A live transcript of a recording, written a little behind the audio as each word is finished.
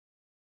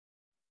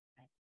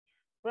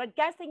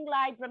Broadcasting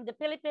live from the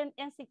Philippine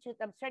Institute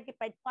of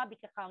Certified Public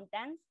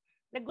Accountants,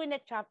 Laguna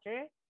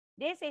Chapter.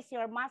 This is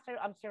your Master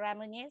of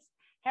Ceremonies,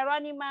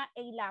 Jeronima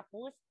A.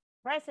 Lapus,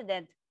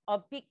 President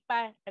of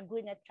PICPA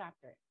Laguna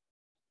Chapter.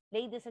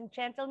 Ladies and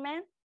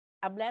gentlemen,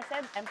 a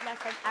blessed and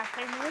pleasant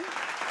afternoon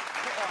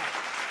to all.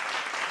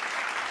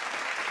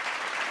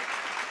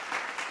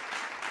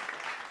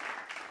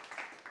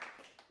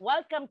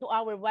 Welcome to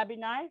our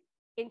webinar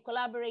in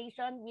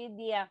collaboration with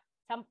the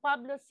San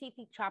Pablo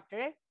City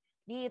Chapter.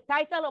 The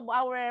title of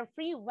our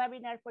free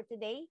webinar for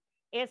today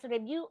is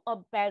Review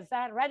of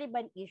PEZA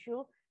Relevant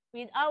Issue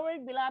with our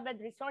beloved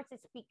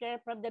resources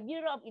speaker from the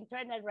Bureau of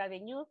Internal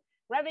Revenue,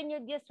 Revenue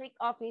District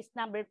Office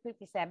number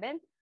 57,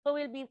 who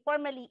will be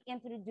formally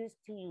introduced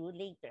to you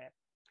later.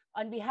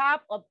 On behalf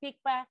of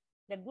PICPA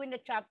Laguna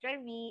Chapter,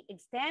 we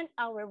extend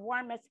our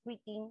warmest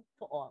greeting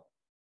to all.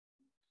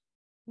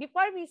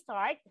 Before we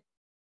start,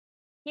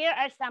 here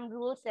are some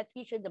rules that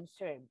we should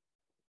observe.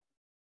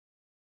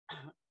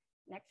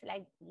 Next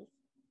slide, please.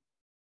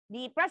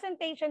 The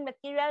presentation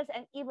materials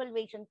and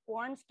evaluation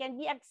forms can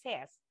be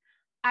accessed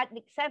at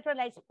the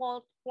centralized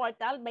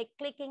portal by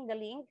clicking the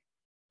link,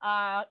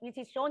 which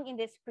is shown in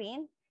the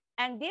screen.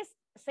 And this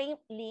same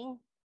link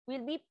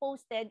will be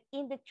posted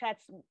in the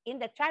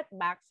chat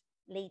box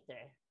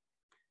later.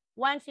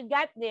 Once you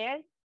get there,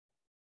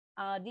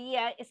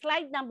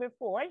 slide number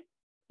 4,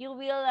 you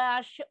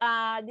will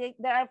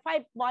there are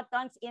 5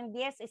 buttons in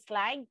this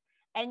slide,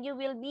 and you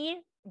will be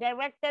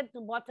directed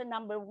to button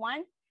number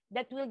 1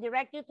 that will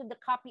direct you to the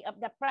copy of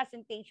the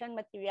presentation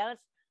materials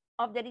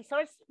of the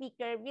resource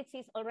speaker, which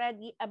is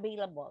already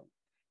available.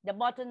 The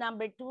button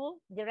number 2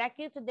 direct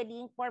you to the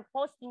link for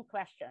posting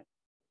questions.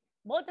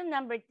 Button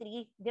number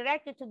 3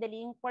 direct you to the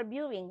link for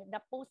viewing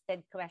the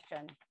posted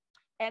question.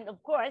 And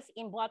of course,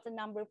 in button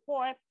number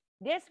 4,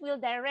 this will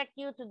direct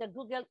you to the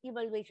Google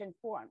evaluation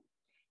form.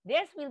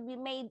 This will be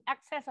made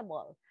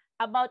accessible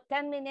about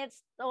 10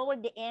 minutes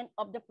toward the end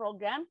of the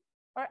program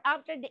or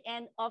after the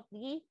end of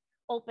the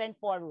open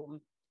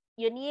forum.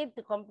 You need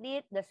to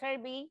complete the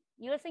survey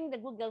using the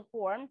Google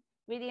form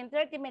within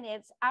 30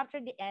 minutes after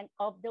the end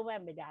of the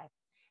webinar.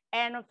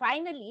 And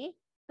finally,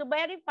 to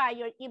verify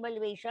your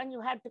evaluation,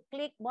 you have to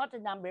click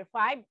button number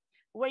 5,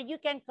 where you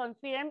can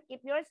confirm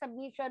if your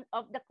submission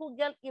of the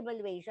Google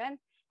evaluation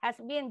has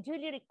been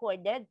duly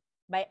recorded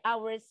by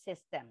our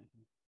system.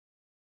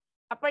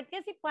 A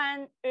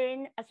participant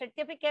earns a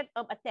certificate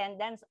of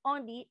attendance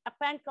only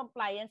upon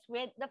compliance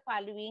with the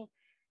following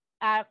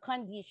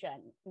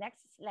condition.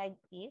 Next slide,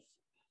 please.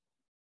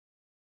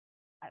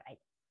 All right.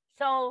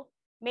 So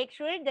make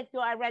sure that you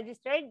are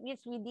registered, which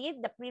we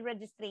did, the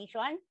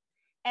pre-registration.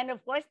 And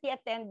of course, the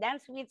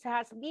attendance, which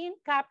has been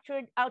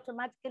captured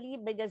automatically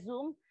by the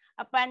Zoom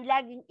upon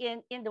logging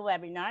in the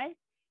webinar.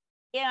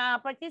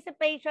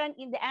 Participation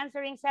in the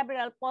answering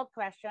several poll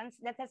questions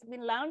that has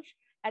been launched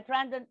at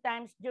random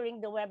times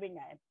during the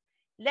webinar.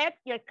 Let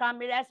your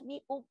cameras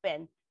be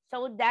open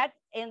so that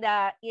in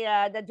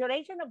the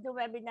duration of the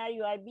webinar,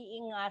 you are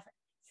being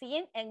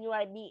seen and you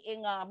are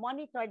being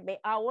monitored by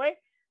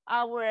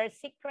our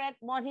secret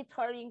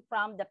monitoring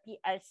from the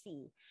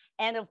PRC.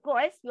 And of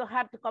course, you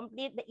have to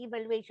complete the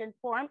evaluation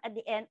form at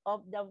the end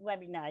of the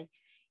webinar.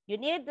 You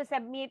need to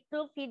submit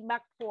 2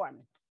 feedback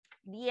forms.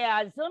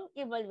 The Zoom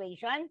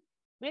evaluation,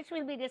 which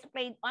will be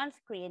displayed on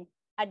screen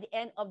at the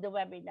end of the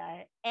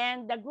webinar,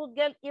 and the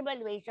Google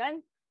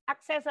evaluation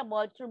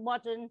accessible through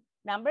button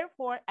number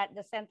 4 at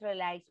the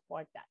centralized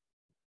portal.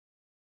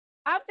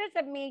 After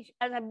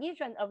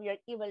submission of your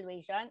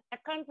evaluation, a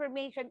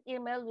confirmation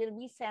email will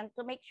be sent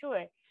to make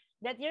sure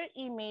that your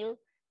email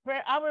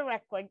per our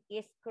record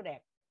is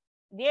correct.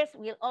 This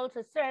will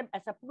also serve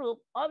as a proof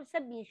of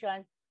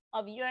submission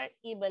of your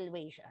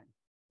evaluation.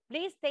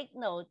 Please take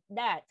note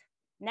that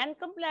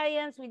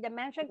non-compliance with the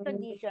mentioned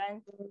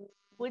condition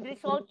would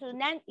result to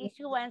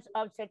non-issuance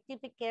of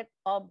certificate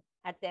of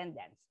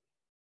attendance.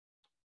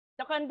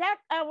 To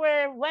conduct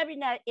our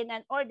webinar in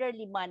an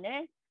orderly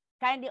manner,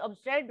 kindly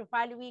observe the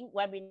following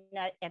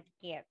webinar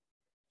etiquette.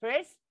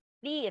 First,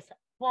 please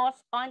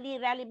post only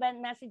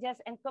relevant messages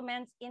and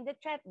comments in the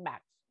chat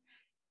box.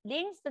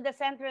 Links to the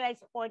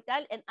centralized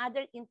portal and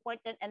other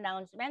important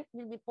announcements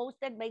will be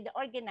posted by the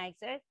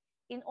organizer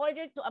in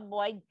order to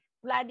avoid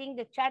flooding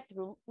the chat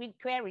room with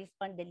queries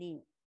on the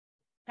link.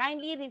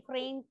 Kindly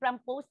refrain from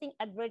posting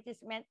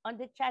advertisement on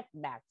the chat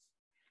box.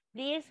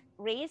 Please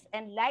raise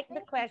and like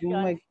the question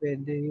on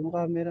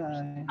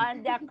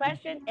the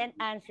question and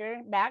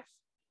answer box,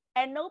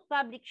 and no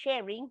public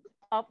sharing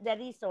of the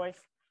resource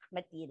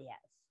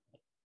materials.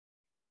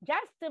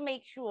 Just to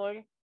make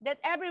sure that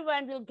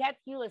everyone will get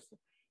used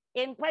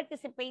in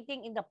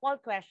participating in the poll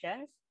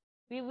questions,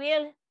 we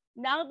will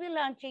now be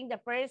launching the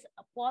first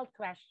poll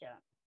question.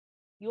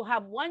 You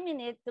have 1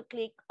 minute to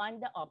click on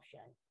the option.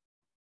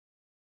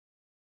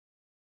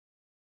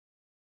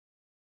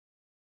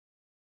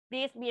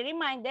 Please be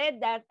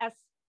reminded that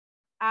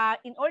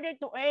in order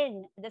to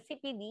earn the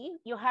CPD,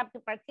 you have to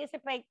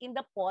participate in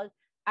the poll,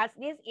 as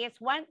this is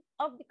one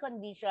of the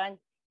conditions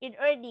in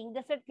earning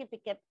the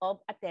certificate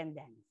of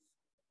attendance.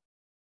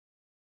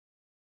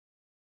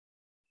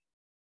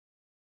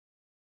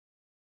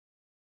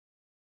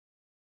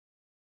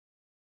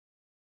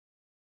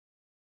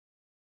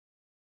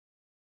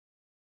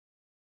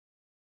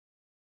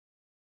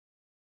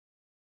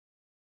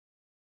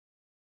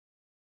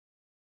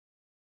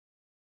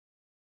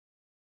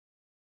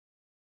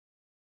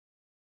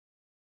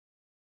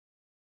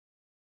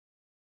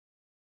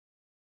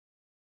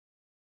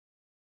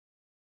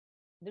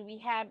 Do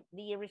we have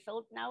the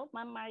result now,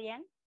 Ma'am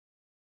Marian?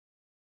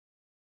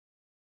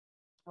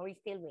 Or we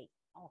still wait?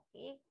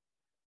 Okay.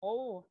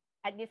 Oh,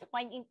 at this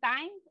point in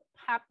time,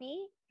 happy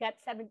got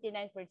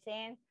 79%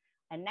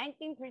 and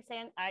 19%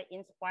 are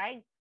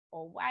inspired.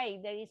 Oh, why?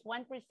 There is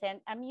 1%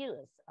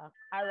 amused.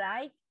 All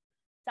right.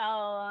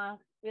 So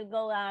we'll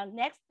go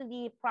next to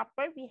the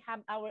proper. We have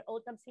our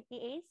oath of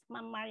CPAs,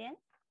 Ma'am Marian.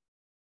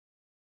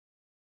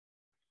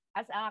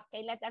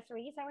 Okay, let us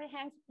raise our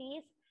hands,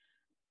 please.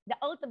 The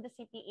oath of the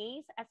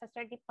CPAs. As a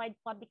certified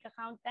public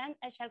accountant,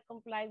 I shall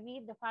comply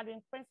with the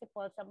following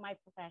principles of my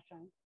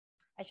profession.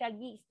 I shall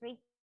be straight.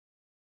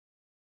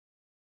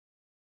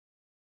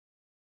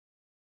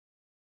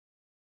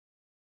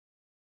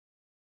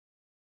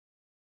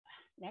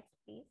 Next,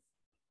 please.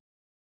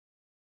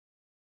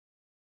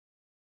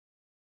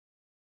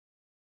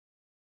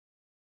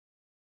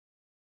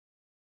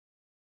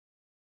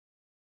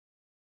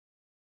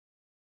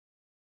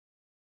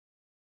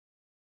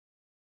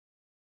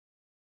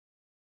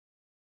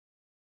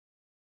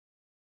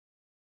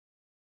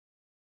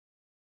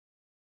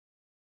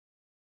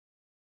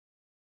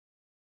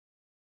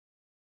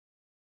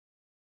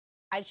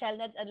 I shall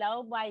not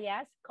allow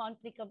bias,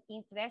 conflict of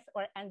interest,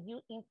 or undue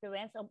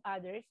influence of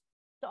others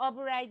to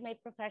override my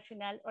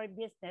professional or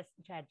business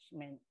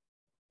judgment.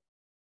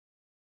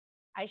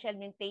 I shall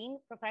maintain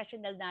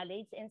professional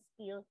knowledge and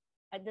skill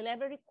at the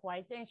level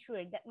required to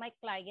ensure that my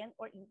client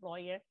or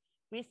employer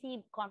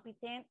receive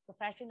competent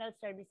professional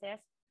services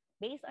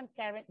based on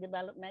current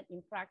development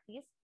in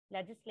practice,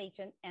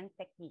 legislation, and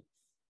techniques.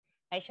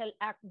 I shall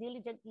act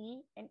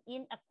diligently and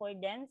in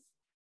accordance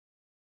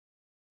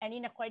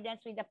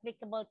with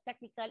applicable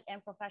technical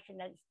and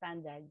professional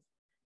standards.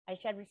 I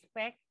shall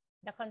respect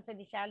the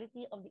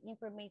confidentiality of the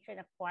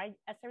information acquired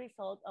as a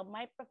result of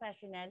my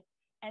professional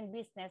and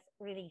business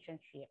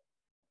relationship.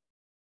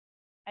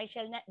 I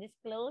shall not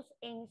disclose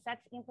any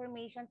such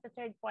information to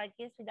third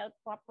parties without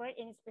proper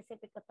and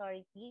specific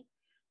authority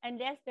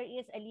unless there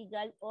is a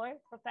legal or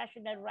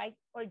professional right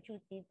or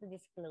duty to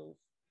disclose.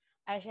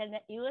 I shall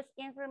not use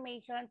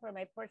information for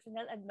my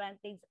personal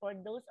advantage or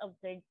those of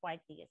third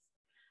parties.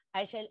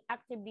 I shall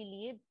actively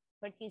lead,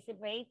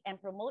 participate, and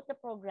promote the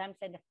programs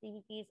and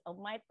activities of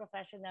my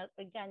professional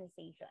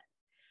organization.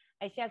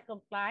 I shall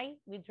comply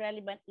with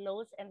relevant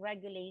laws and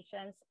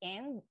regulations,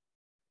 and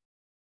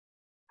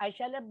I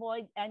shall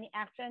avoid any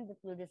action that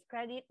will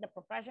discredit the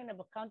profession of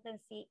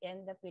accountancy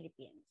in the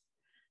Philippines.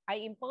 I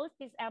impose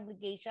this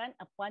obligation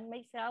upon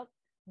myself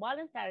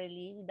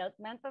voluntarily without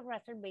mental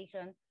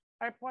reservation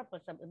or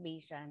purpose of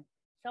evasion.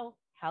 So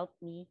help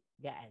me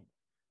God.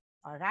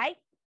 All right.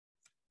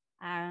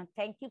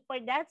 Thank you for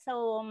that.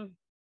 So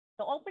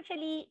to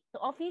officially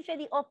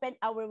open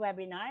our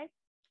webinar,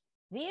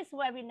 this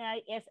webinar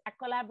is a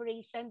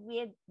collaboration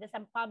with the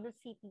San Pablo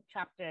City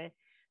chapter.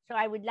 So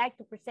I would like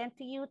to present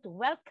to you to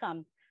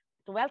welcome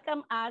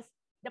us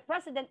the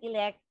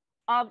President-elect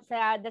of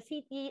the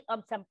City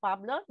of San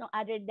Pablo, no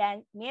other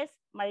than Miss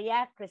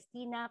Maria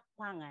Cristina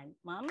Pangan.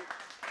 Ma'am.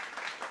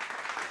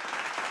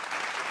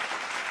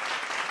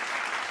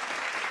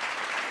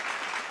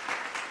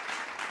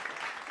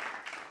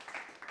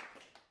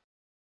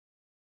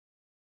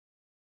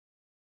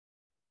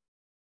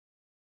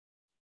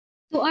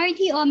 To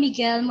RDO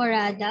Miguel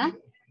Morada,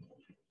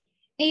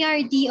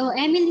 ARDO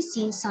Emily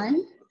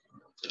Simpson,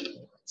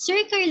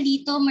 Sir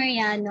Carlito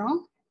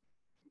Mariano,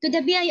 to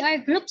the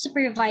BIR Group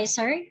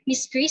Supervisor,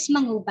 Ms. Grace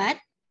Mangubat,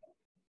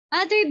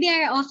 other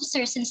BIR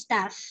officers and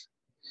staff,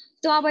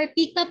 to our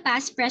PICPA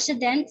past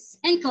presidents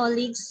and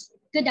colleagues,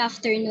 good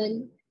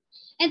afternoon,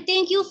 and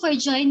thank you for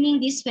joining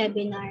this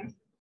webinar.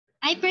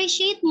 I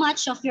appreciate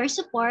much of your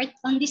support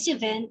on this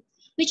event,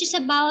 which is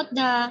about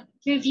the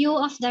review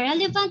of the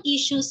relevant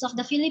issues of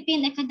the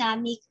Philippine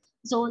Economic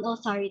Zone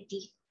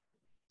Authority.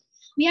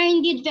 We are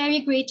indeed very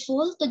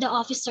grateful to the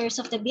officers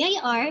of the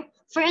BIR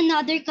for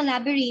another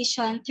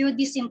collaboration through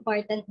this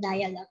important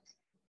dialogue.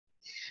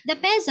 The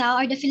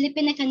PEZA, or the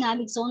Philippine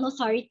Economic Zone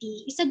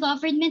Authority, is a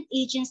government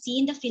agency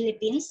in the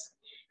Philippines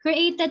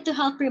created to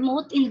help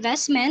promote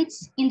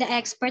investments in the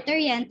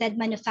export-oriented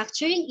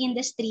manufacturing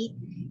industry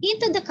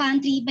into the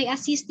country by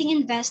assisting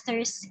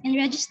investors in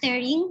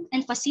registering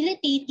and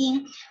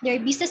facilitating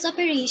their business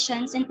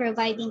operations and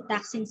providing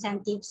tax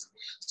incentives.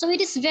 So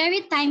it is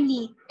very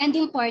timely and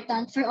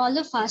important for all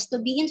of us to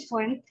be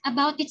informed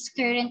about its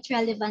current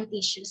relevant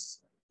issues.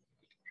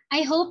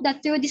 I hope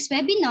that through this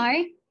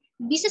webinar,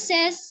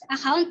 businesses,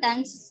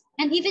 accountants,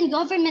 and even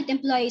government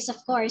employees,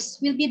 of course,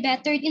 will be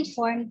better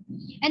informed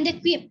and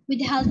equipped with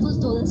helpful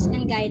tools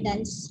and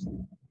guidance.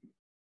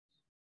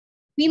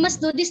 We must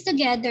do this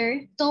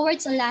together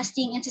towards a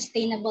lasting and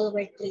sustainable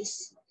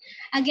workplace.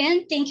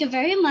 Again, thank you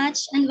very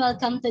much and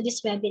welcome to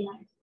this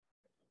webinar.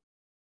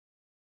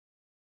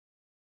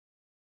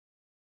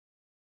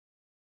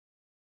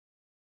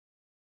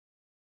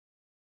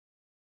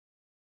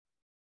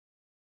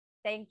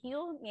 Thank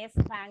you, Ms.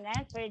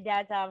 Pangan, for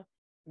that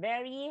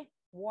very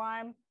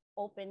warm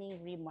opening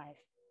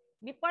remarks.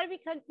 Before we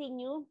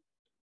continue,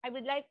 I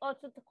would like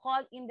also to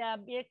call in the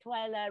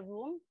virtual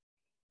room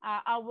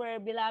our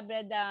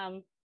beloved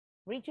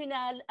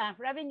Regional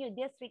Revenue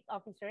District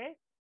Officer,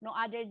 no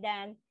other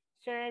than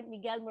Sir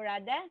Miguel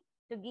Morada,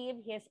 to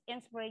give his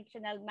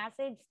inspirational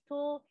message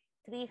to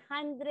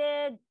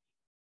 380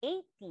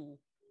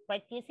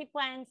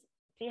 participants,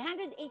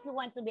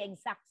 381 to be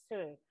exact,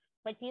 sir,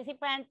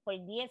 participants for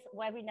this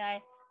webinar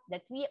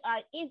that we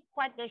are in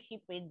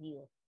partnership with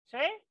you.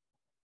 Sir,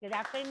 good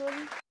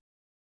afternoon.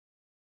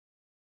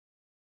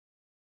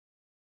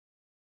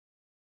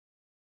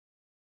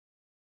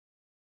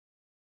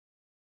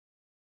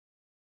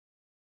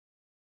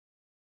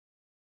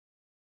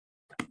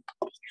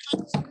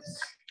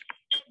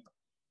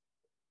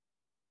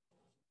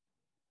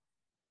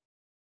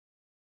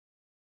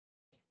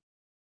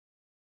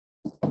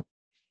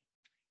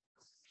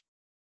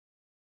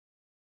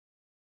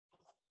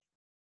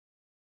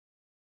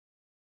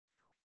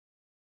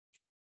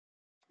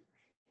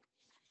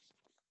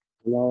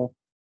 Hello.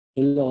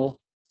 Hello.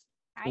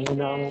 Hi, sir.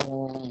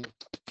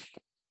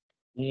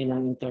 Ngayon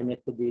ang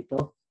internet ko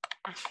dito.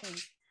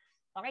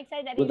 Okay,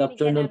 sir. Good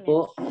afternoon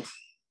po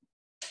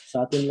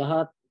sa ating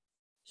lahat,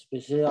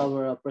 especially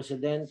our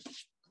President,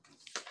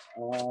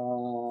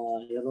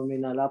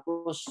 Romina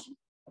Lapos,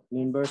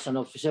 members and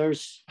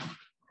officers.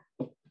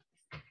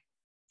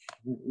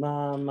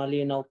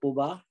 Malinaw po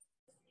ba?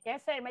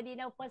 Yes, sir.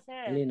 Malinaw po,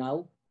 sir.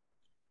 Malinaw?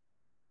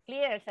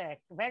 Clear, sir.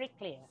 Very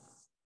clear.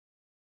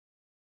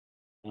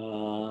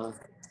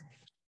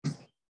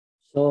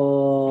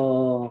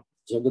 So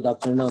good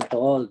afternoon to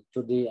all, to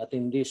the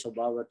attendees of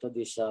our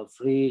today's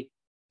free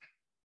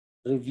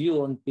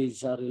review on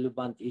PICPA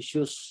relevant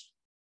issues,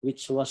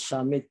 which was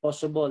made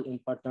possible in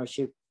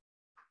partnership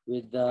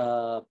with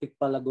the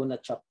PICPA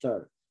Laguna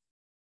chapter.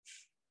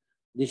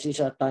 This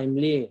is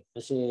timely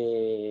kasi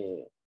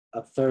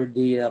after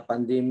the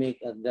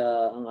pandemic at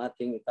ang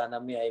ating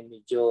economy ay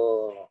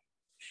medyo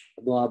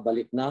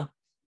bumabalik na.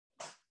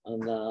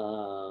 And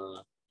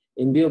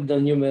in view of the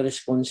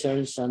numerous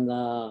concerns and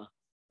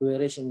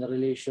queries in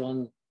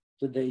relation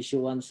to the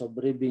issuance of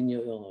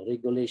revenue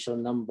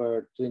regulation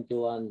number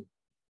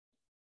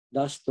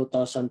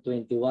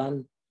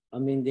 21-2021,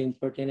 amending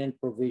pertinent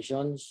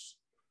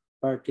provisions,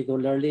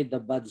 particularly the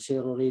BAD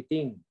zero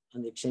rating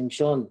and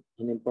exemption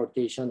on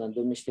importation and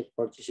domestic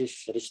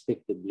purchases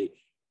respectively.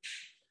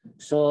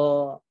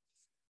 So,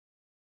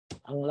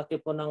 ang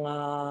laki po ng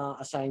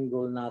assigned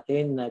goal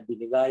natin na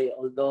binigay,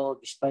 although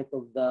despite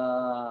of the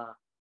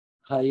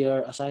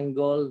higher assigned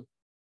goal,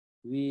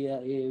 we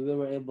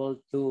were able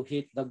to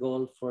hit the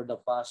goal for the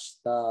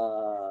past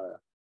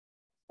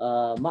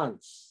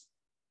months,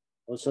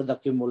 also the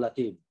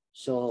cumulative.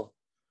 So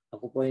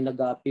ako po ay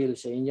nag-appeal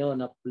sa inyo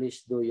na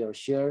please do your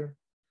share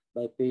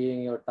by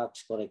paying your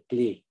tax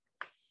correctly,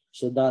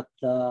 so that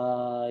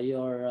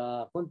your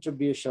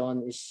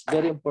contribution is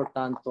very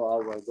important to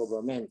our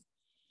government.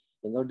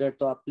 In order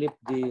to uplift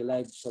the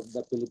lives of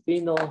the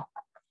Filipino,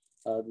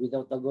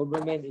 without the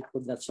government, it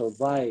could not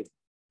survive.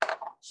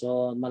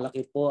 So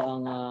malaki po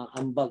ang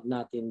ambag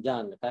natin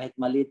dyan. Kahit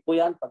maliit po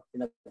yan, pag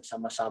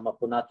pinagsama-sama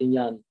po natin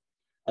yan,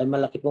 ay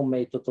malaki pong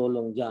may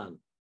tutulong dyan.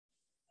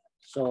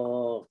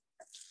 So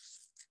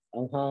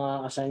ang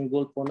assigned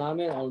goal po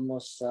namin,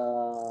 almost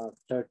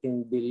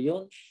 13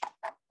 billion.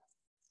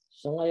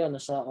 So ngayon,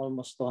 nasa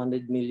almost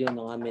 200 million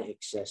ang aming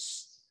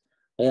excess.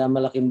 Kaya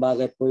malaking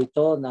bagay po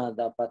ito na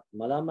dapat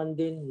malaman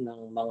din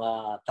ng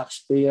mga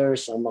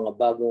taxpayers ang mga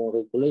bagong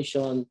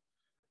regulation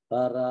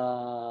para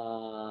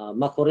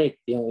makorek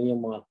yung inyong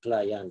mga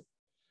client.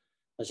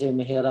 Kasi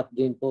mahirap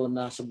din po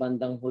na sa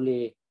bandang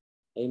huli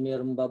ay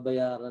mayroong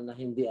babayaran na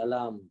hindi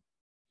alam.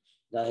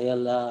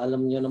 Dahil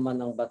alam nyo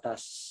naman ang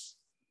batas.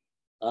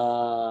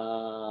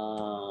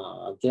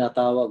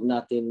 Tinatawag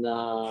natin na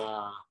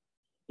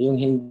yung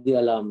hindi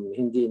alam,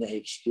 hindi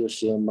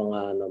na-excuse yung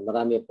mga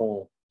marami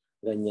pong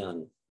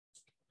ganyan.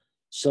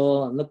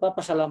 So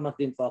nagpapasalamat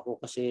din po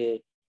ako kasi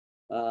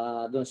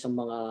doon sa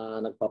mga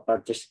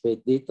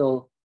nagpa-participate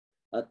dito.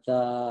 At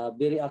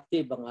very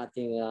active ang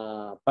ating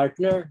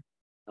partner,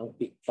 ang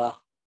PICPA.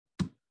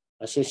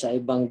 Kasi sa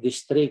ibang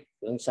district,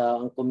 ang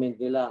comment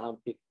nila,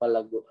 ang PICPA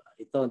Laguna,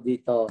 ito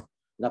dito,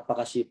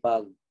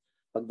 napakasipag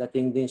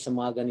pagdating din sa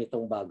mga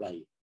ganitong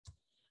bagay.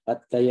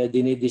 At kaya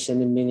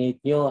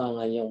dinidisseminate nyo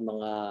ang inyong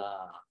mga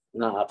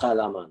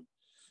nakakalaman.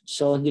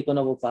 So hindi ko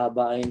na po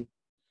pahabain.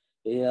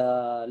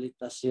 Let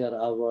us hear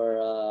our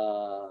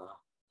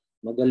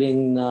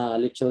magaling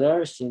na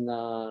lecturer,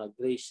 sina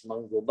Grace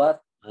Manggubat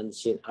and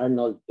si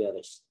Arnold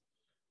Perez.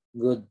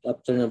 Good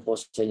afternoon po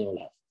sa inyo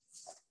lahat.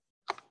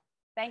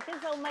 Thank you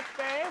so much,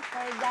 sir,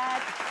 for that.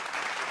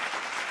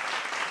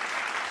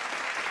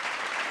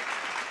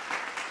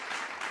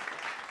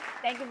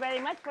 Thank you very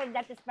much for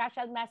that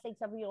special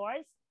message of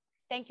yours.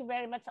 Thank you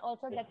very much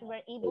also that we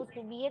were able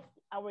to meet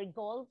our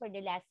goal for the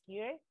last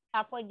year,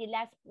 for the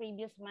last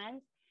previous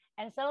month.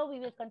 And so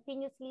we will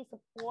continuously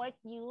support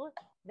you,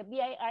 the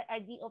BIR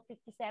RDO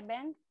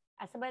 57,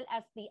 as well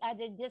as the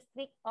other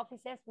district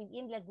offices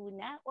within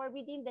Laguna or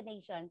within the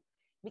nation,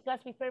 because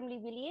we firmly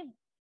believe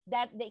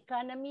that the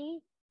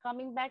economy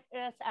coming back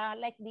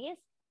like this,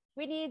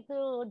 we need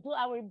to do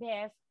our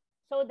best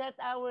so that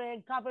our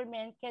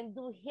government can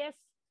do his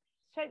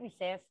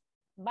services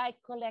by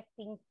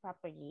collecting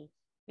properly.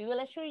 We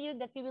will assure you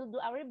that we will do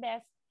our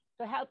best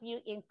to help you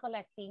in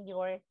collecting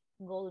your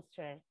gold,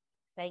 sir.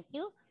 Thank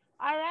you.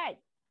 All right.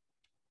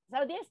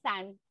 So this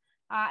time,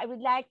 I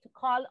would like to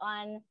call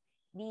on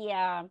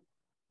the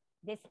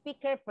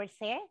speaker per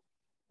se,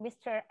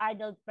 Mr.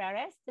 Arnold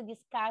Perez, to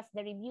discuss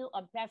the review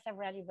of PEZA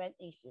relevant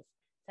issues.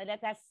 So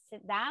let us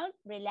sit down,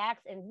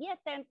 relax, and be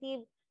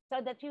attentive so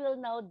that we will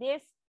know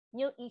these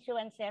new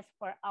issuances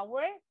for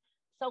our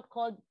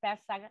so-called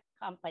PEZA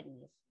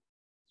companies.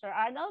 Sir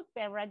Arnold,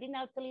 we're ready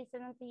now to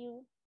listen to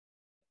you.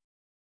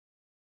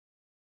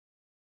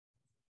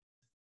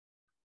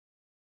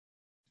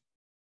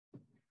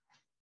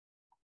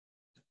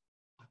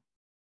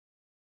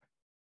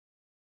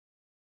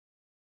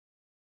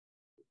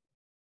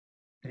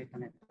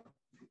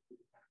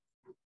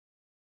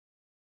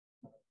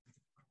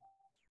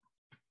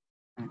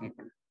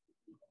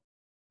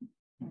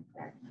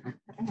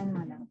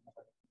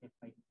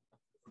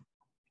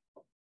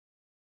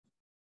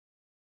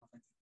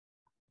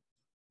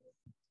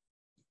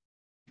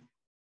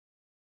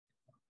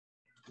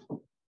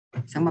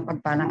 Isang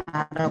mapagpalang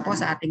araw po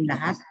sa ating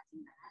lahat.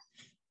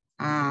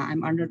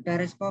 I'm Arnold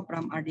Perez po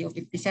from RDO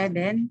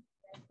 57,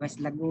 West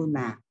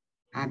Laguna.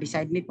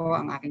 Beside me po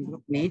ang aking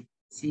groupmate,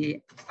 si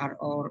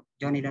RO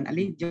Johnny Don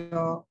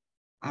Alijo,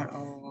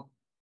 RO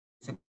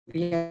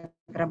Sophia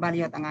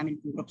Trabalio at ang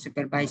aming group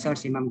supervisor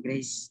si Ma'am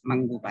Grace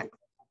Manggubat.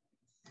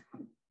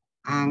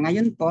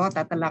 Ngayon po,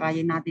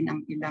 tatalakayin natin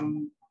ang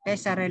ilang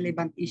PEZA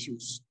relevant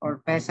issues or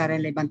PEZA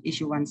relevant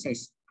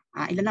issuances.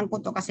 Ilan lang po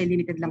to kasi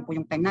limited lang po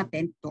yung time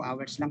natin, 2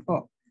 hours lang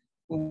po.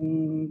 Kung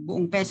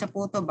buong PEZA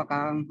po to,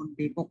 baka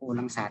hindi po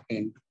kulang sa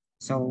atin.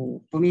 So,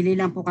 pumili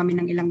lang po kami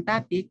ng ilang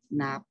topic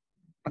na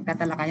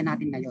pagtatalakayan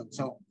natin ngayon.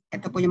 So,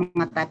 ito po yung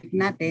mga topic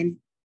natin.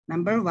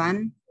 Number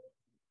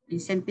 1,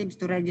 incentives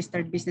to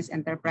registered business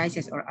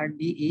enterprises or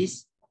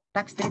RBEs,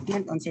 tax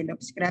treatment on sale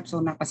of scrap.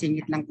 So,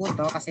 napasingit lang po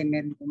to kasi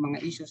meron po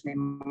mga issues na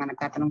yung mga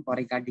nagtatanong po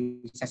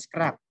regarding sa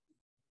scrap.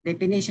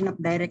 Definition of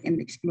direct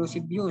and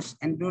exclusive use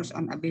and rules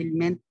on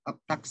availment of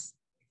tax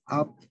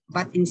of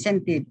VAT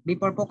incentive.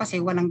 Before po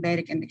kasi walang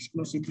direct and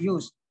exclusive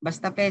use.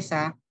 Basta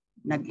PEZA,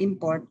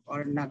 nag-import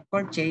or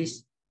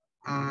nag-purchase,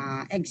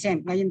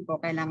 exempt. Ngayon po,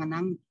 kailangan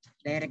ng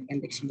direct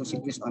and exclusive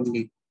use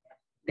only.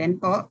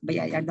 Then po,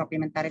 BIR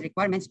documentary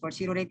requirements for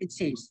zero-rated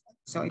sales.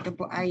 So ito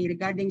po ay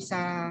regarding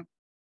sa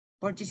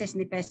purchases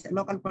ni PEZA,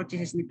 local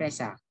purchases ni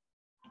PEZA.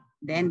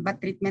 Then VAT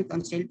treatment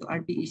on sale to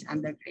RBEs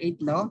under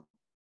CREATE law.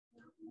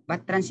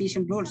 VAT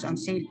transition rules on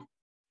sale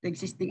to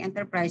existing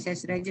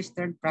enterprises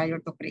registered prior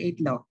to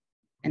CREATE law.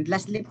 And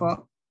lastly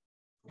po,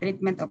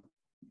 treatment of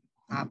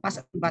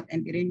pass-on VAT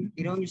and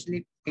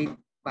erroneously paid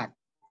VAT.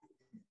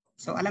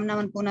 So alam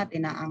naman po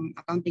natin na ang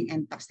accounting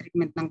and tax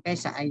treatment ng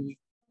PEZA ay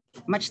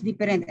much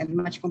different and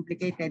much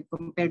complicated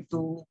compared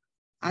to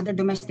other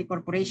domestic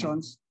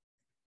corporations.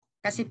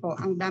 Kasi po,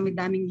 ang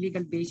dami-daming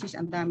legal basis,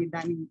 ang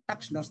dami-daming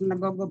tax laws na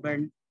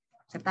nag-govern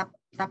sa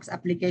tax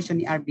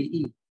application ni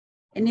RBE.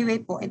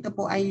 Anyway po, ito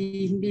po ay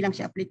hindi lang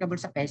siya applicable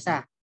sa PEZA.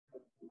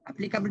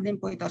 Applicable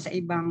din po ito sa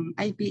ibang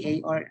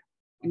IPA or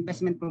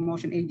investment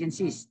promotion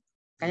agencies.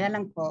 Kaya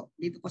lang po,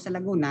 dito po sa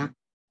Laguna,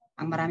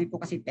 ang marami po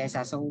kasi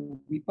PEZA. So,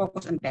 we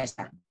focus on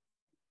PEZA.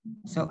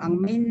 So, ang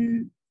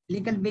main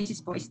legal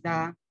basis po is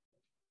the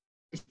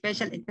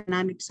Special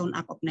Economic Zone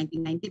Act of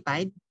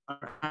 1995 or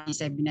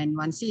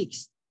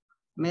 7916.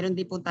 Meron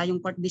din po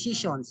tayong court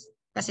decisions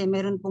kasi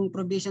meron pong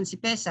provision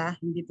si PEZA,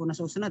 hindi po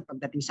nasusunod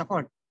pagdating sa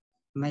court.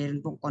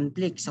 Mayroon pong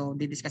conflict. So,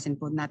 didiscussin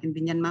po natin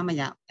din yan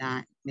mamaya.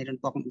 Meron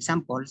po akong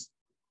examples.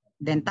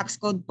 Then, tax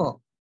code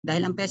po.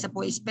 Dahil ang PEZA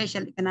po is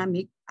special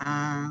economic,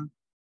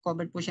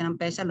 covered po siya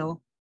ng PEZA law,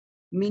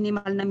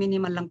 minimal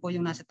lang po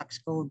yung nasa tax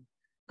code.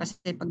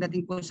 Kasi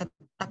pagdating po sa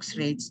tax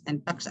rates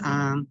and tax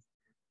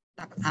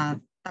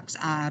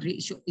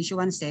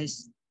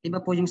issuances, iba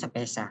po yung sa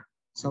PEZA.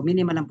 So,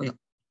 minimal lang po yung.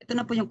 Ito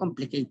na po yung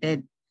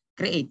complicated.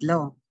 CREATE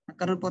law.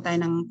 Nagkaroon po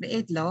tayo ng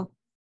CREATE law.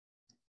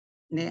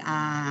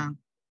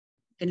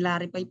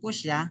 Kinlarify po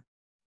siya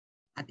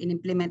at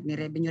in-implement ni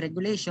revenue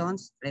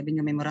regulations,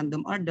 revenue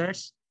memorandum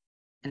orders,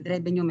 and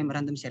revenue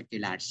memorandum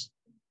circulars.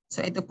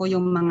 So ito po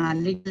yung mga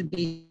legal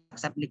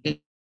basis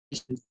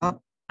applications of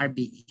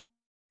RBE.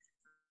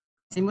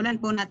 Simulan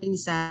po natin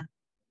sa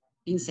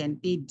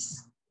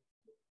incentives.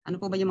 Ano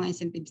po ba yung mga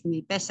incentives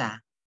ni PEZA?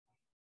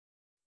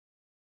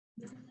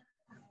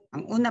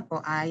 Ang una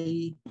po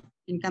ay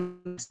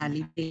income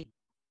holiday.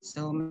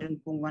 So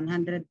meron pong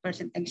 100%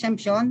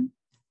 exemption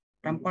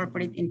from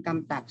corporate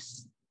income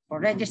tax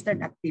for registered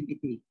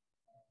activity.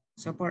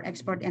 So for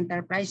export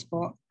enterprise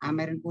po,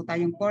 meron po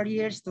tayong 4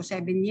 years to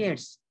 7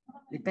 years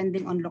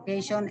depending on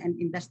location and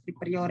industry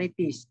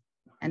priorities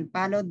and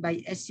followed by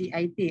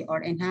SCIT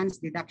or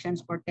enhanced deductions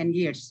for 10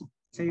 years.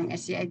 So yung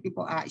SCIT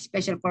po,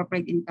 special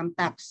corporate income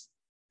tax.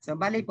 So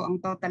bali po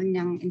ang total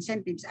niyang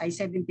incentives ay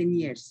 17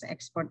 years sa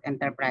export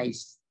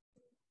enterprise.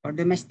 For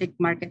domestic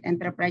market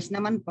enterprise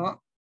naman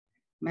po,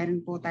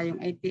 meron po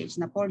tayong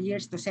ATH na 4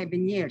 years to 7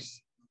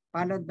 years.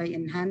 Followed by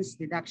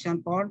enhanced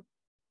deduction for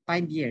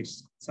 5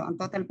 years. So ang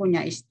total po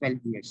niya is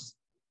 12 years.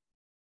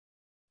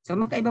 So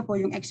magkaiba po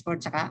yung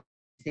export saka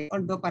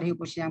although pareho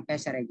po siyang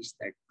PEZA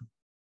registered.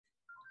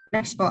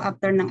 Next po,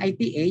 after ng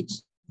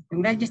ITH, yung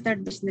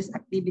registered business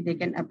activity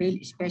can avail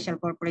special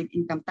corporate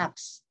income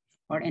tax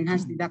or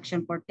enhanced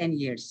deduction for 10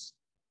 years.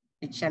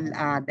 It shall,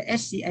 the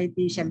SCIT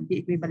shall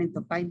be equivalent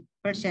to 5%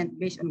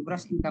 based on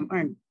gross income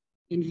earned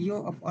in lieu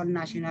of all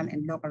national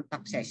and local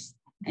taxes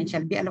and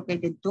shall be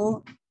allocated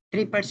to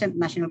 3%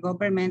 national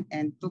government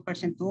and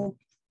 2% to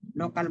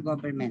local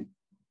government.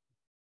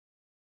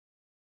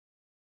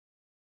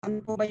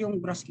 Ano po ba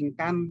yung gross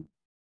income?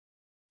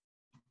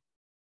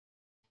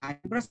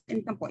 Gross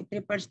income po, it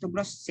refers to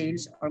gross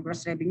sales or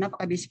gross revenue.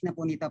 Napaka-basic na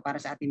po nito para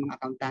sa ating mga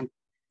accountant.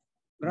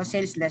 Gross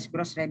sales less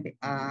gross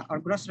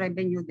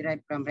revenue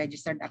derived from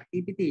registered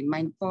activity.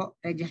 Mine po,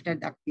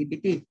 registered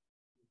activity.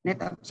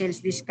 Net of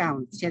sales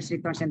discount, sales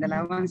returns and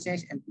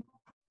allowances, and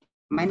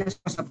minus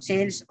cost of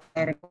sales,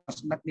 direct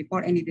cost. But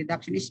before any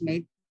deduction is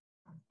made,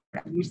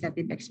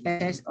 administrative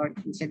expenses or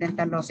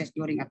incidental losses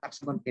during a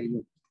taxable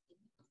period.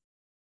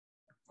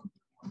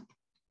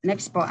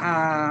 Next po,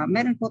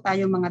 meron po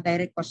tayo mga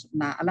direct cost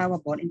na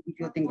allowable in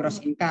computing gross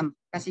income.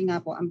 Kasi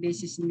nga po, ang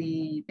basis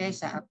ni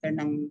PEZA after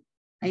ng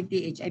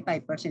ITH ay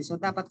 5%.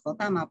 So dapat po,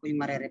 tama po yung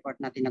marereport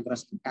natin na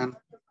gross income.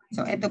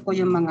 So ito po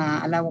yung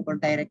mga allowable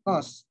direct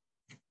costs.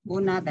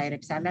 Una,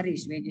 direct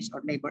salaries, wages,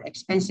 or labor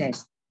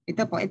expenses.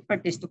 Ito po, it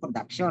pertains to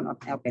production of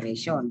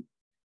operation.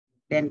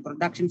 Then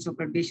production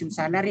supervision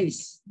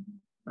salaries,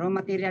 raw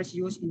materials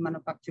used in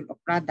manufacture of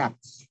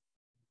products.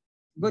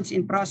 Goods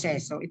in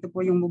process. So ito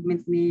po yung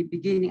movement ni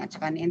beginning at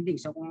saka ni ending.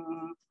 So kung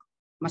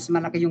mas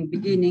malaki yung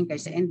beginning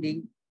kaysa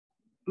ending,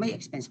 may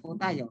expense po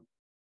tayo.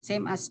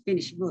 Same as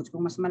finished goods.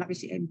 Kung mas malaki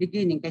si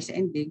beginning kaysa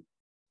ending,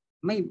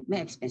 may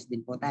expense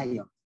din po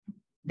tayo.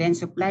 Then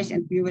supplies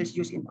and fuels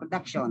used in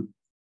production.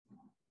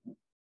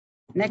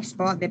 Next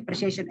po,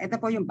 depreciation. Ito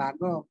po yung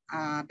bago.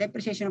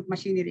 Depreciation of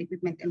machinery,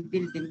 equipment, and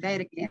building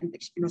directly and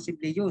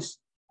exclusively used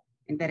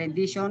in the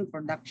rendition,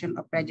 production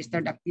of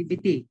registered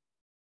activity,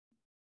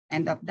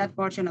 and of that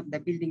portion of the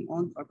building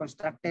owned or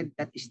constructed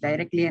that is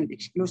directly and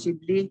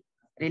exclusively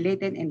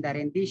related in the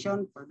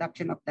rendition,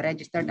 production of the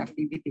registered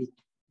activity.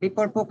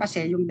 Before po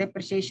kasi yung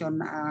depreciation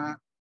na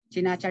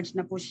sinacharge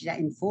na po siya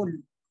in full.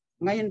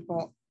 Ngayon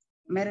po,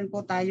 meron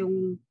po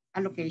tayong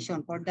allocation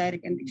for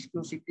direct and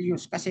exclusive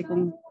use. Kasi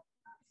kung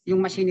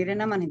yung machinery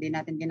naman hindi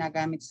natin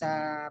ginagamit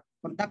sa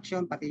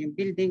production, pati yung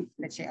building,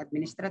 let's say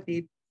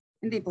administrative,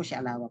 hindi po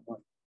siya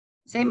allowable.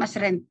 Same as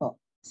rent po.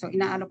 So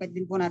ina-allocate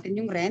din po natin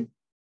yung rent,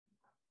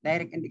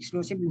 direct and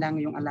exclusive lang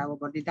yung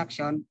allowable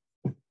deduction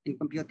in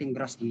computing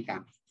gross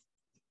income.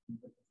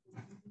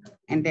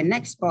 And the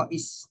next po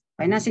is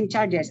financing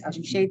charges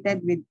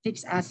associated with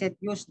fixed asset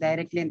used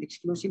directly and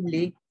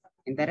exclusively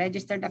in the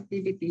registered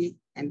activity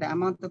and the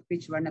amount of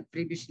which were not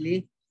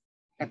previously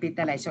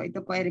capitalized. So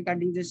ito po ay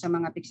regarding dun sa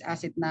mga fixed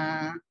asset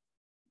na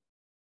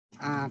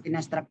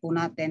kinastruct po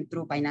natin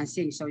through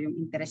financing. So yung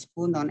interest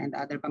po nun and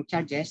other pang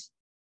charges,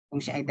 kung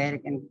siya ay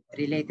direct and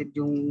related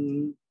yung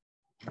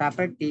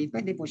property,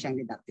 pwede po siyang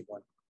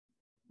deductible.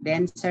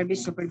 Then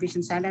service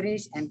supervision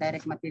salaries and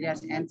direct materials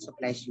and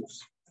supplies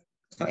use.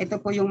 So ito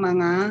po yung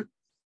mga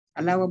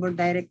allowable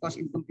direct cost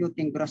in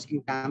computing gross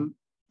income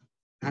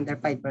under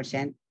 5%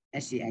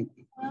 SCIT.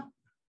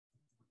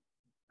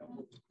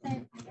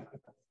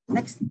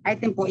 Next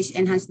item po is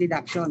enhanced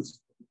deductions.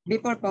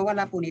 Before po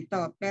wala po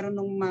nito, pero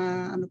nung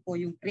ano po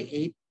yung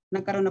create,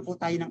 nagkaroon na po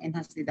tayo ng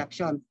enhanced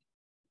deduction.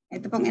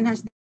 Ito pong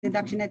enhanced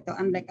deduction nito,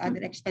 unlike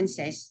other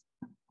expenses,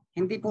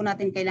 hindi po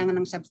natin kailangan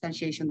ng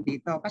substantiation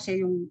dito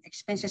kasi yung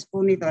expenses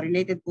po nito,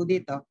 related po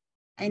dito,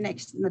 ay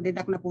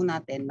na-deduct na po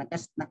natin,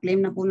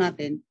 na-claim na po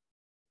natin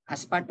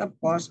as part of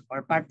cost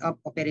or part of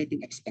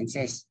operating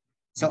expenses.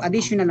 So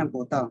additional lang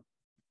po to.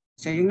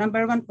 So yung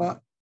number 1 po,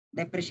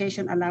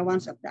 depreciation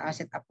allowance of the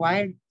asset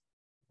acquired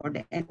for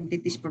the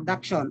entity's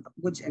production of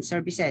goods and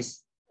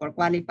services for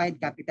qualified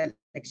capital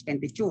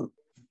expenditure.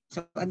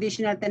 So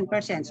additional 10%.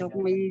 So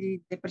kung may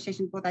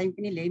depreciation po tayong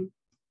pinilim,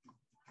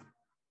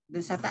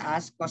 dun sa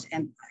taas, cost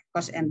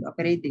and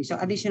operating. So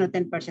additional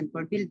 10%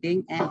 for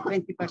building and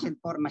 20%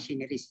 for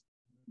machineries.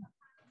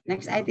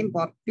 Next item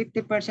po,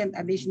 50%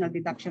 additional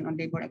deduction on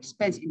labor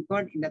expense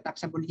incurred in the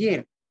taxable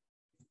year.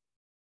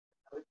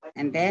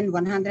 And then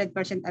 100%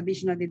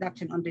 additional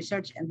deduction on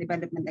research and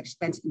development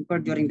expense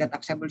incurred during the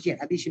taxable year.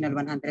 Additional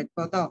 100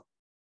 po to.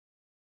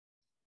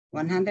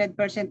 100%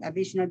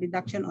 additional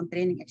deduction on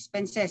training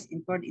expenses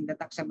incurred in the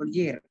taxable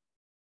year.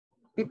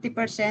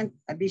 50%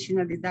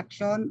 additional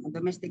deduction on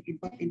domestic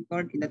input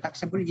incurred in the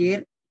taxable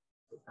year.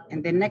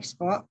 And then next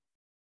po,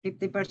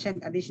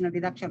 50% additional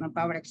deduction on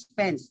power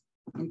expense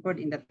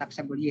incurred in the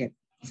taxable year.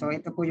 So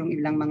ito po yung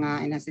ilang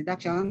mga enhanced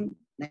deduction.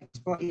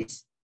 Next po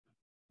is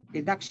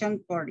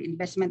deduction for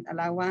investment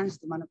allowance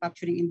to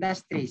manufacturing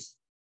industries.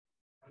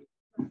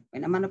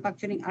 When a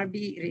manufacturing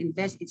RB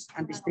reinvests its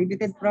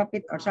undistributed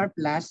profit or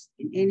surplus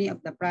in any of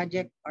the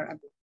project or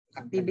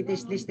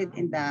activities listed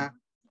in the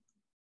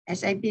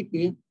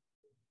SIPP,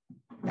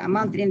 the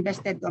amount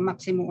reinvested to a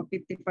maximum of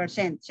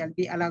 50% shall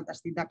be allowed as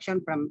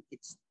deduction from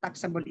its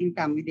taxable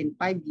income within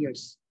 5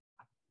 years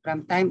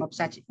from time of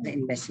such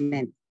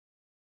reinvestment.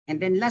 And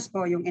then last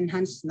po, yung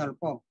enhanced null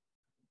po.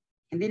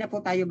 Hindi na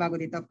po tayo bago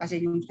dito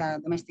kasi yung sa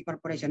domestic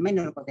corporation may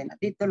null po din. At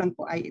dito lang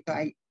po ay ito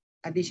ay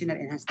additional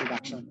enhanced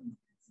deduction.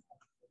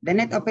 The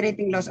net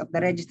operating loss of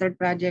the registered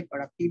project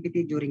or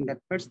activity during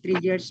the first 3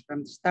 years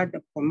from the start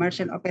of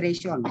commercial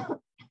operation,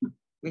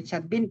 which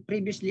had been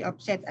previously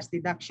offset as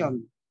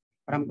deduction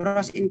from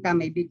gross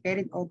income, may be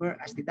carried over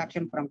as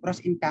deduction from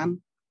gross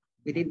income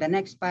within the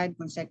next 5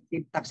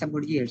 consecutive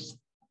taxable years,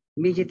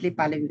 immediately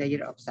following the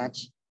year of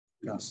such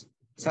loss.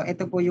 So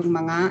ito po yung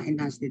mga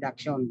enhanced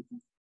deduction.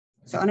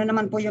 So ano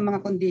naman po yung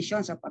mga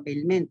conditions of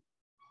availment?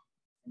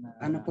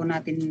 Ano po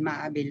natin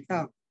ma-avail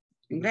to?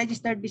 Yung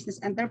registered business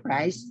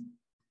enterprise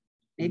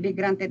may be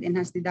granted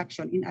enhanced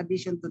deduction in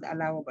addition to the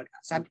allowable,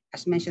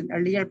 as mentioned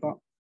earlier po,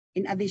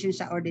 in addition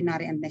sa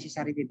ordinary and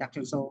necessary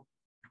deduction. So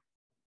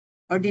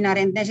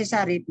ordinary and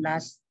necessary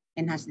plus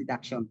enhanced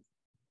deduction.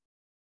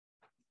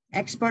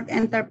 Export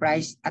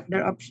enterprise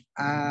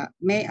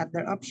may at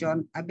their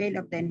option avail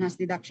of the enhanced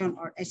deduction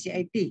or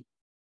SCIT,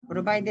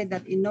 provided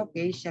that in no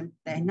case shall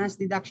the enhanced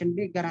deduction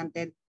be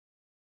granted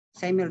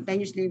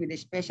simultaneously with a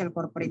special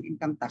corporate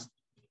income tax.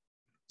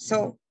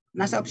 So,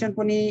 nasa option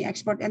po ni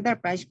export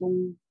enterprise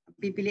kung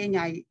pipiliin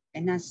niya ay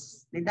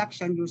enhanced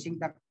deduction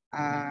using the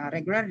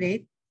regular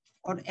rate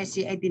or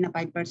SCIT na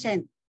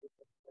 5%.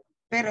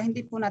 Pero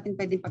hindi po natin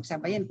pwedeng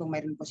pagsabayan kung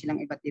mayroon po silang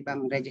iba't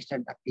ibang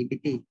registered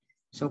activity.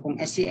 So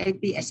kung SCIT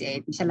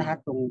sa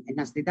lahat, kung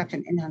enhanced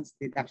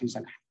deduction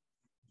sa lahat.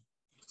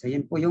 So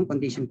yun po yung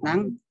condition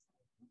ng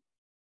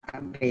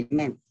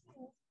availment.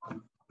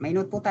 May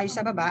note po tayo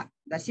sa baba,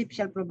 the SIP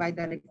shall provide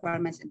the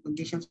requirements and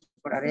conditions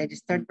for a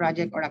registered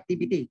project or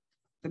activity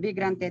to be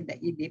granted the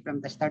ED from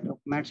the start of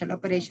commercial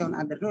operation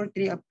under Rule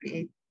 3 of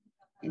Create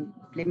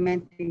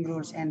Implementing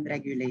Rules and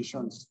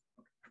Regulations,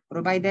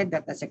 provided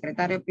that the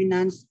Secretary of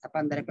Finance,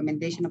 upon the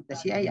recommendation of the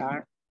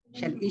CIR,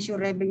 shall issue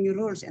revenue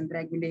rules and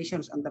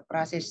regulations on the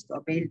process to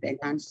avail the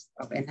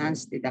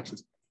enhanced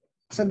deductions.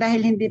 So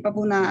dahil hindi pa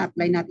po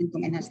na-apply natin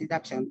itong enhanced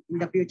deduction, in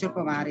the future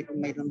po maaari kung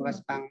mayroon lumabas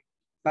pang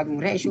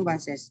bagong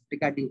reissuances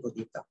regarding po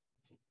dito.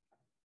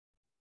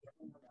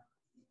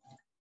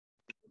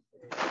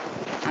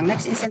 Ang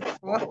next incentive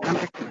po,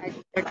 number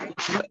 2,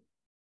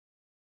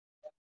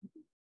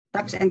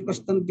 tax and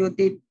custom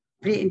duty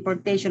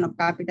pre-importation of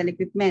capital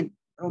equipment,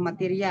 raw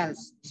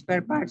materials,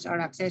 spare parts,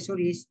 or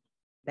accessories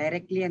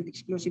directly and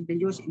exclusively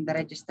used in the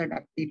registered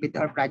activity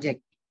or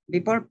project.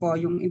 Before po,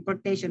 yung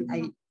importation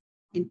ay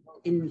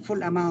in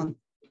full amount.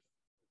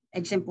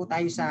 Exempt po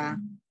tayo sa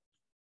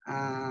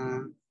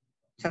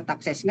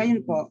taxes.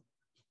 Ngayon po,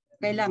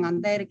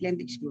 kailangan directly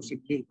and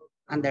exclusively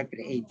under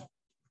CREATE.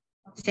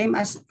 Same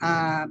as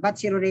VAT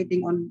zero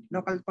rating on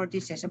local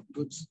purchases of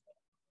goods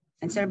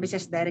and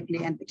services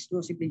directly and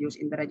exclusively used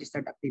in the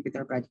registered activity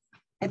or project.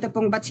 Ito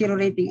pong VAT zero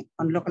rating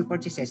on local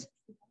purchases,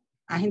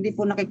 hindi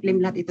po nakiklaim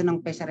lahat ito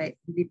ng PEZA,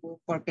 hindi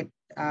po porket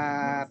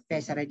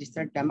PEZA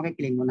registered ka,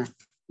 makiklaim mo na.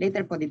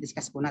 Later po,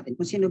 didiscuss po natin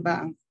kung sino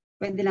ba ang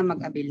pwede lang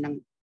mag-avail ng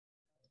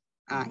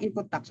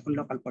input tax on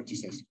local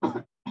purchases.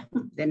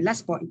 Then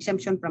last po,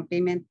 exemption from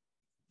payment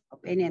of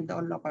any and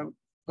all local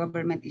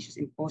government issues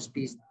imposed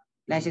fees,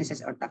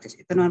 licenses or taxes.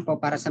 Ito naman po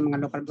para sa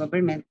mga local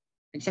government,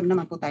 exempt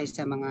naman po tayo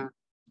sa mga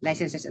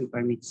licenses and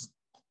permits.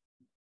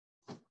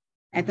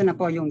 Ito na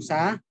po yung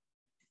sa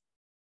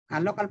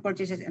local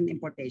purchases and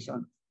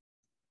importation.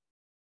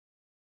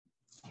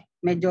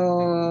 Medyo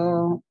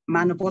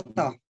mano po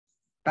to,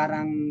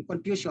 parang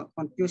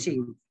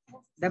confusing.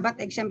 The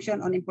VAT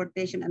exemption on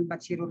importation and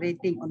VAT zero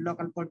rating on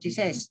local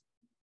purchases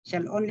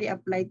shall only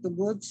apply to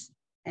goods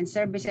and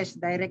services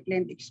directly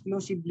and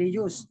exclusively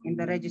used in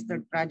the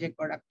registered project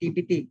or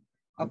activity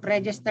of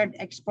registered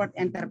export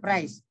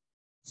enterprise.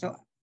 So,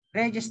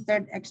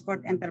 registered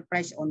export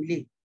enterprise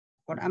only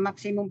for a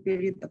maximum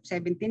period of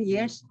 17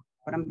 years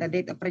from the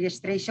date of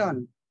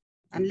registration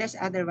unless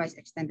otherwise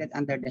extended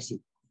under the SIP.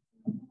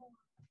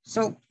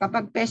 So,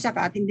 kapag PEZA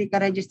ka at hindi ka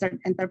registered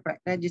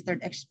enterprise,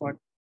 registered export,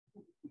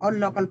 all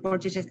local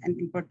purchases and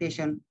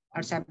importation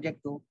are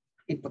subject to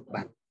input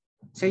VAT.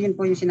 So, yun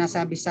po yung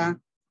sinasabi sa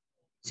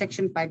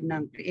Section 5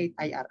 ng CREATE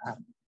IRR.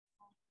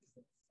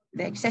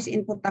 The excess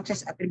input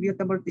taxes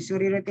attributable to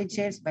surety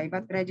sales by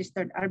VAT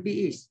registered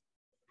RBEs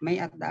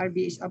may at the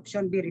RBE's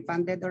option be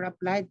refunded or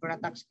applied for a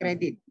tax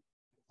credit,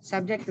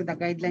 subject to the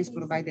guidelines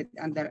provided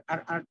under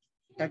RR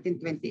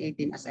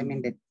 13/2018 as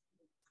amended.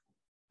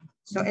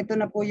 So ito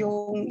na po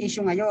yung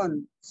issue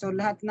ngayon. So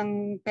lahat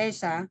ng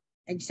PEZA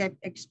except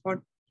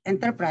export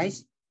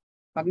enterprise,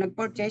 pag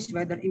nag-purchase,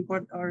 whether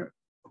import or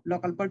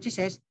local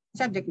purchases,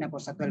 subject na po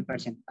sa 12%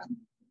 VAT.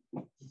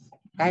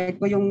 Kahit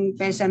po yung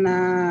PEZA na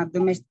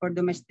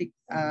domestic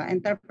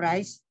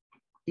enterprise,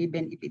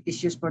 even if it is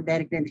used for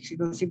direct and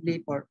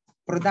exclusively for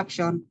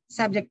production,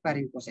 subject pa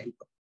rin po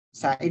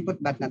sa input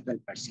VAT na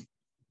 12%.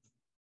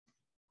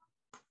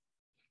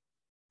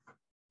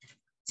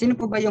 Sino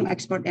po ba yung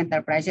export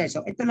enterprises?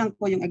 So ito lang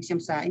po yung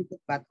exempt sa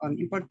input VAT on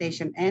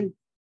importation and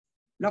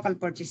local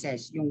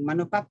purchases. Yung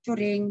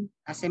manufacturing,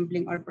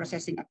 assembling or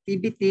processing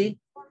activity,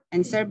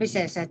 and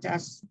services such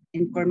as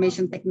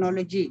information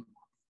technology,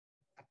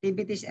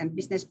 activities and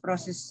business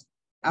process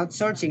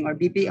outsourcing or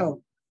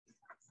BPO,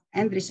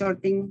 and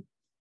resulting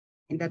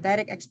in the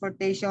direct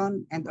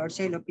exportation and or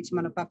sale of its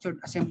manufactured,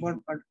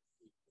 assembled, or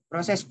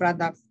processed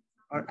product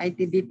or IT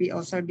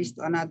BPO service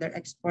to another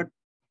export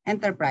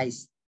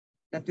enterprise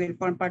that will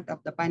form part of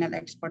the final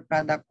export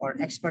product or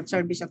export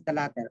service of the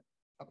latter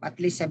of at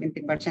least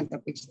 70%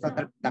 of its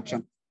total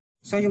production.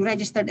 So yung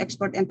registered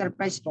export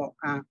enterprise po,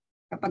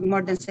 kapag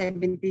more than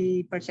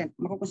 70%,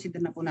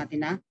 makukonsider na po natin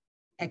na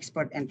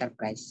export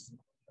enterprise.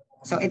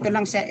 So ito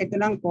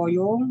lang po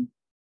yung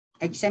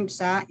exempt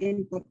sa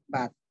input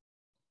VAT.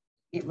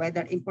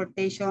 Whether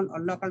importation or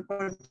local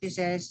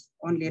purchases,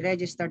 only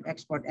registered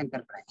export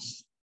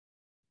enterprise.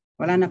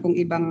 Wala na pong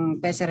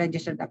ibang PEZA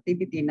registered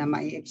activity na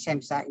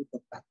mai-exempt sa input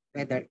VAT,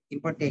 whether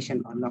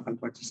importation or local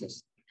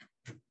purchases.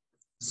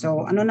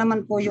 So ano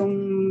naman po yung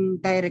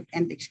direct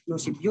and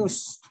exclusive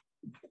use?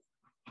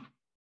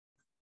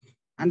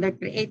 Under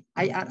Create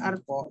IRR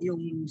po,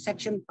 yung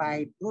Section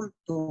 5, Rule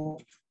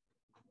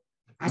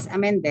 2, as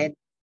amended,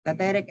 the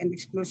direct and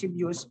exclusive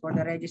use for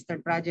the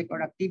registered project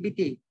or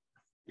activity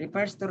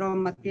refers to raw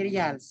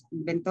materials,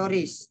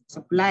 inventories,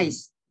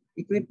 supplies,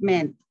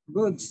 equipment,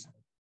 goods,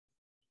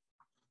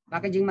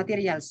 packaging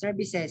materials,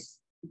 services,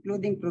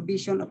 including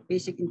provision of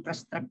basic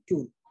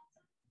infrastructure,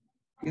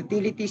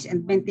 utilities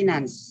and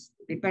maintenance,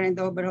 repair and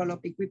overhaul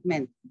of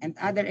equipment, and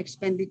other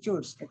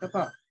expenditures. Ito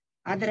po,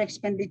 other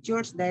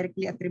expenditures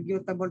directly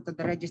attributable to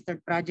the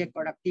registered project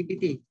or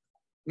activity,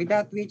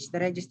 without which the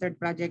registered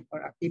project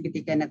or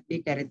activity cannot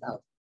be carried out,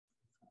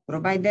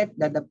 provided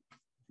that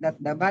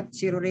the VAT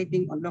zero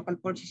rating on local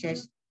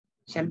purchases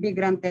shall be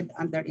granted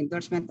under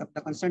endorsement of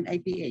the concerned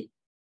IPA,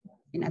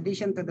 in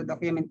addition to the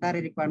documentary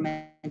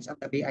requirements of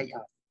the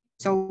BIR.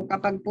 So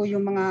kapag po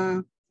yung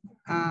mga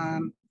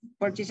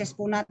purchases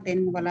po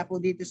natin, wala po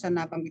dito sa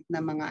nabanggit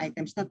na mga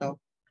items na to,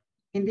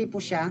 hindi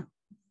po siya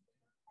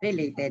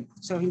related.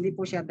 So hindi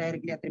po siya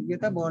directly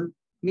attributable,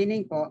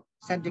 meaning po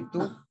subject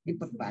to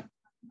input VAT.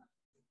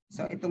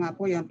 So ito nga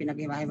po yun,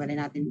 pinag-iwahiwalay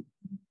natin.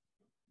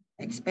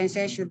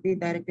 Expenses should be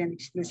direct and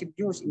exclusive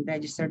use in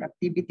registered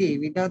activity,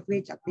 without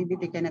which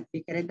activity cannot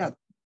be carried out.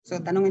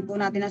 So tanungin po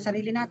natin ang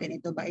sarili natin,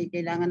 ito ba ay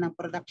kailangan ng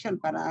production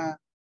para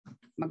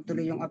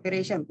magtuloy yung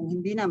operation? Kung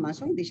hindi naman,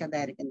 so hindi siya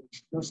direct and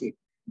exclusive.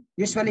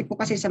 Usually po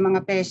kasi sa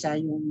mga PEZA,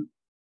 yung,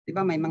 di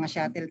ba may mga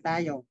shuttle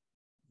tayo.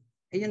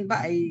 Ayun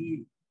ba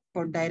ay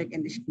for direct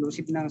and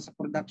exclusive na sa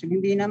production?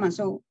 Hindi naman.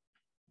 So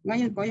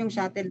ngayon po yung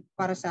shuttle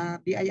para sa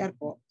BIR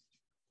po,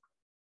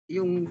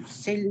 yung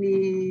sale ni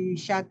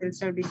shuttle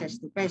services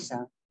to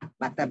PEZA,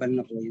 batable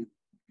na po yun.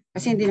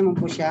 Kasi hindi naman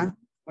po siya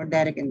for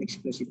direct and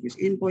exclusive use.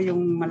 Yun po yung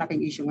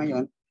malaking issue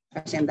ngayon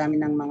kasi ang dami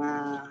ng mga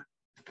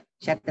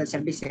shuttle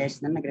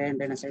services na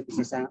nagre-render ng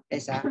services sa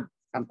PEZA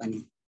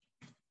company.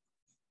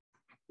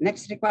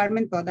 Next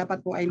requirement po, dapat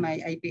po ay may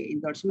IPA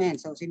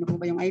endorsement. So sino po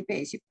ba yung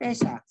IPA? Si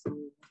PEZA. So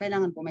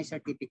kailangan po may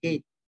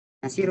certificate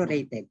na zero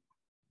rated.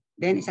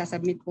 Then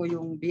isasubmit po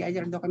yung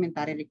BIR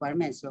documentary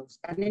requirements. So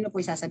kanino po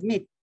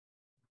isasubmit?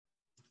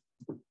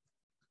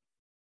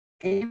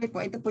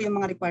 Ito po yung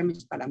mga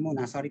requirements pala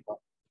muna. Sorry po.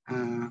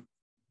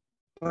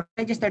 For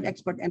registered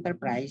export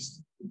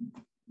enterprise,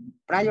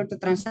 prior to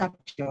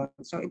transaction,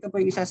 so ito po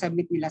yung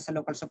isasubmit nila sa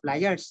local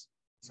suppliers.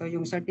 So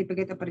yung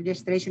certificate of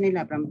registration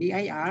nila from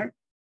BIR,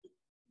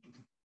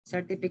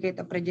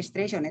 certificate of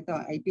registration, ito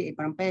IPA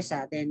from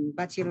PEZA, then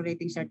VAT zero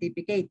rating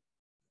certificate.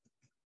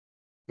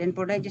 Then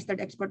for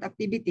registered export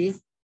activity,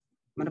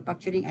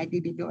 manufacturing, IT,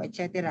 BPO,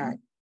 etc.,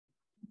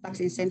 tax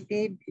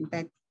incentive,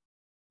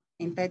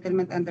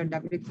 entitlement under the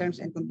agreed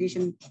terms and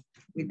conditions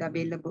with the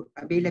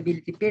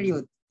availability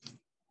period,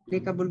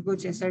 applicable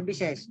goods and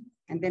services.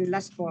 And then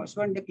last po,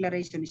 sworn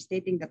declaration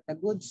stating that the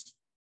goods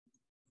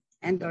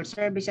and or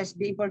services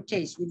being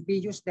purchased will be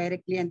used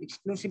directly and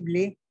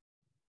exclusively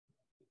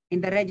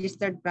in the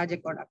registered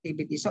project or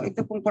activity. So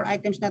ito pong 4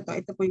 items na to,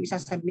 ito po yung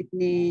isasubmit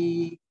ni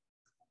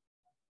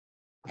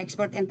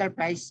export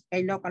enterprise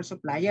kay local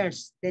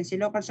suppliers. Then si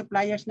local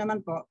suppliers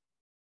naman po,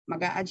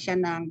 mag-a-add siya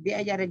ng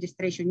BIR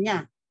registration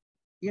niya.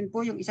 Yun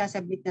po yung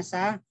isasubmit na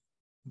sa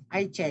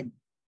ICHED.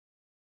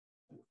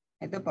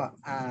 Ito po,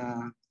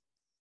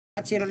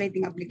 at zero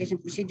rating application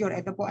procedure.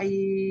 Ito po ay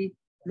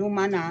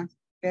luma na,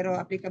 pero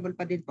applicable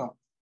pa din po.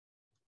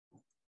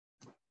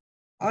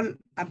 All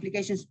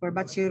applications for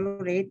VAT zero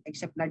rate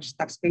except large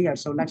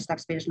taxpayers. So large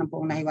taxpayers lang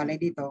po ang nahiwalay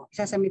dito.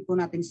 Isasubmit po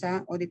natin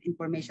sa Audit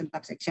Information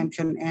Tax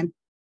Exemption and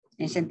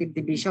Incentive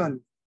Division.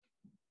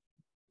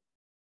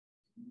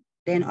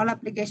 Then all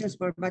applications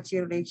for VAT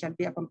zero rate shall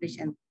be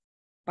accomplished and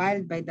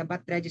filed by the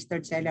VAT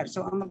registered seller.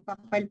 So ang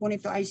magpapile po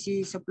nito ay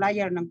si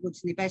supplier ng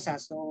goods ni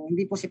PEZA. So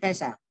hindi po si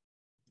PEZA.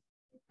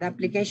 The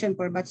application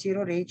for VAT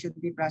zero rate should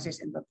be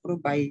processed and approved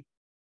by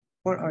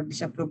or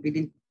disapproved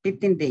within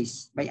 15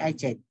 days by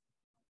ICHED.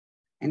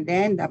 And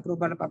then the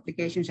approval of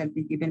application shall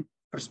be given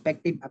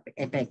prospective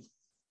effect.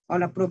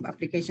 All approved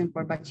application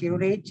for VAT zero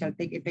rate shall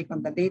take effect on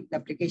the date the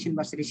application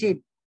was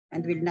received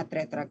and will not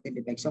retroactive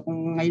effect. So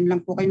kung ngayon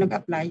lang po kayo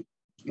nag-apply,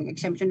 yung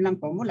exemption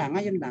lang po mula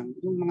ngayon lang,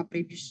 yung mga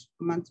previous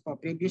months po,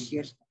 previous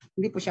years,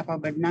 hindi po siya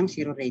covered ng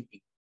zero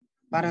rating.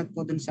 para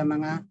po dun sa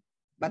mga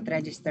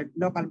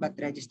local VAT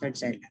registered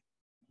seller.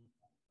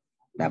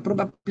 The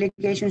approved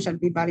application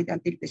shall be valid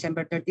until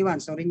December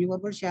 31. So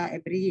renewable siya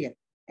every year.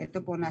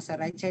 Ito po nasa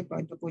right side po.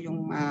 Ito po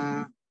yung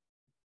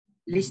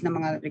list ng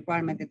mga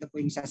requirement. Ito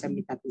po yung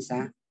sasubmit natin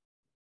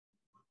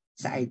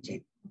sa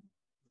iCheck.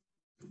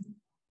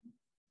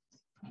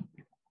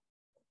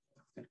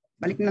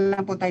 Balik na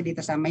lang po tayo dito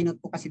sa may note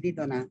po kasi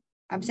dito na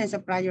absence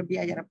of prior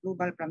BIR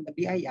approval from the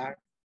BIR,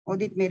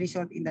 audit may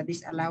result in the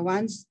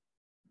disallowance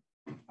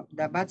of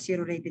the VAT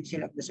zero rated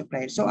sale of the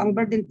supplier. So ang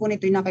burden po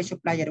nito yung na kay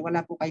supplier,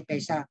 wala po kay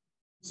PEZA.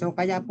 So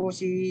kaya po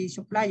si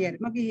supplier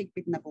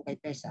maghihigpit na po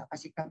kay PEZA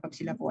kasi kapag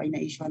sila po ay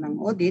na-issue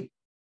ng audit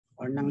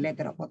or ng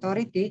letter of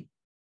authority,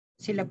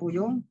 sila po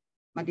yung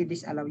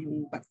madi-disallow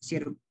yung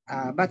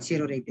VAT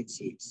zero rated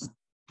sales.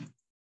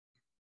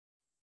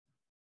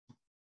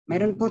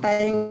 Meron po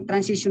tayong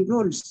transition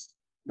rules,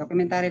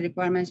 documentary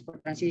requirements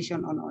for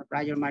transition on or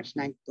prior March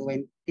 9,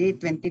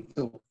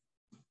 2022.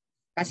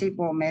 Kasi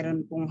po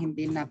meron pong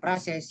hindi na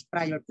process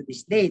prior to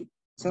this date.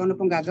 So ano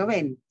pong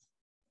gagawin?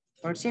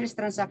 For sales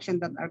transactions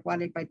that are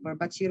qualified for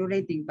VAT zero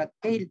rating but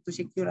failed to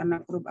secure an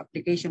approved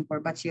application for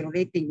VAT zero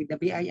rating with the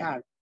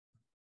BIR,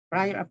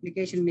 prior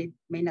application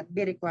may not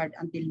be required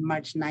until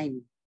March 9.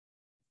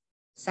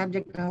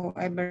 Subject,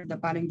 however, the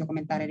following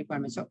documentary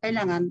requirements. So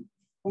kailangan,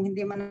 kung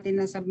hindi man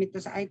natin na-submit to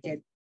sa iCheck,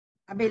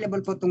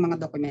 available po itong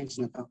mga documents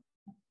na to.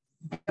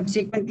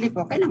 Subsequently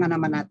po, kailangan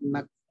naman natin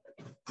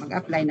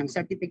mag-apply ng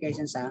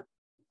certification sa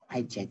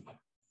iCheck.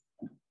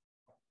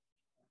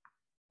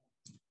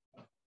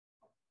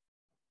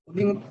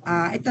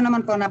 Ito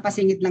naman po,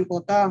 napasingit lang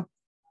po to.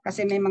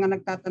 Kasi may mga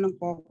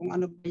nagtatanong po kung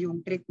ano ba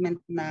yung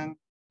treatment ng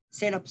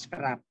sale of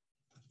scrap.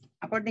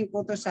 According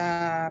po to sa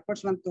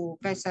first one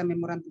to PEZA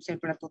Memorandum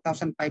Circular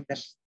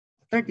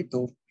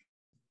 2005-32,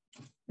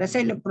 the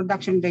sale of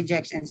production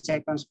rejects and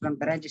seconds from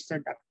the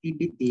registered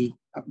activity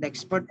of the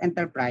export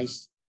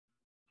enterprise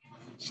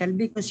shall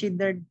be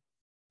considered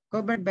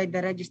covered by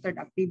the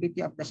registered activity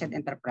of the said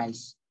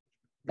enterprise.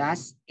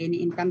 Thus,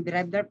 any income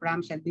derived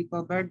therefrom shall be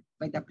covered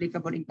by the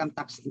applicable income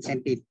tax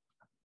incentive,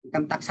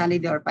 income tax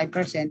holiday or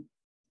 5%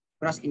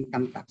 gross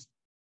income tax.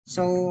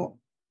 So,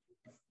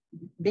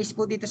 based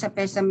po dito sa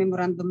PEZA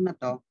memorandum na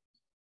to,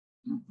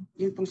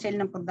 yung pong sale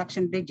ng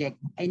production reject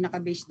ay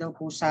nakabase daw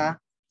po sa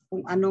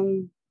kung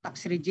anong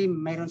tax regime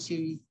mayroon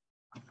si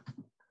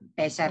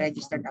PEZA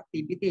registered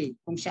activity.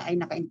 Kung siya ay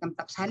naka-income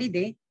tax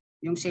holiday,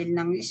 yung sale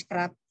ng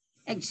scrap,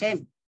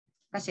 exempt.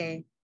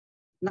 Kasi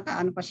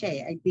naka-ano pa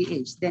siya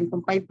ITH. Then kung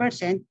 5%,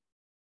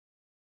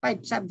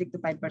 subject to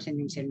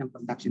 5% yung sale ng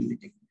production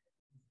reject.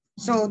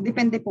 So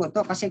depende po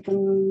to kasi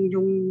kung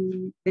yung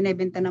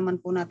binebenta naman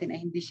po natin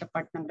ay hindi siya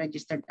part ng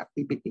registered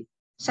activity,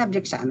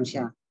 subject sa ano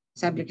siya?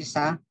 Subject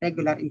sa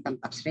regular income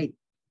tax rate.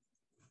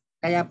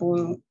 Kaya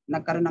po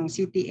nagkaroon ng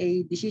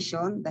CTA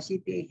decision, the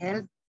CTA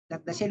held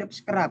that the sale of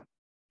scrap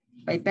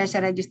by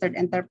PEZA registered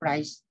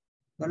enterprise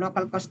to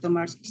local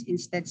customers is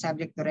instead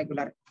subject to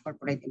regular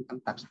corporate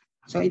income tax.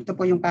 So ito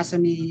po yung kaso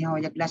ni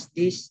Hoya Glass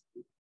Dish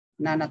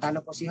na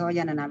natalo po si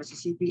Hoya, nanalo si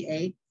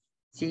CPA,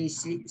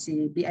 si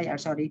BIR,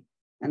 sorry,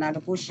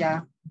 nanalo po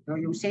siya. So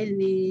yung sale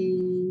ni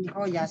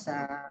Hoya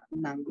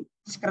ng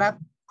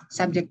scrap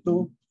subject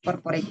to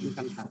corporate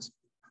income tax.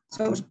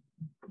 So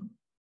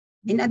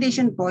in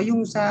addition po,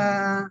 yung sa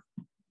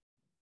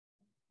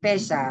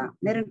PEZA,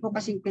 meron po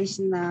kasing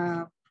case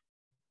na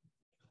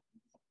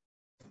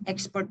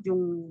export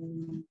yung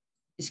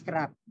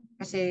scrap.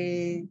 Kasi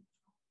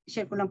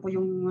share ko lang po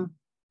yung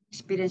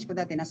experience ko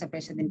dati. Nasa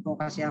PEZA din po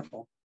kasi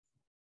ako.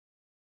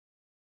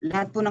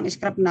 Lahat po ng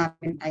scrap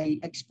namin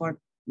ay export.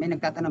 May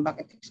nagtatanong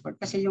bakit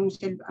export. Kasi yung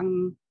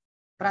ang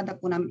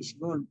product po namin is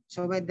gold.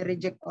 So whether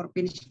reject or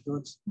finished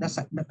goods,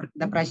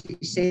 the price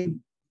is same.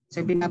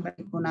 So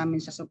binabalik po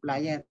namin sa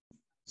supplier.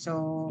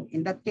 So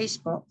in that case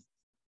po,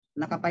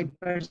 naka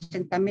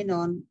 5% kami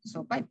noon.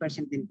 So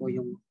 5% din po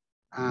yung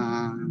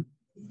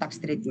tax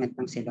treatment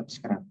ng sale of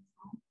scrap.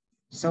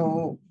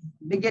 So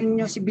bigyan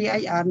nyo si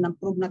BIR ng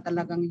proof na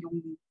talagang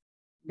yung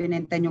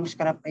binenta nyong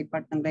scrap ay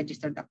part ng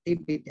registered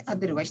activity.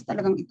 Otherwise,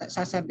 talagang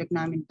sasubject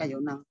namin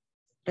kayo ng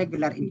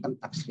regular income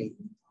tax rate.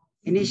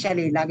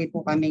 Initially, lagi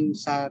po kaming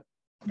sa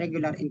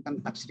regular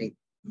income tax rate.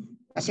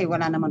 Kasi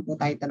wala naman po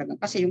tayo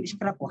talagang, kasi yung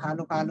scrap po,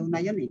 halo-halo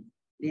na yun eh.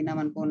 Hindi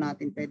naman po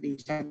natin pwedeng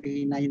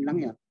sabihin na yun lang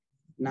yun,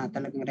 na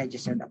talagang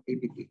registered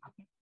activity.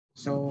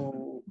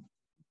 So,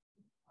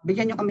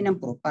 bigyan nyo kami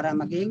ng proof para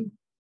maging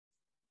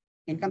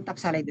income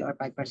tax holiday or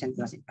 5%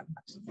 plus income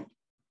tax.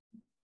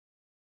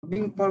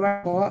 Moving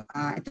forward po,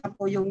 ito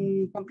po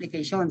yung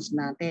complications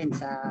natin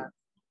sa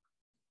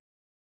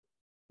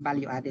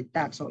value added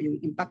tax. So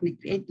yung impact ni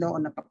create law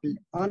on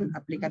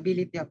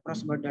applicability of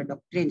cross-border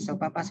doctrine.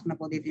 So papasok na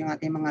po dito yung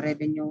ating mga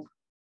revenue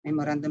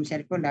memorandum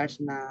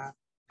circulars na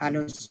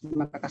halos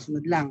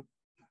magkakasunod lang.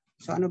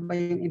 So ano ba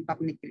yung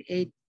impact ni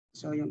create?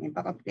 So yung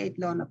impact of create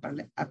law on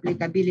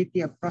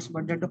applicability of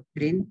cross-border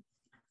doctrine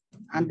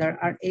under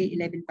RA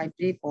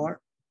 11534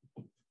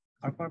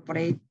 or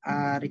Corporate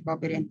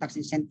Recovery and Tax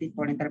Incentive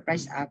for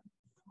Enterprise Act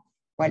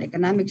While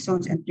economic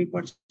zones and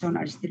free-port zones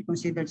are still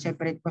considered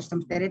separate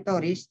customs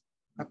territories,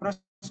 the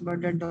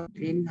cross-border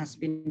doctrine has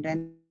been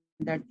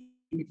rendered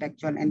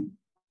ineffectual and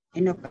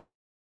inoperative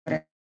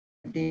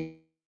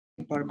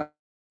for bad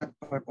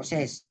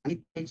purposes.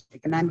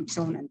 Economic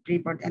zone and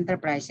free-port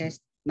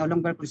enterprises no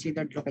longer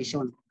considered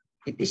location.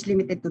 It is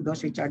limited to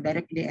those which are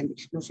directly and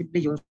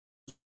exclusively used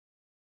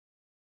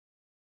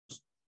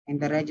in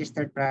the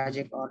registered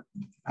project or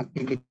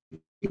activity.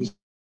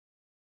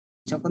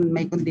 So kung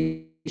may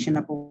condition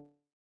na po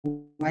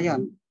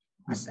ngayon,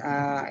 as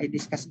I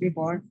discussed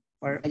before,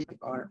 for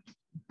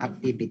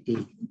activity.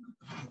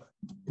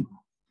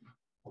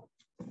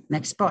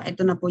 Next po,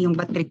 ito na po yung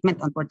VAT treatment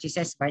on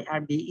purchases by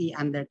RBE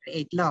under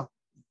Create Law,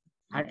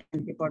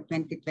 RNP for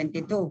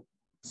 2022.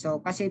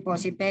 So kasi po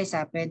si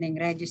PEZA pwedeng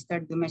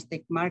registered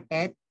domestic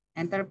market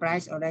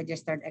enterprise o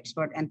registered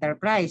export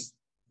enterprise.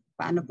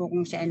 Paano po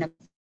kung siya ay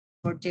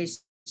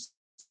nag-purchase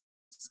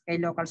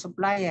kay local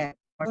supplier?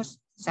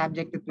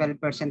 Subject to 12%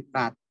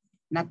 VAT.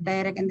 Not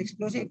direct and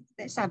exclusive,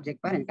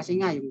 subject pa rin.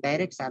 Kasi nga yung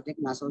direct subject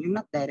na, so yung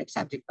not direct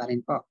subject pa rin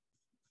po.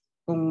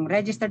 Kung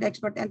registered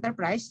export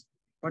enterprise,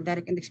 for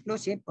direct and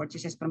exclusive,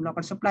 purchases from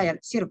local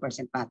supplier, 0%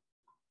 VAT.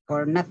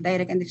 For not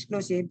direct and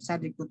exclusive,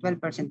 subject to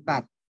 12%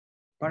 VAT.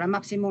 For a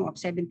maximum of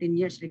 17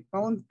 years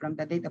recount from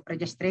the date of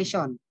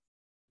registration.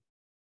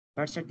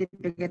 For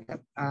certificate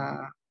of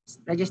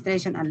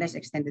registration unless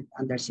extended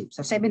under SIP.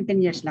 So 17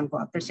 years lang po.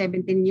 After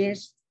 17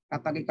 years,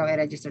 kapag ikaw ay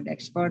registered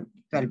export,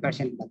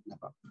 12% VAT na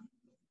po.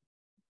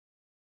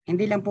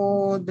 Hindi lang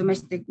po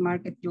domestic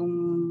market yung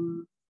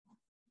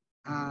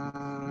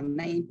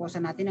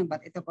naiimposa natin ng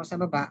VAT. Ito po sa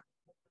baba.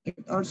 It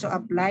also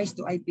applies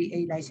to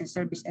IPA licensed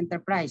service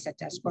enterprise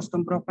such as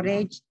custom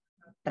brokerage,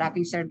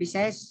 tracking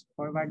services,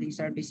 forwarding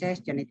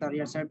services,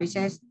 janitorial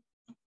services,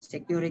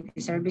 security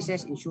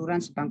services,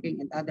 insurance,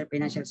 banking, and other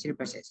financial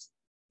services.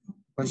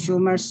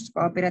 Consumers,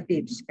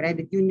 cooperatives,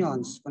 credit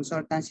unions,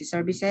 consultancy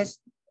services,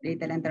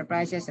 retail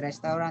enterprises,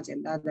 restaurants,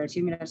 and other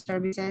similar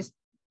services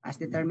as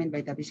determined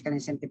by the Fiscal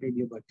Incentive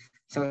Review Board.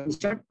 So in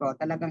short po,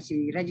 talagang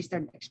si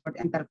registered export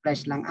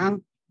enterprise lang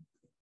ang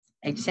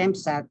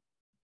exempt sa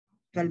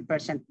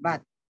 12%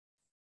 VAT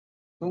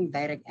kung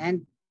direct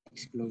and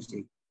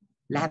exclusive.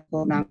 Lahat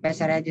po ng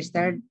PEZA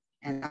registered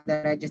and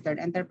other registered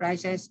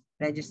enterprises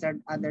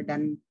registered other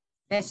than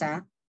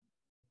PEZA,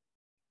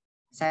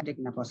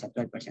 subject na po sa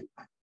 12%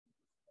 VAT.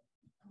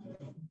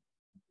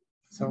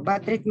 So,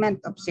 VAT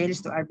treatment of sales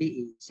to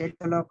RBE, sale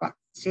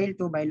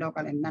to by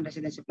local and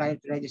non-resident supplier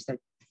to registered.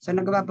 So,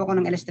 nagawa po ko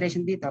ng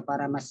illustration dito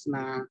para mas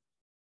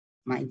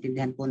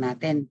maintindihan po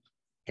natin.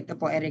 Ito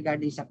po ay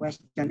regarding sa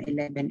question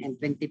 11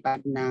 and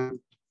 25 na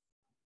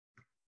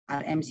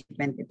RMC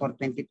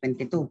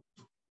 24-2022.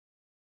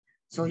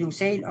 So, yung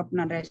sale of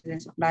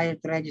non-resident supplier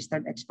to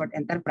registered export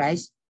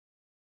enterprise,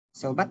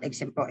 so VAT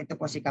exempt po, ito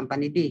po si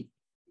Company D.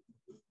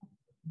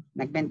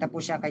 Nagbenta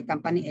po siya kay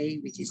Company A,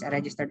 which is a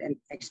registered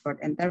export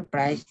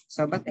enterprise,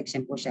 so VAT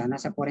exempt po siya,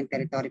 nasa foreign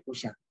territory po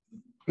siya.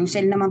 Yung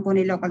sale naman po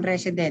ni local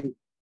resident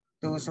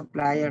to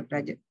supplier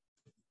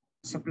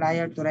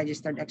to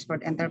registered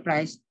export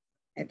enterprise,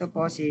 ito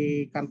po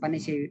si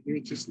company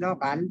which is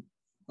local,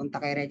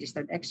 punta kay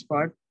registered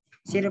export,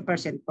 0%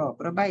 po,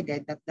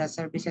 provided that the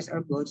services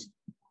or goods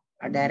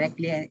are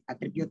directly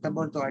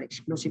attributable to or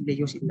exclusively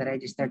used in the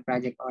registered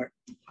project or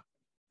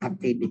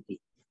activity.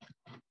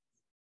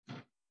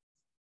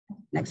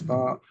 Next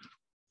po.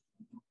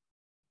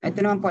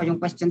 Ito naman po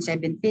yung question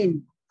 17.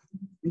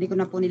 Hindi ko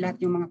na po nilahat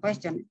yung mga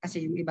question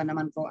kasi yung iba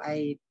naman po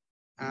ay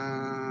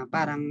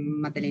parang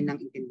madaling nang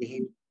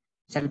intindihin.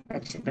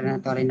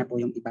 Self-explanatory na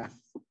po yung iba.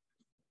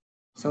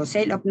 So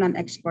sale of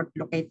non-export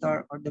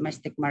locator or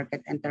domestic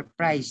market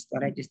enterprise to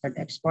registered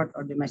export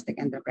or domestic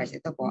enterprise.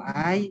 Ito po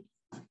ay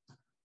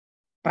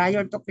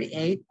prior to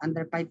create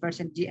under 5%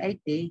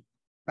 GIT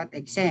but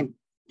exempt.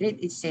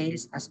 Treat its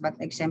sales as VAT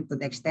exempt to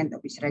the extent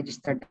of its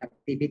registered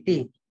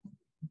activity.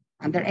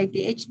 Under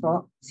ATH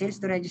po, sales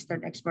to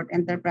registered export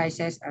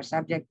enterprises are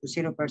subject to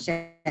 0%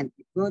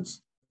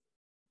 goods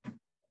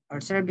or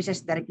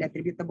services directly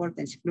attributable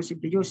to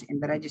exclusively used in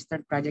the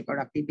registered project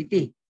or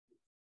activity.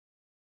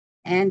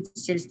 And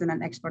sales to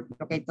non-export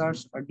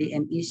locators or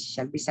DMEs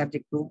shall be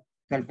subject to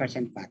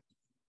 12% VAT.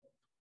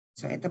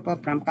 So ito po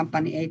from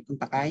Company A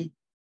punta kay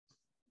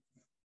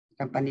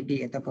Company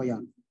B, ito po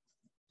yon.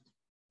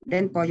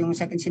 Then po yung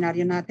second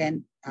scenario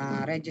natin,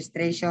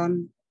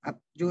 registration up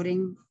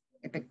during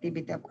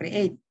effectivity of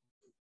create.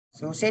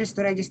 So sales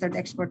to registered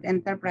export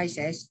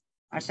enterprises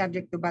are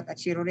subject to VAT at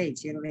 0 rate.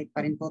 0 rate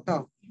pa rin po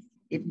to.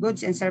 If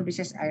goods and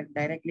services are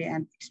directly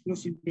and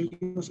exclusively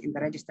used in the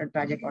registered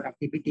project or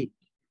activity.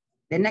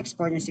 The next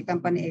po yung si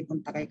Company A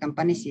punta kay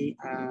Company C,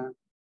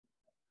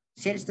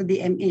 sales to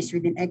DMEs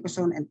within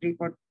ecozone and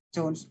free-port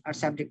zones are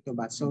subject to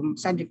VAT. So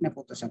subject na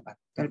po to sa VAT.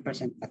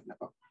 12% VAT na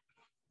po.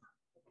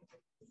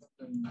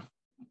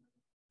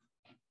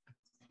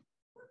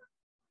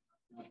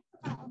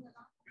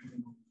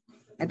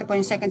 Ito po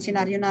yung second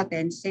scenario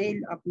natin,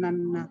 sale of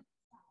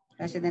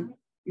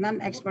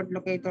non-export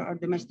locator or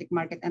domestic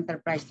market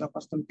enterprise to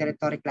custom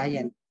territory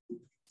client.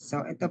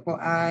 So ito po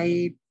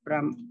ay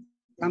from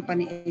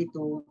company A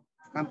to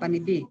company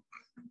B.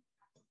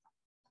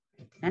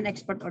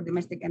 Non-export or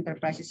domestic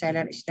enterprise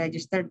seller is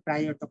registered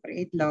prior to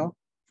create law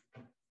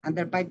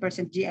under 5%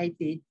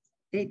 GIT,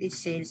 treat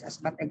its sales as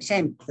VAT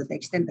exempt to the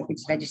extent of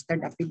its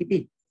registered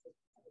activity.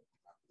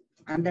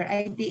 Under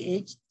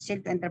ITH,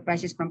 sale to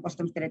enterprises from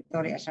customs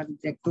territory are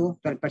subject to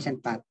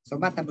 12% VAT. So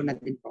batable na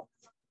din po.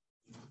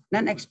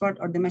 Non-export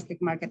or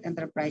domestic market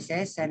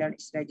enterprises, seller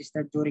is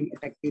registered during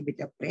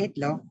effectivity of create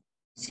law.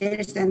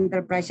 Sales to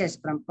enterprises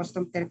from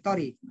customs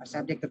territory are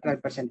subject to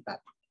 12% VAT.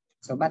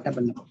 So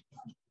batable na po.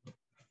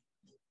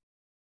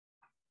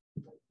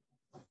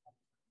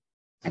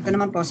 Ito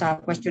naman po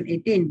sa question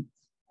 18.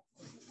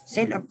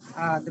 Sale of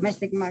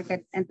domestic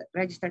market and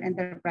registered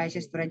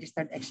enterprises to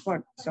registered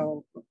export.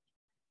 So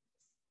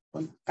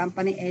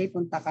company A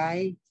punta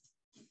kay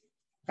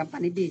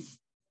company B.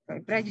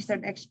 So if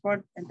registered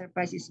export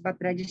enterprise is VAT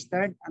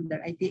registered under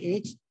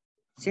ITH,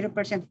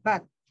 0%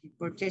 VAT if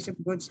purchase of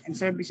goods and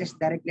services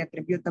directly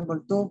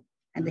attributable to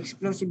and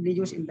exclusively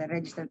used in the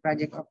registered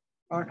project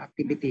or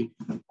activity.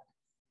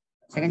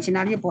 Second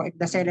scenario po, if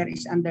the seller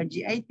is under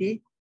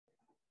GIT,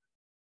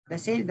 the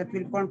sale that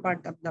will form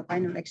part of the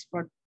final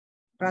export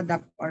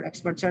product or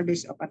export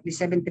service of at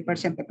least 70%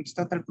 of its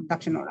total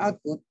production or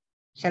output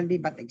shall be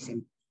VAT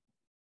exempt.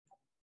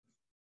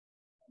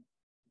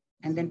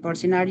 And then for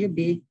scenario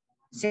B,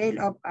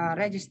 sale of a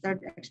registered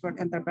export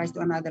enterprise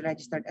to another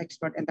registered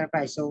export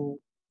enterprise.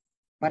 So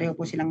pareho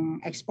po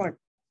silang export.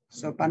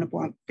 So paano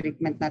po ang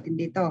treatment natin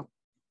dito?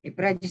 If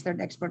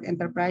registered export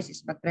enterprise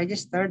is VAT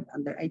registered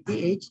under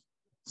ITH,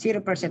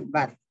 0%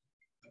 VAT.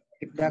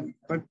 If the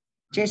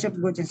purchase of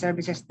goods and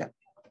services that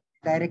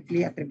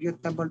directly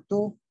attributable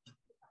to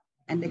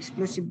and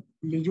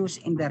exclusively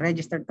used in the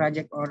registered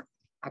project or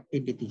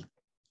activity.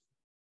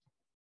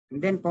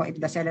 And then po,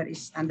 if the seller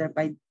is under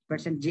 5%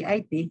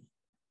 GIT,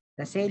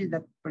 the sale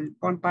that will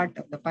form part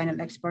of the final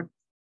export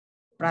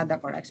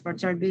product or export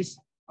service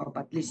of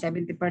at least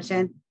 70%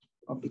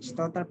 of its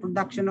total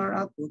production or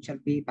output shall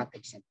be VAT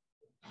exempt.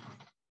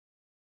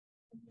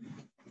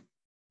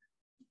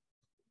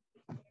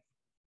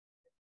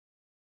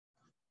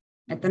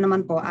 Ito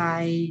naman po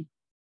ay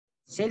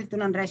sale to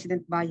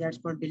non-resident buyers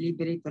for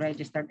delivery to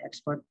registered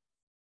export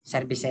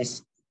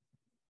services.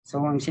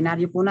 So ang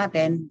scenario po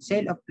natin,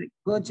 sale of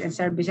goods and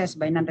services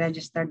by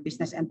non-registered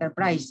business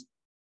enterprise,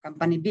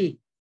 company B,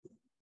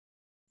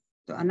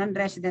 to a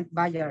non-resident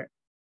buyer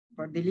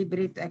for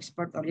delivery to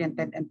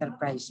export-oriented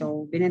enterprise.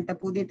 So binenta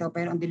po dito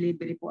pero ang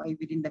delivery po ay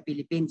within the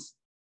Philippines.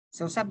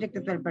 So subject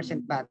to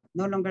 12% VAT,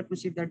 no longer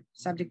considered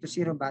subject to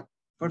 0 VAT,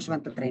 force 1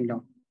 to train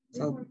law.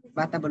 So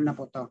batable na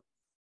po to.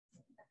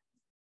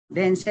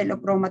 Then sale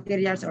of raw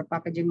materials or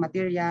packaging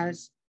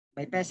materials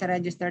by PEZA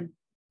registered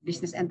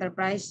business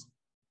enterprise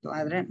to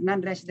a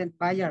non-resident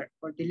buyer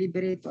for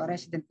delivery to a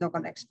resident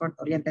local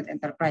export-oriented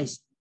enterprise.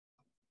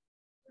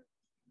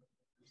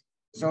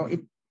 So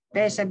if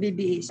PEZA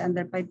BBE is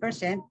under 5%,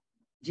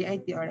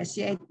 GIT or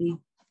SCIT,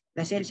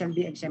 the sale shall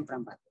be exempt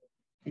from VAT.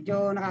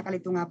 Medyo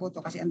nakakalito nga po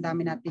to kasi ang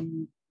dami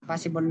nating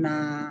possible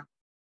na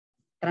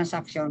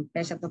transaction,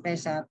 PEZA to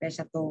PEZA,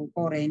 PEZA to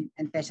foreign,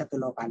 and PEZA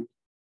to local.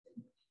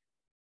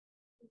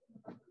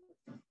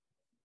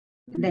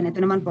 And then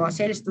ito naman po,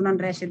 sales to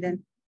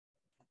non-resident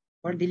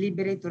for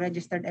delivery to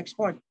registered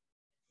export.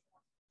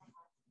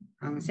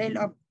 Ang sale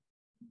of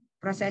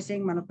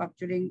processing,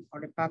 manufacturing,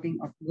 or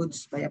repacking of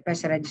goods by a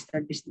PEZA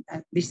registered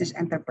business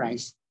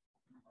enterprise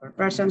for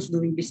persons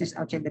doing business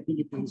outside the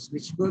Philippines,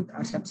 which goods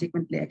are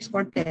subsequently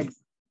exported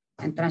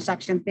and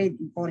transaction paid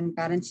in foreign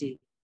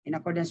currency in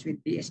accordance with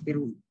BSP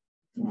rule.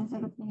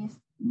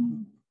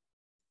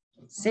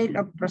 Sale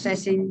of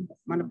processing,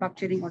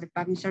 manufacturing, or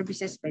repacking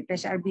services by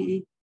PEZA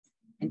RBE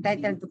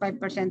entitled to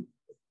 5%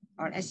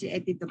 or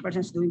SCIT to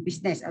persons doing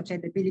business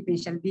outside the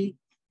Philippines shall be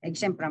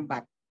exempt from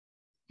VAT.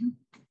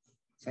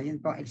 So yun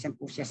po, exempt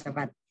po siya sa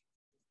VAT.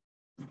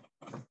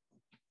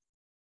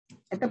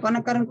 Ito po,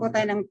 nagkaroon po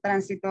tayo ng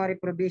transitory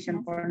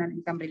provision for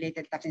non-income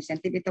related tax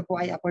incentive. Ito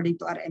po ay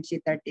according to RMC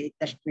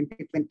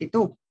 38-2022.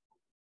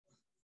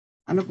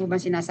 Ano po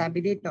ba sinasabi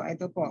dito?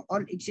 Ito po,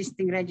 all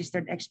existing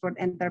registered export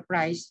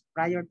enterprise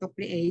prior to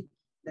create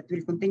that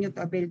will continue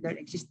to avail their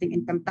existing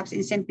income tax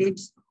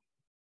incentives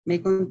may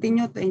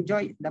continue to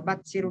enjoy the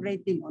VAT zero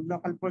rating on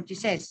local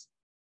purchases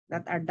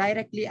that are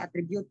directly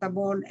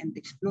attributable and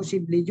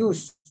exclusively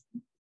used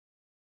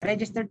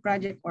registered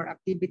project or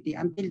activity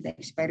until the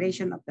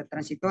expiration of the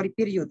transitory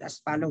period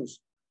as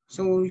follows.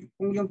 So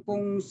kung yung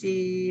pong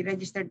si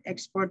registered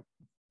export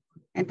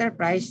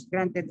enterprise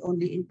granted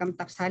only income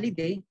tax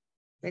holiday,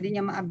 pwede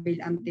niya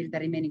ma-avail until the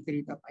remaining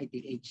period of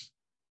ITH.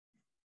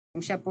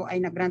 Kung siya po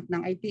ay nag-grant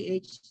ng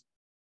ITH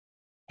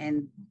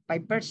and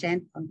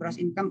 5% on gross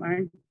income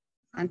earned,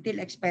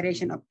 until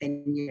expiration of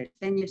 10 years.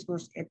 10 years po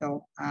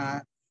ito,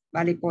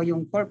 bali po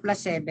yung 4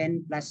 plus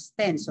 7 plus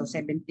 10, so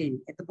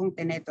 17. Ito pong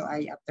 10 ito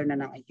ay after na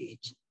ng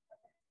ITH.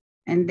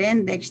 And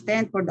then the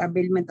extent for the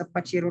availment of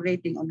VAT zero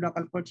rating on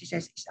local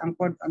purchases is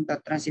anchored on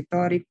the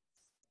transitory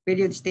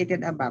period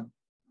stated above.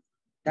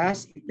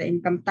 Thus, if the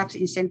income tax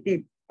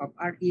incentive of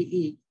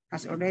REE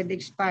has already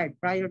expired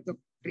prior to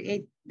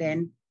create,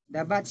 then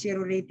the VAT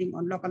zero rating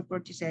on local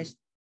purchases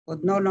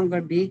would no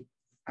longer be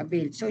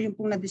availed. So yung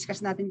pong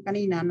na-discuss natin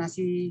kanina na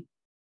si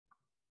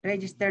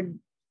registered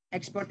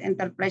export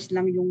enterprise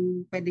lang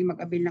yung pwedeng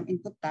mag-avail ng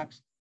input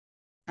tax.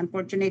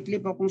 Unfortunately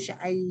po, kung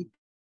siya ay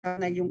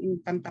na yung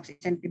income tax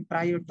incentive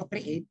prior to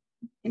create,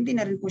 hindi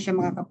na rin po siya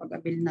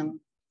makakapag-avail ng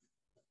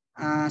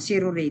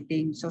zero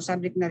rating. So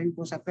subject na rin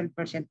po sa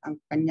 12% ang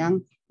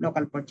kanyang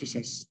local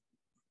purchases.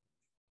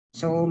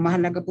 So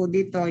mahalaga po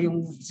dito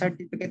yung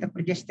certificate of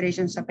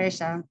registration sa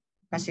PEZA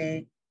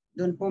kasi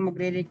doon po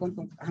magre-recount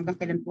hanggang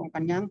kailan po ang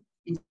kanyang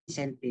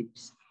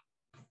incentives.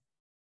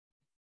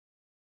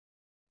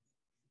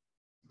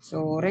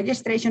 So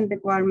registration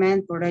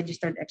requirement for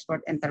registered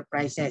export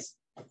enterprises.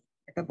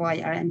 Ito po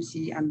ay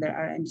RMC under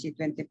RMC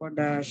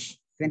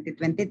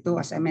 24-2022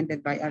 as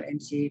amended by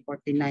RMC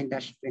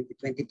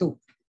 49-2022.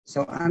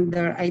 So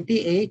under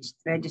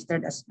ITH,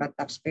 registered as VAT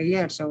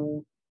taxpayer.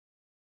 So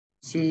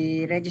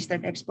si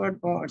registered export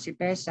po or si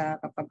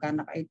PEZA kapag ka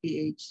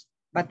naka-ITH,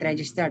 VAT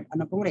registered.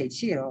 Ano pong rate?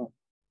 0.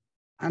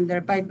 Under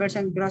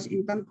 5% gross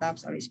income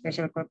tax or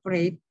special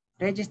corporate,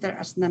 registered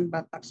as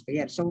non-VAT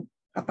taxpayer. So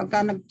kapag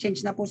ka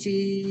nag-change na po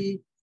si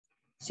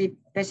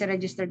PEZA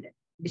registered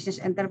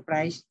business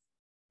enterprise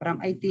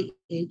from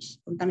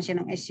ITH, punta na siya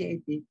ng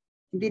SCIT,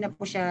 hindi na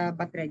po siya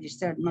VAT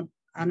registered.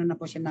 Ano na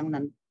po siya ng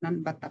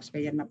non-VAT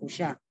taxpayer na po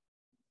siya.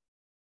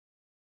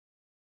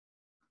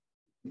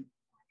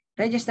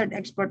 Registered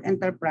export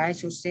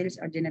enterprise whose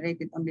sales are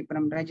generated only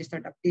from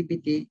registered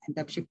activity and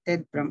have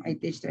shifted from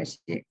ITH to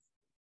SCIT,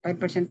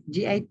 5%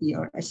 GIT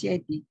or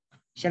SCIT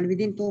shall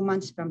within 2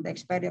 months from the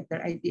expiry of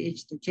their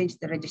ITH to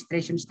change the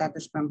registration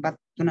status from VAT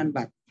to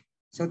non-VAT.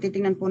 So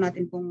titingnan po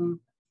natin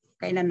kung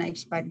kailan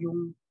na-expire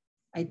yung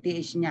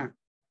ITH niya.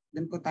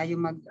 Doon po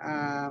tayo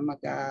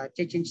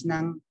mag-change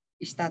ng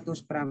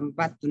status from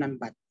VAT to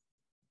non-VAT.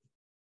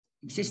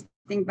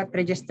 Existing VAT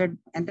registered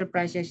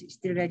enterprises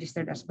still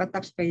registered as VAT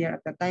taxpayer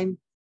at the time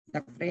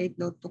the create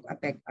law took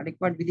effect are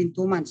required within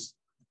 2 months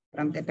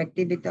from the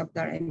effectivity of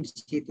the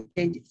RMC to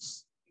change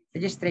its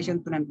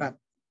registration to non-VAT.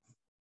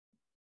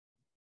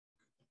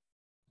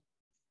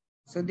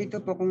 So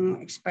dito po kung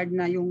expired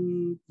na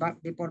yung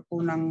before po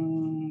ng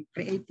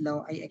create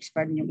law ay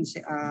expired yung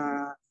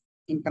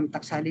income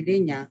tax holiday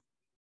niya,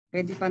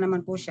 pwede pa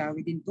naman po siya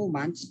within 2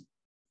 months.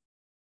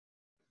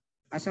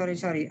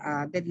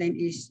 Deadline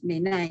is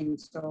May 9.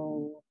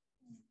 So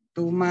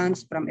 2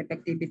 months from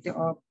effectivity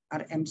of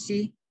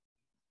RMC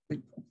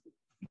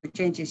to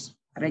change his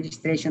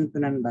registration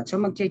to non-VAT.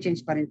 So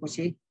mag-change pa rin po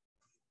si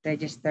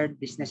registered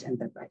business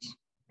enterprise.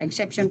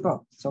 Exception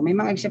po. So may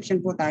mga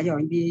exception po tayo.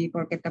 Hindi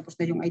porket tapos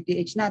na yung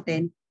ITH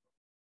natin,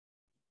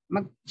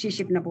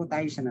 mag-shift na po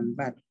tayo sa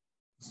non-VAT.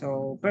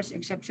 So first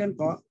exception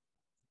po,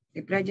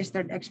 if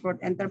registered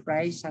export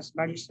enterprise has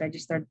various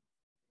registered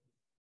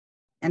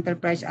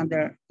enterprise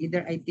under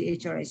either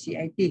ITH or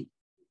SCIT.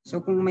 So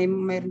kung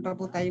mayroon pa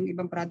po tayong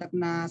ibang product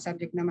na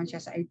subject naman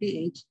siya sa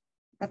ITH,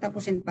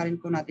 tatapusin pa rin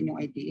po natin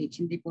yung ITH.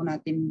 Hindi po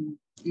natin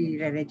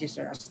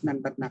i-register as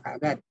non-VAT na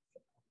kaagad.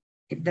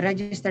 If the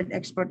registered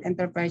export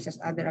enterprise has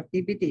other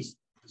activities,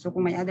 so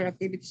kung may other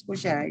activities po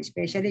siya,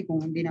 especially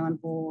kung hindi naman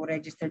po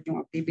registered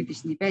yung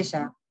activities ni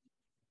PEZA,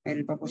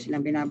 mayroon pa po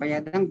silang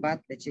binabayadang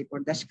VAT, let's say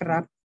for the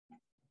scrap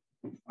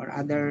or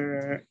other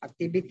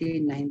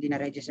activity na hindi na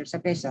register sa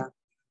PEZA,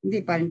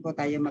 hindi pa rin po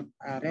tayo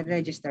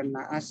mag-re-register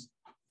na as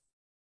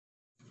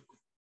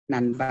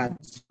non-VAT.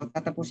 So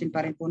tatapusin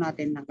pa rin po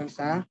natin hanggang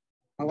sa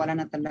mawala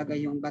na talaga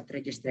yung VAT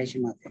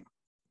registration natin.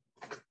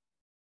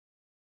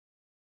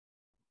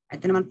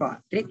 Ito naman po,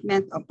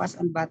 treatment of pass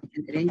on VAT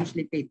and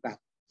erroneously paid VAT.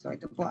 So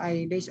ito po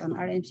ay based on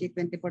RMC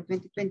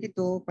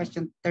 24-2022,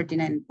 question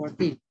 39 and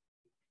 40.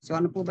 So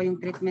ano po ba yung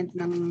treatment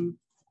ng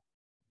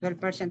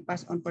 12%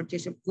 pass on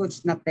purchase of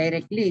goods not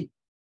directly?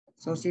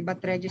 So si VAT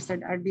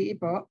registered RBE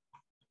po,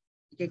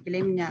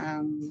 i-claim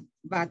niya ang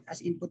VAT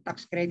as input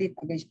tax credit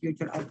against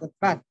future output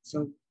VAT.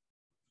 So,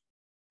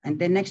 and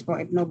then next po,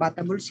 if no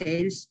VATable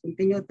sales,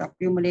 continue to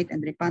accumulate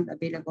and refund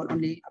available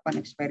only upon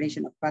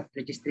expiration of VAT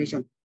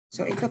registration.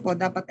 So ito po,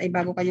 dapat ay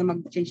bago kayo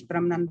mag-change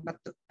from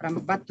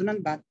VAT to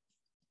non-VAT,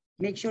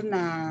 make sure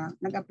na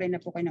nag-apply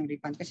na po kayo ng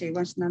refund. Kasi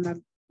once na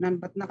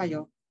non-VAT na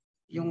kayo,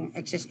 yung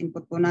excess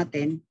input po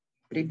natin,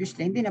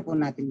 previously, hindi na po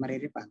natin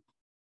marirefund.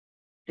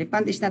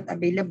 Refund is not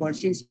available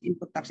since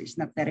input tax is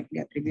not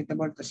directly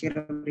attributable to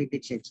zero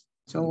rated sales.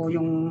 So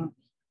yung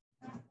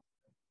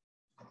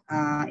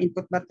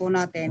input VAT po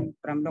natin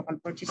from local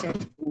purchases,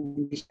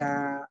 kung hindi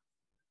siya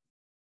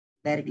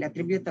directly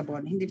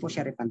attributable, hindi po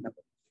siya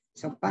refundable.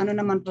 So paano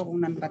naman po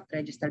kung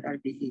non-VAT registered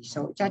RDE?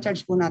 So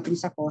i-charge po natin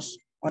sa cost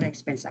or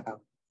expense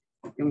account.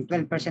 Yung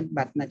 12%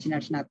 VAT na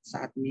charge natin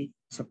sa ating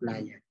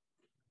supplier.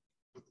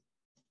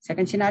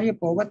 Second scenario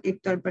po, what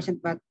if 12%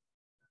 VAT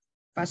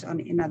pass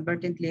on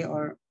inadvertently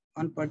or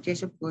on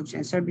purchase of goods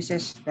and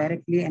services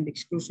directly and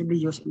exclusively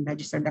used in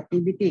registered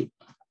activity?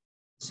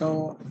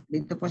 So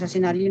dito po sa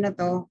scenario na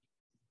to,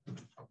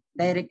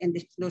 direct and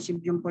exclusive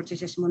yung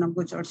purchases mo ng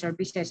goods or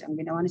services, ang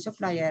ginawa ni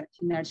supplier,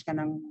 sinarge ka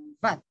ng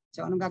VAT.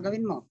 So anong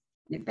gagawin mo?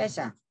 Ni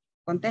PEZA,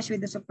 contest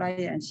with the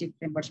supplier and seek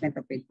reimbursement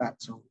of paid VAT.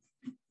 So,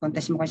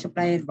 contest mo kay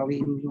supplier,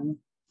 bawiin mo yung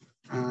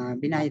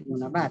binayad mo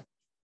na VAT.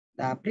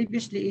 The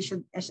previously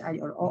issued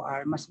SI or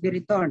OR must be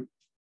returned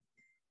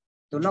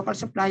to local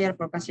supplier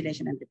for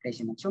cancellation and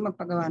replacement. So,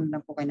 magpagawa na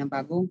lang po kayo ng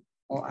bagong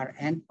OR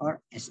and or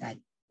SI.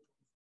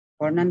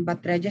 For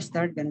non-VAT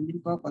registered, ganun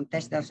din po,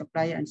 contest the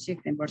supplier and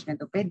seek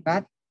reimbursement of paid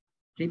VAT.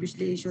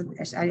 Previously issued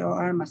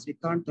SIOR must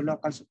return to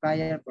local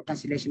supplier for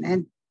cancellation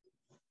and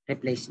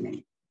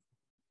replacement.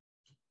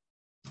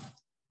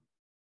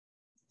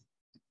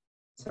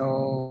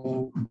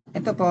 So,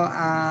 ito po,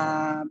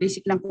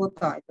 basic lang po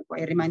ito. Ito po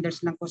ay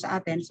reminders lang po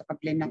sa atin sa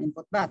pag-claim ng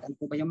input VAT. Ano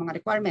po ba yung mga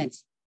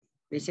requirements?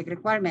 Basic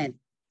requirement.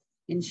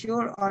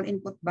 Ensure all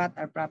input VAT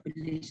are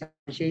properly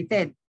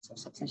substantiated. So,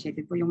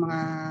 substantiated po yung mga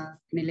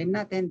kinilaim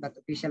natin, VAT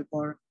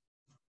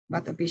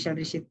official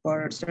receipt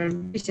for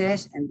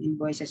services and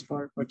invoices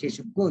for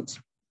purchase of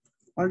goods.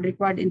 All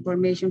required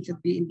information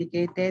should be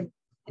indicated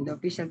in the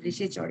official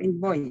receipts or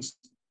invoice.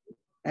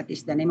 That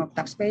is the name of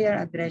taxpayer,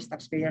 address,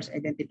 taxpayer's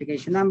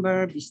identification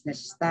number,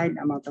 business style,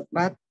 amount of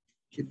VAT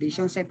should be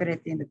shown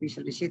separately in the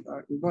official receipt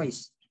or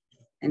invoice.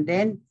 And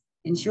then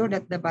ensure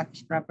that the VAT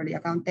is properly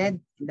accounted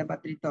in the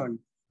VAT return.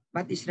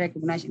 VAT is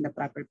recognized in the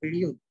proper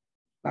period.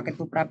 Bakit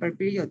po proper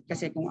period?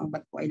 Kasi kung ang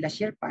VAT po ay last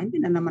year pa, hindi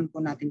na naman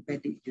po natin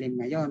pwedeng i-claim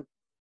ngayon.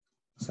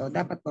 So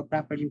dapat po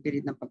proper yung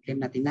period ng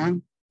pag-claim natin ng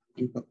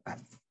input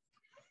VAT.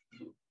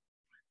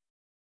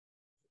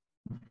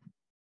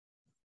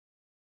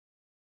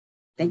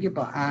 Thank you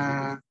po.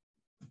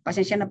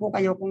 Pasensya na po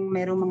kayo kung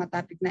mayroong mga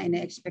topic na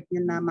ina-expect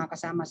nyo na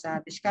makasama sa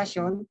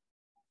discussion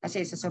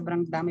kasi sa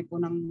sobrang dami po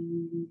ng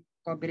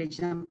coverage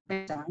ng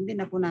PEZA, hindi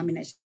na po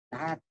namin na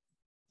lahat.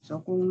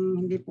 So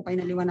kung hindi po kayo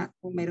naliwanag,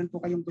 kung mayroon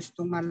po kayong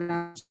gustong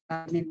malaman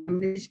sa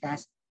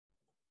discuss,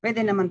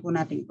 pwede naman po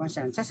natin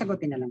i-concern.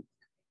 Sasagutin na lang.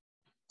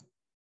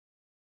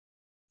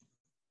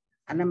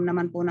 Alam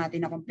naman po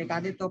natin na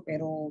komplikado ito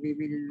pero we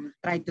will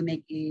try to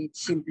make it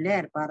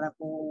simpler para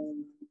po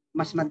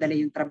mas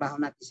madali yung trabaho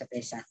natin sa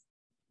PEZA.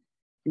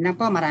 Yun lang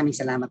po, maraming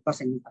salamat po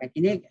sa inyong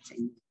pakikinig at sa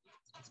inyong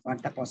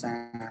suporta po sa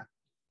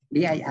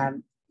BIR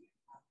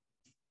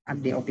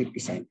RDO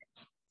 57.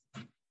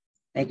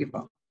 Thank you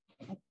po.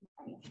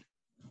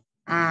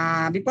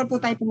 Before po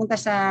tayo pumunta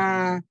sa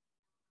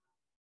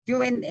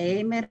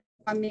Q&A, meron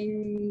kaming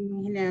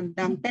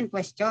hinandang 10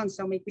 questions.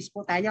 So may quiz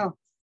po tayo.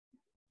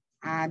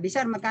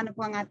 Bisar, magkano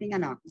po ang ating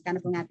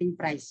magkano po ang ating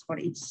price for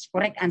each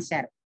correct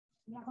answer?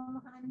 Hindi ako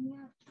makaano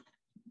niya.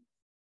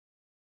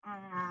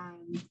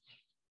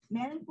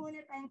 Meron po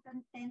na tayong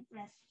 10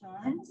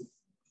 questions.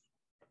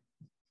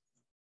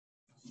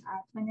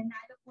 At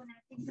mananalo po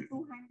natin sa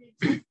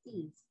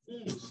 250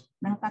 each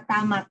ng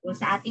tatama po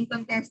sa ating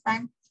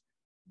contestant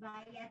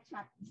via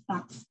chat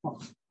box po.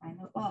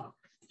 Ano po?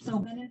 So,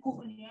 ganun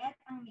po ulit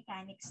ang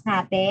mechanics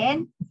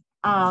natin.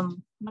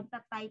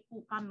 Magta-type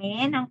po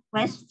kami ng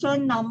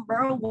question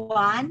number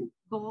 1,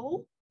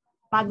 go,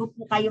 bago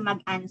po kayo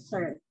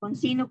mag-answer. Kung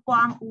sino po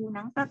ang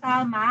unang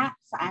tatama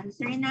sa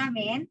answer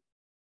namin,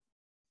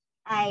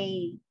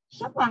 ay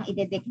siya po ang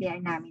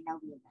ide-declare namin na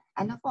winner.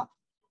 Ano po?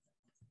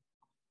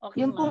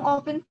 Okay, yung pong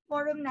open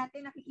forum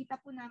natin, nakikita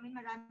po namin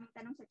maraming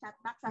tanong sa chat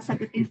box.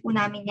 Sasagutin po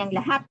namin yung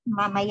lahat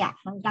mamaya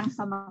hanggang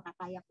sa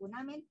makakaya po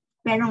namin.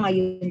 Pero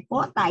ngayon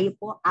po, tayo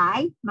po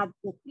ay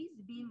mag-quiz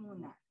B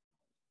muna.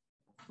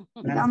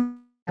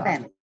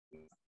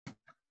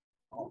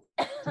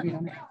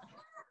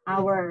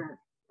 Our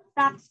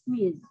tax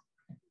quiz.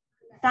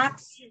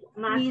 Tax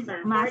quiz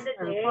master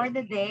for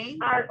the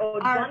day.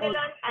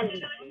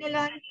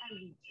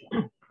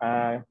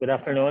 Good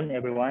afternoon,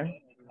 everyone.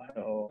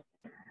 So,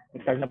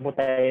 start na po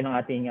tayo ng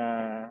ating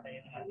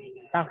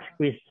tax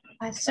quiz.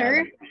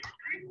 Sir?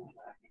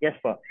 Yes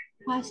po.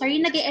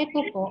 Sorry,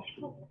 nag-e-echo po.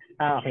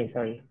 Okay,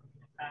 sorry.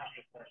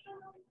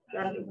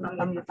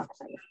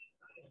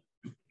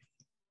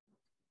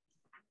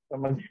 So,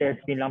 mag-share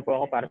screen lang po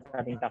ako para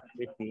sa ating tax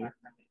quiz.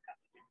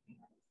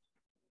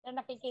 So,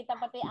 nakikita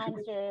pati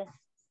answer.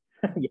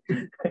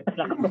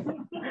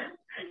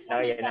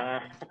 Yan na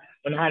nga.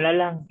 Unahan na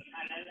lang.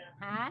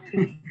 Ha?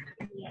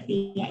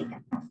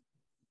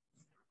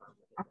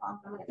 Ako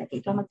ang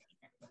ito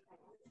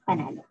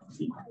panalo.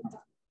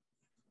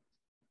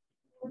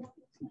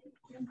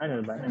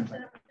 Ano ba?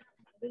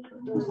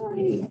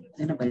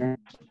 Ano ba yan?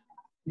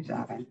 Yung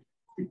sa akin.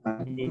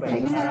 Hindi ba?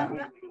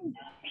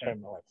 Share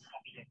mo.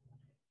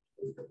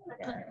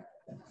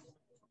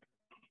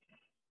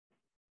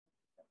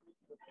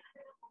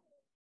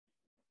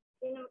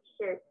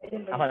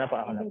 Ako na po.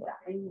 Ano ba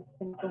yung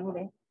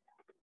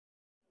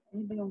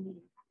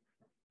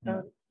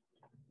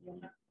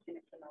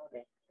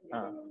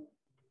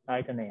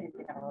ito na yan.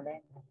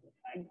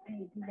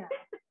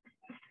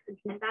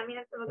 ang dami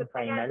ng sumagot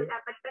pa Final. yan.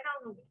 Dapat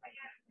tanong.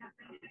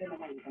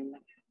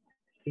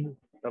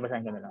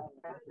 Babasahin ko na lang.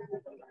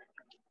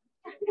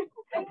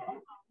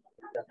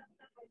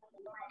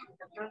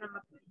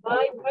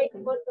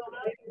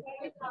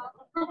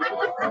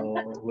 So,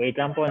 wait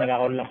lang po.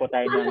 Nagkakaroon lang po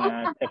tayo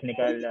ng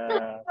technical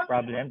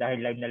problem dahil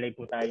live na live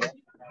po tayo.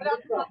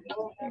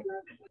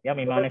 Yeah,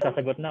 may mga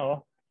nagsasagot na, oh.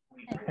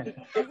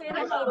 Kasi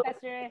nakita,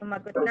 sir.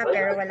 Sumagot na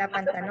pero wala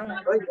pang tanong.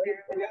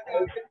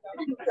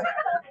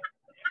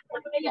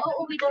 Kaya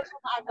uuwi daw siya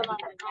maaga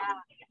mamaya.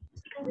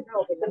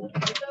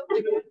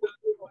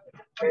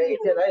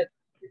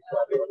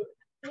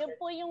 Yun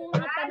po yung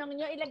mga tanong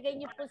nyo, ilagay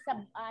nyo po sa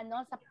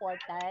sa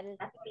portal.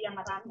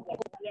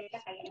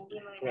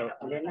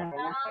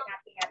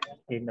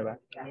 Hindi na ba?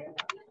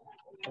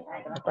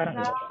 Parang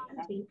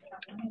Kasi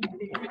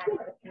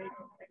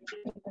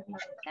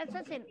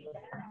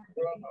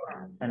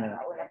ano?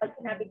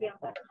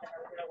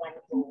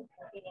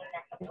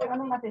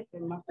 Anong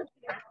masiskin mo?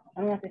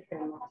 Anong masiskin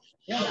mo?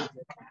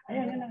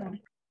 Ayan.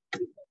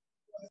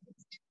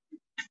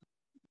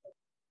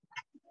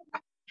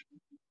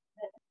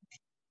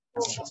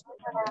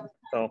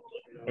 So,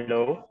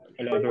 hello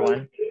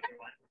everyone.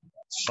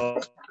 So,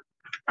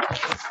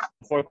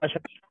 for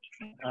question,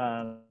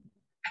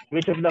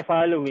 which of the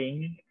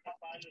following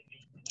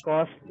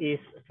cost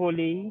is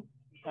fully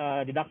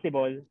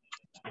deductible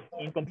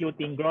in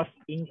computing gross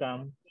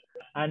income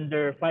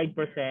under 5%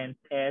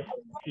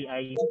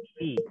 SCIP?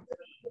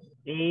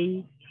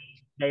 A,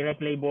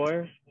 direct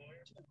labor.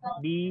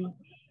 B,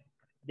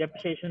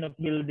 depreciation of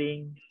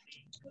building.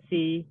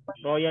 C,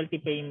 royalty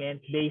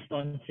payment based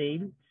on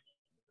sales.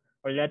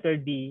 Or letter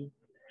D,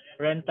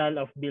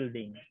 rental of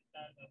building.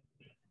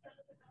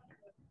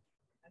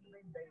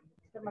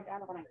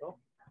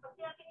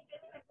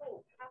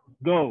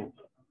 Go.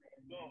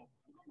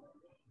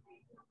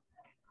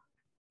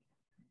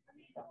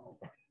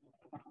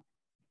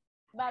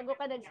 bago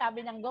ka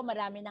nagsabi ng go,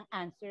 marami ng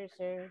answer,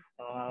 sir.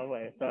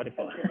 Well, sorry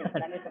po.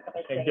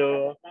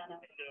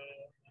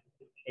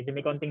 medyo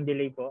may konting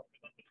delay po.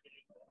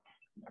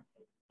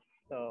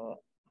 So,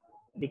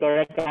 the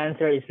correct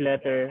answer is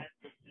letter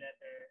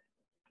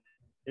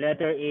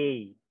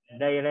A,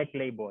 direct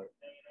labor.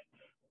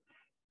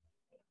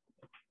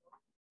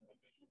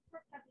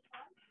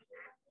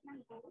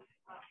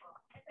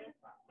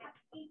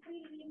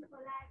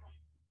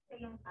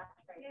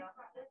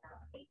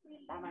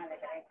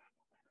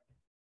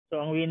 So,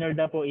 ang winner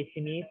na po is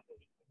si Miss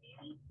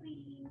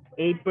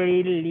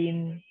April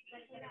Lynn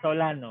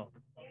Solano.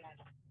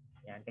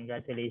 Yan,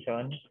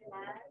 congratulations.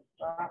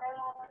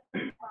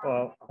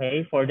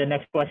 Okay, for the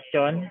next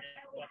question.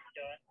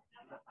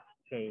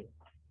 Okay,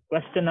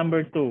 question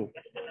number 2.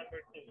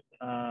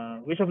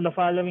 Which of the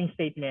following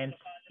statements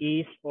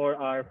is or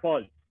are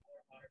false?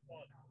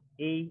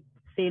 A,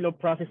 sale of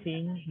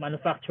processing,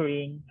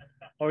 manufacturing,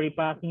 or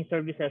repacking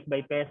services by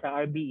PEZA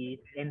RBE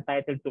is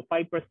entitled to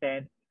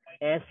 5%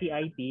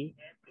 SCIP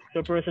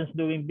to persons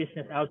doing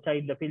business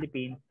outside the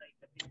Philippines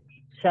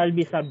shall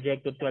be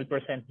subject to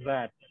 12%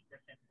 VAT.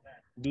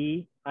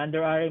 B,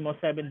 under RMO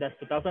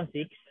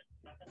 7-2006,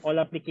 all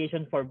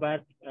applications for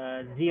VAT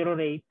zero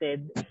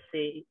rated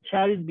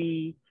shall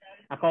be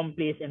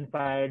accomplished and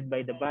filed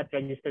by the VAT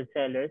registered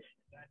sellers,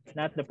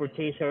 not the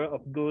purchaser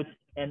of goods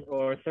and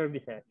or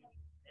services.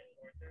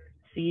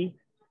 C,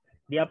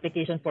 the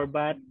application for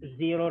VAT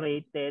zero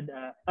rate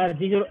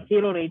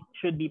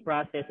should be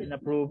processed and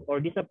approved or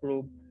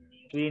disapproved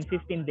within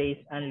 15 days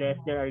unless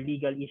there are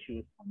legal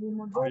issues.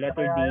 Or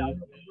letter D,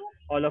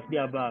 all of the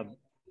above.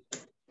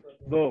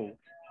 Go.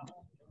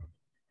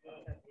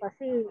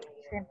 Kasi,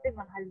 siyempre,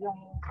 mahal yung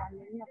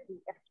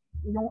PF.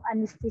 Yung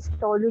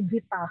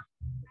anesthesiology pa.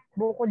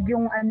 Bukod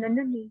yung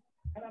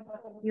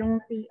yung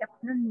PF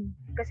nun.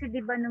 Kasi di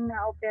ba nung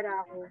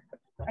na-opera ako,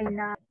 ay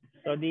na...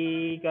 So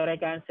the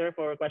correct answer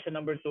for question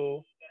number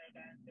 2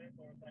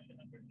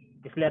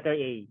 is letter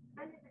A.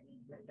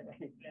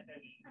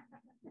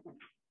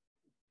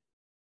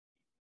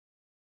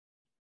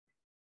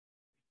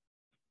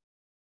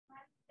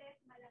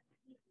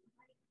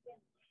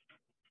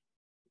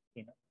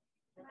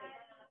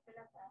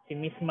 Si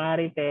Miss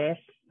Marites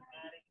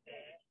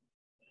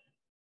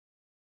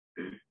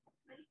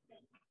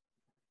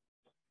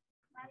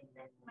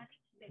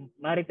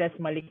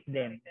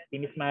Malikdem. Si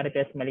Miss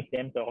Marites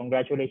Malikdem. So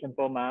congratulations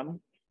po, ma'am.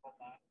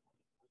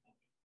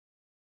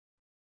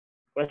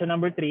 Question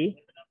number 3.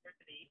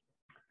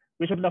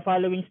 Which of the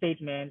following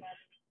statements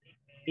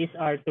is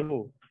are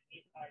true?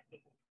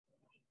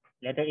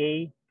 Letter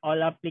A,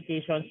 all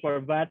applications for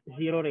VAT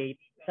zero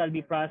rate shall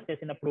be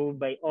processed and approved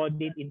by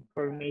Audit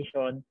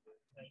Information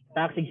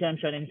Tax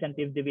Exemption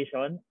Incentive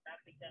Division.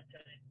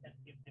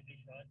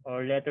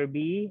 Or letter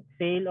B,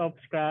 sale of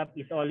scrap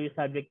is always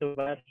subject to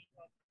VAT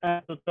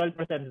to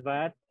 12%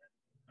 VAT.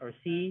 Or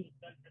C,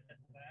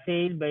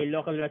 sale by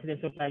local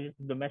residents supplying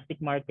to domestic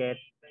market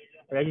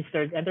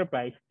registered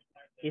enterprise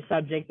is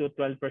subject to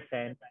 12%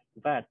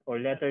 VAT. Or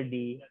letter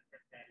D,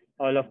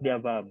 all of the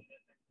above.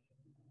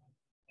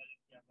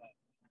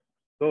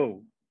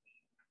 Go.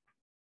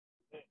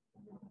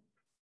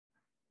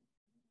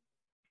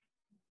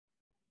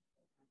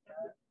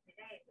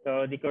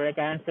 So the correct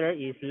answer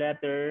is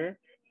letter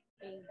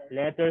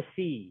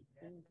C.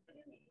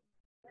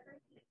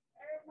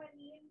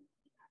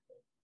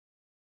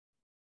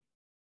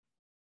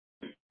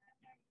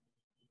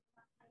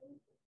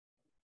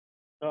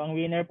 So ang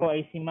winner po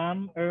ay si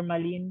Ma'am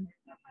Ermaline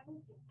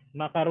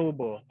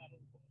Macarubo.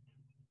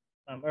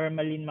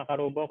 Ermeline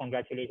Macarubo,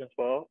 congratulations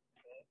po.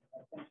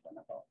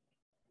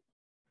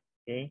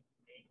 Okay.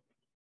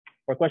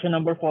 For question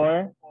number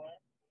 4,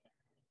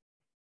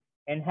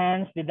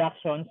 enhanced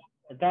deductions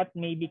that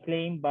may be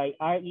claimed by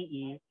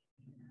REE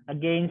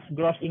against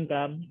gross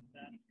income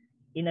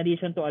in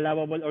addition to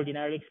allowable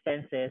ordinary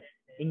expenses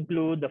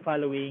include the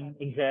following,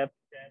 except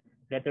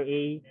letter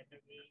A,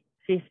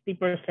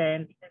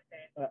 50%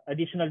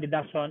 additional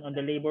deduction on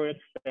the labor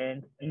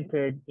expense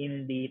incurred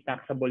in the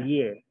taxable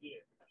year.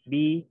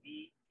 B,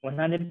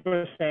 100%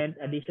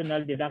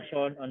 additional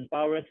deduction on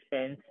power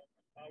expense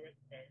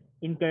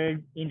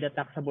incurred in the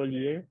taxable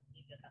year.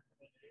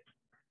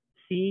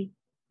 C,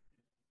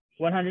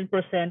 100%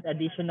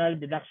 additional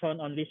deduction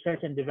on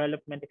research and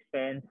development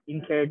expense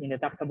incurred in the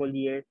taxable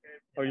year.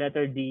 Or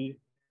letter D,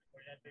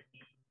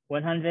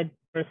 100%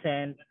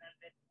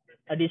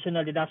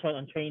 additional deduction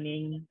on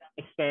training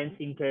expense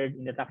incurred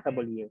in the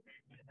taxable year.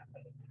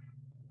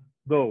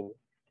 Go.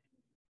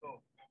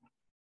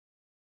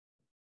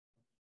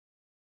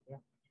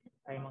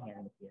 Ay, mga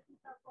yan.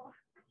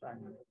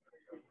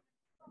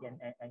 Yan,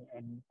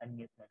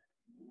 unmute na.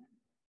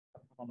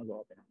 Ako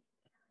mag-open.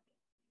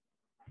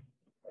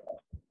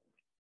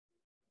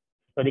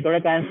 So the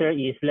correct answer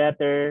is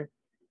letter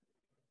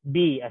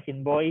B, as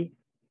in boy.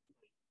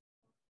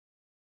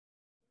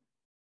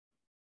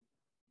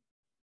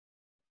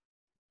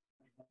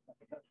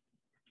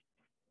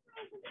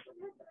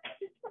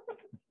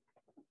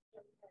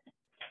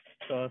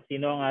 So,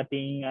 sino ang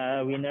ating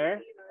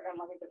winner?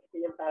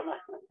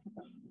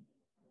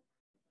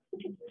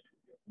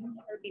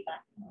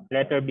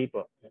 Letter B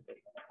po.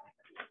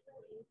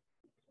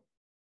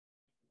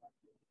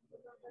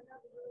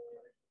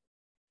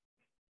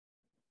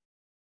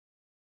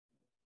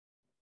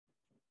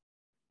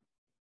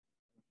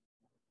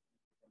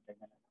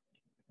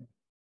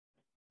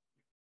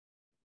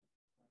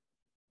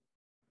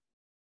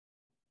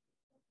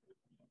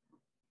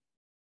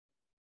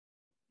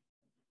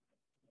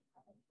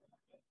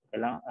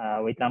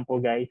 Wait lang po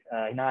guys.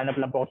 Hinahanap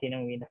lang po ko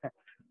sinong winner.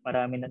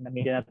 Marami na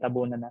medyo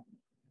natabunan na.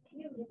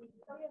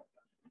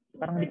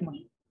 Parang hindi ko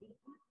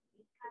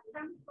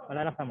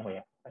malalaksa mo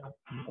kuya.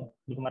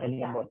 Hindi ko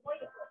marinig ang bot.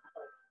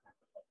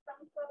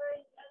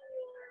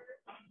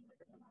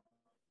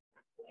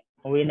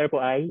 Ang winner po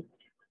ay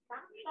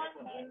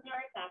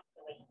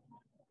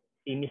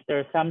si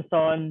Mr.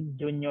 Samson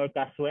Junior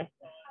Caswe.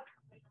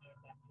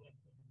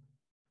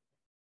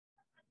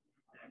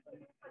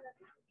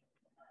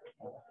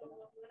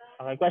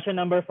 Okay, question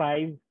number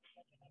 5.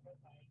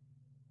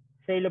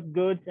 Sale of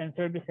goods and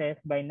services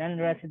by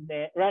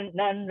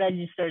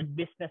non-registered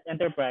business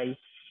enterprise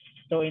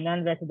to a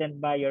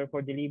non-resident buyer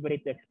for delivery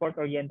to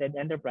export-oriented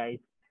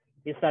enterprise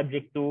is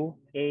subject to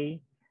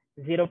A,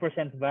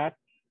 0% VAT,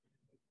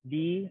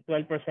 B,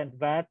 12%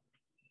 VAT,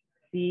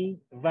 C,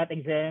 VAT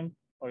exempt,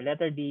 or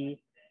letter D,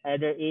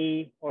 either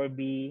A or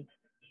B.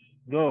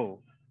 Go.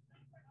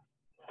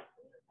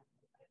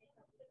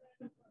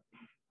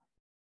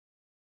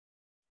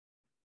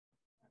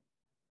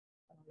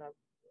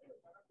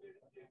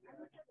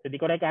 So the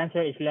correct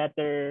answer is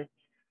letter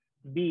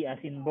B, as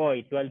in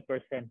boy, 12%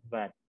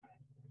 VAT.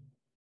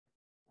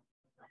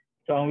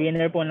 So ang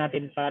winner po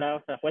natin para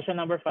sa question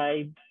number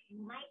 5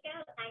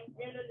 Michael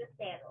Angelo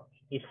Lucero.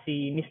 Is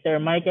si Mr.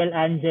 Michael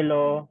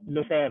Angelo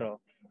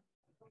Lucero.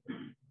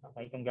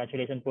 Okay,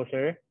 congratulations po,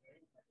 sir.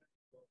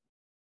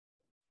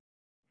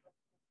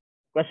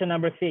 Question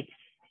number 6.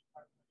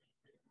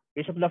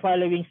 Which of the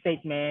following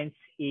statements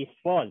is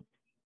false?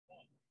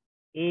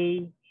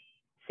 A,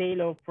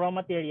 sale of raw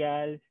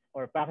materials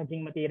or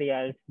packaging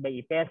materials by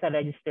a PEZA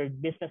registered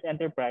business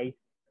enterprise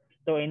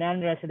to a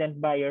non-resident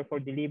buyer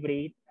for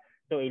delivery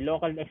to a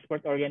local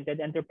export-oriented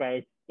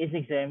enterprise is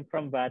exempt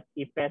from VAT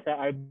if PEZA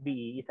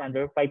RBE is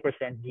under 5%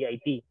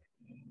 GIT.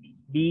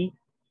 B,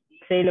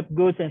 sale of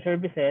goods and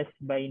services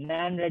by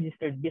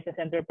non-registered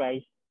business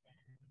enterprise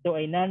to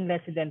a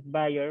non-resident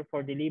buyer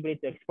for delivery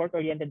to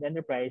export-oriented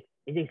enterprise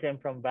is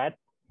exempt from VAT.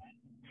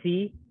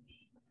 C,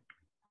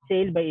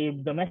 sale by a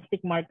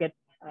domestic market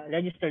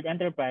registered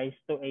enterprise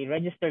to a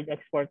registered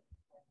export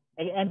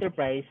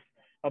enterprise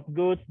of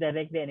goods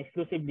directly and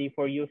exclusively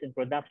for use in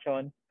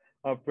production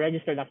of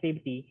registered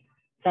activity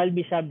shall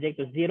be subject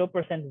to 0%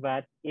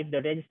 VAT if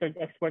the registered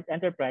export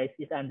enterprise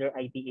is under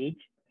ITH.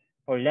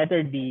 Or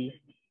letter D,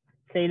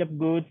 sale of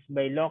goods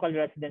by local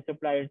resident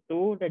supplier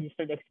to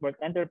registered export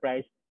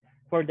enterprise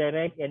for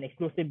direct and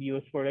exclusive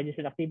use for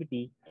registered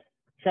activity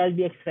shall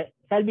be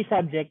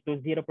subject to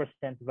 0%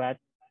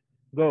 VAT.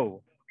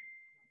 Go.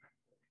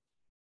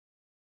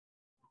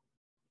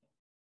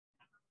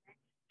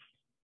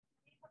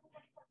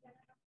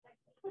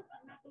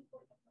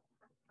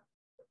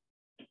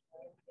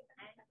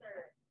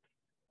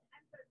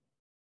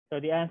 So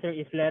the answer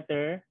is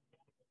letter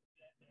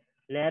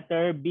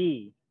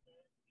B.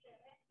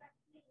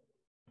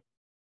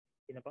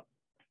 Sino po?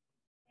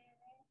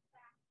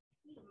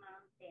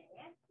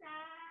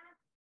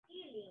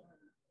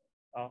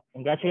 Oh,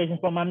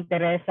 congratulations po, Ma'am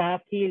Teresa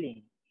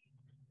Killing.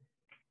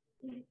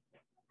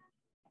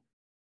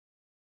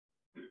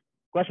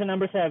 Question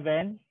number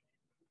 7.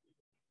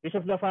 Which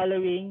of the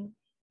following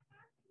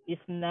is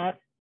not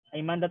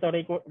a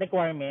mandatory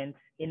requirement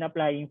in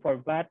applying for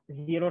VAT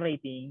zero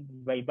rating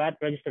by VAT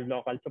registered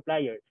local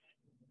suppliers?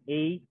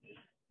 A,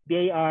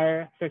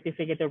 BIR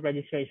certificate of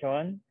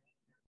registration.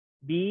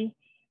 B,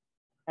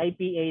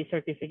 IPA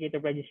certificate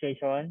of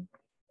registration.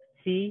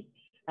 C,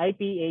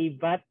 IPA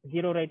VAT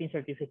zero rating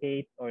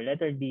certificate. Or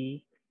letter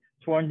D,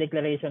 sworn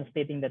declaration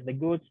stating that the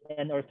goods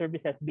and or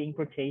services being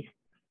purchased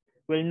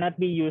will not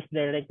be used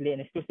directly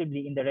and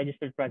exclusively in the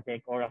registered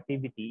project or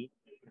activity.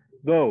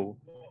 Go.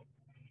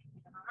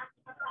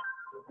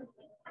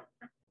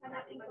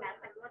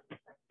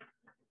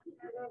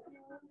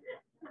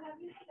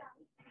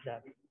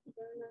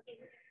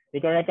 The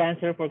correct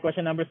answer for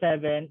question number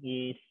 7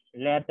 is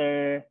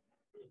letter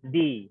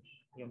D,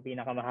 yung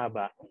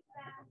pinakamahaba.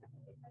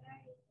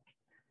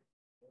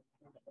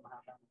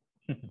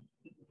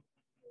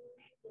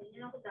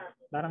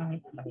 Parang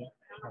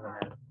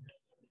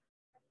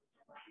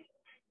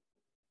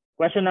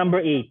question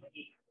number 8.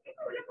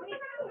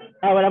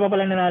 Wala pa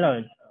palang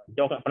nanalo.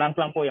 Joke, prank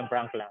lang po yung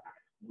prank lang.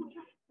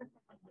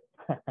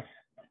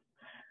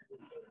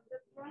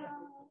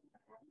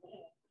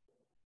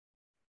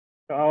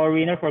 So our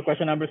winner for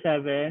question number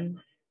 7 .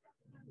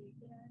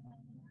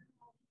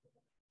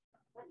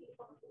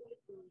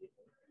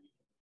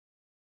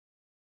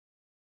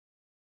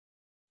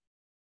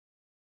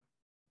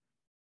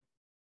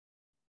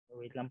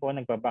 Wait lang po,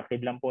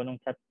 nagpa-backread lang po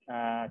nung chat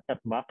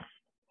box.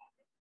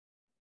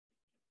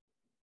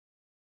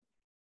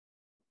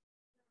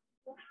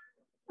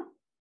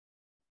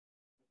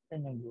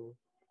 Saan yung go?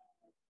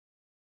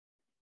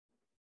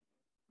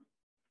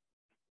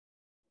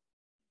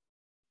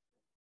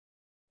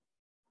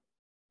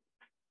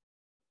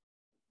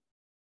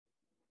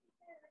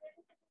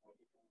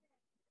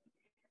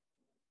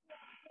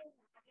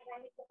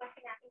 Marami po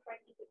kasi natin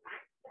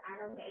participants sa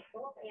araw na ito,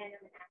 kaya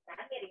naman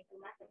nasabi rin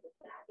sumasagot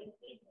sa ating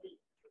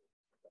feedback.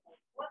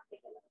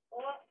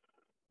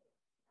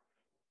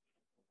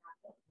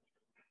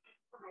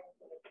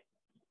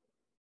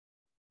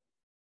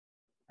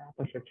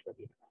 Pag-search ko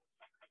dito.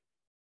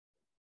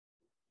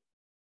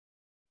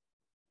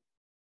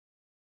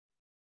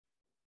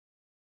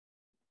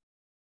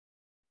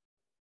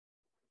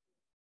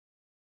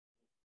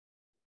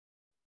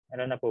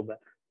 Meron na po ba?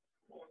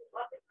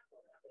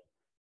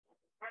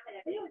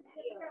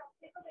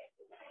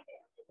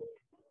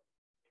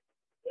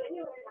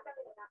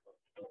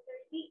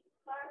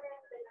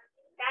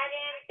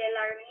 Karen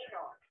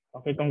Delarmino.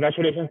 Okay,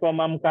 congratulations po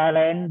Ma'am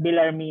Karen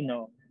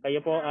Delarmino.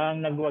 Kayo po ang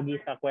nagwagi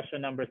sa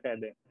question number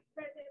 7.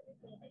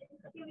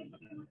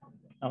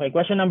 Okay,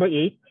 question number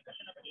 8.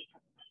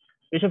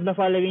 Which of the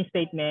following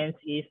statements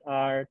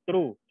are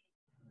true?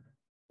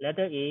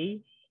 Letter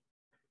A,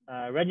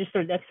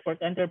 registered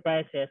export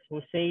enterprises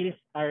whose sales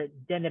are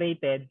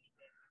generated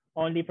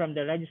only from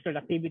the registered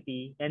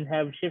activity and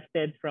have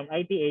shifted from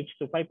ITH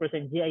to 5%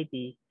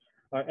 GIT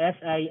or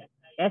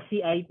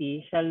SCIT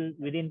shall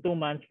within 2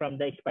 months from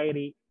the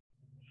expiry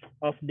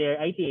of their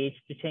ITH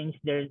to change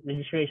their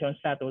registration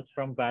status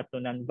from VAT to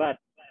non-VAT.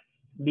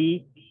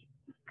 B,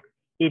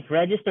 if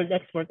registered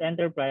export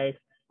enterprise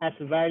has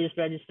various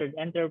registered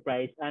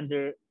enterprise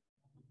under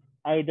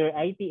either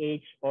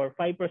ITH or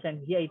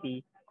 5%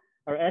 GIT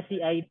or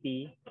SCIT,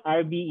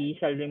 RBE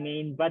shall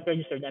remain VAT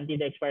registered until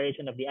the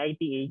expiration of the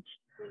ITH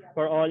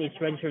for all its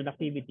registered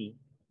activity.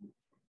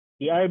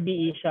 The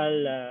RBE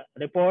shall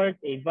report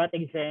a VAT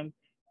exempt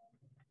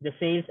the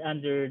sales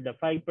under the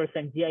 5%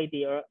 GIT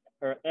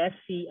or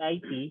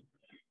SCIT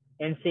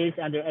and sales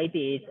under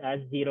ITH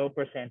as 0%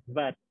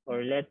 VAT.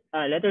 Or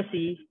letter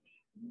C,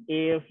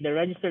 if the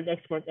registered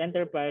export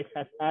enterprise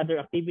has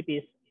other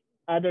activities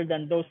other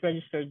than those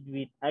registered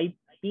with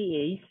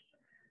IPAs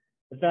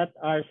that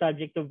are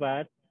subject to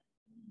VAT,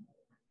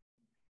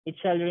 it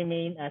shall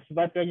remain as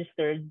VAT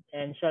registered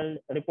and shall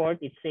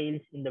report its sales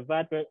in the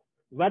VAT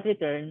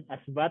return as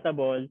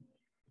VATable,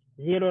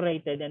 0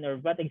 rated and or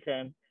VAT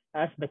exempt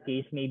as the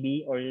case may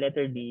be, or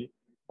letter D,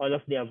 all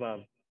of the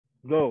above.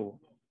 Go.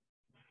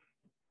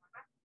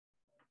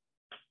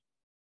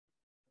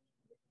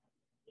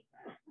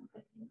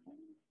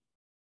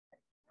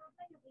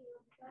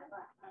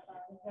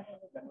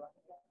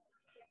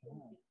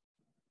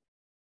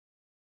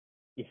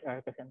 Is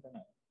R present na?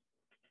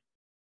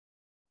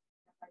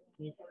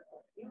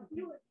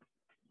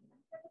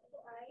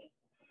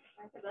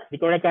 The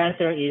correct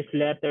answer is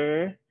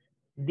letter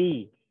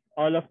D,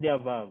 all of the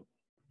above.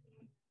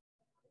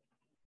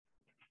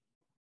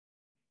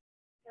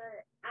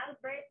 Sir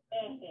Albert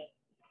Ehe.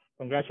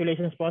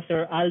 Congratulations po,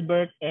 Sir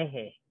Albert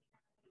Ehe.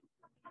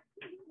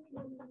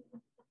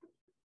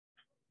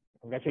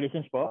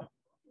 Congratulations po.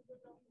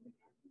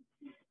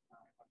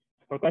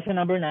 For question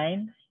number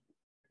 9,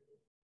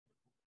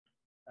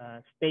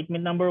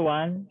 statement number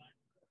 1,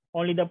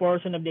 only the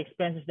portion of the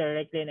expenses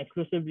directly and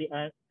exclusively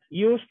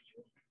used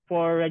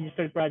for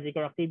registered project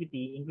or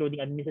activity, including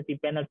administrative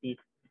penalties,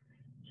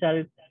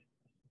 shall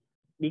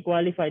be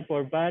qualified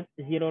for VAT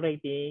 0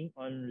 rating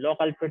on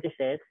local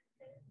purchases.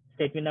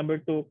 Statement number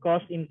 2,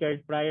 costs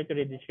incurred prior to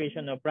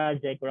registration of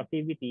project or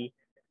activity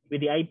with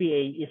the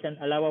IPA is an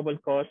allowable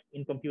cost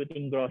in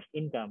computing gross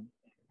income?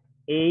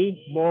 A,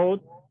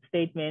 both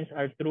statements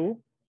are true.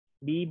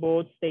 B,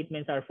 both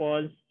statements are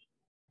false.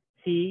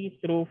 C,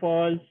 true,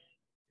 false.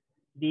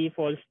 D,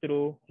 false,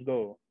 true.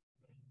 Go.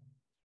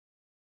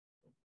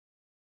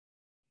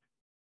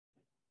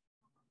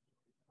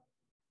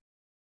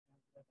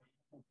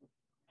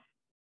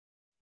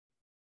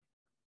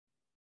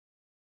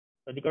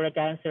 So the correct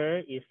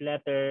answer is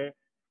letter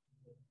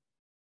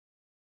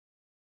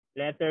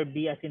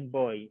B as in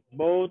boy.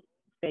 Both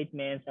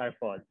statements are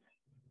false.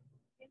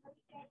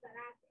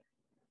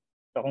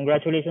 So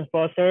congratulations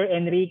po, Sir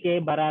Enrique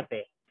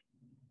Barate.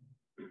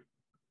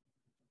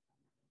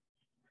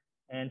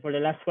 And for the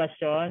last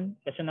question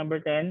number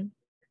 10.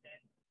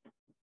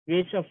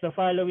 Which of the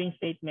following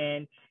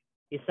statements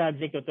is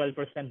subject to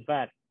 12%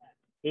 VAT?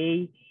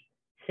 A,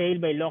 sale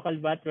by local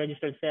VAT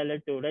registered seller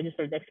to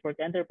registered export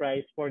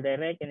enterprise for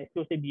direct and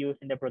exclusive use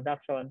in the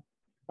production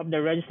of the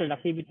registered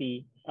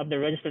activity of the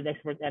registered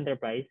export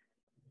enterprise.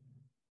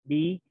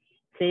 B,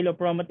 sale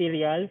of raw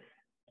materials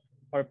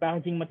or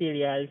packaging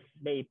materials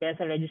by a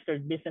PEZA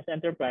registered business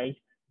enterprise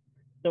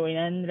to a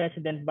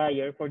non-resident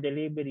buyer for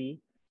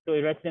delivery to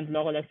a resident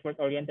local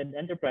export-oriented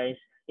enterprise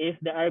if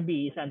the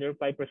RB is under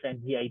 5%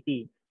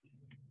 GIT.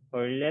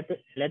 Or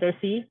letter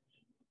C,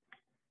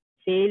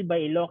 sale by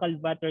a local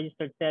VAT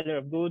registered seller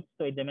of goods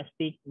to a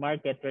domestic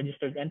market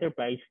registered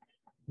enterprise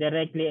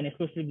directly and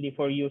exclusively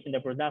for use in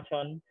the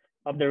production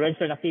of the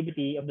registered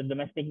activity of the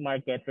domestic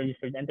market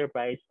registered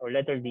enterprise. Or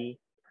letter D,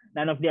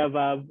 none of the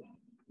above.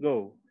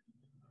 Go.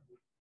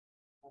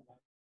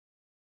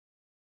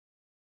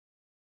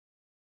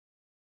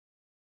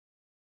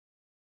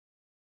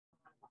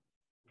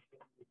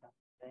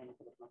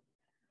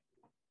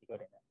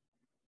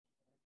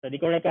 So the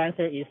correct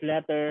answer is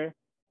letter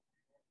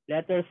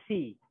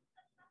C.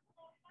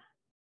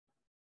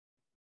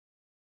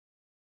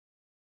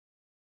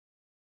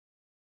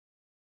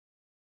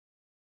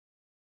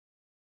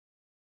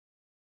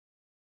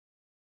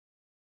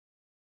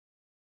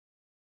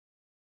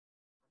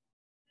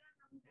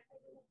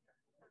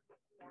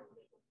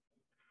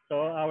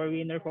 So our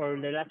winner for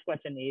the last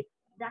question is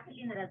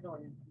Jacqueline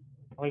Razon.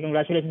 Okay,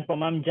 congratulations po,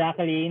 Ma'am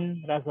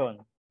Jacqueline Razon.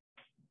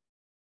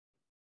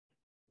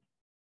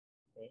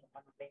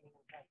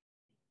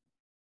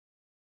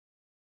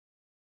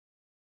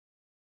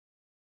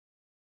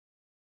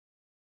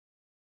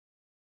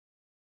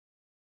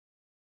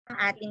 Ang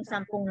ating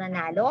 10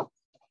 nanalo.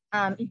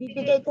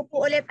 Ibibigay ko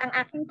po ulit ang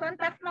aking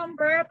contact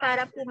number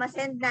para po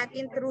masend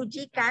natin through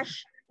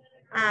GCash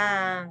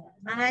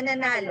mga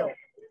nanalo.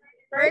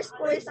 First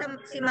po is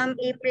si Ma'am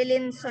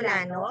Aprilyn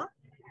Solano.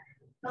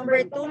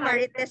 Number 2,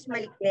 Marites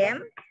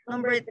Malikdem.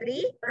 Number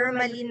 3,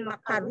 Ermaline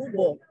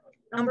Macarubo.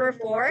 Number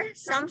 4,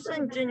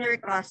 Samson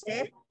Jr.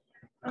 Cose.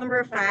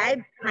 Number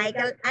 5,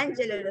 Michael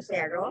Angelo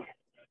Lucero.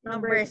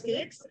 Number 6,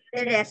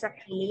 Teresa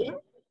King.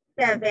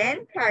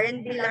 7,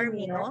 Karen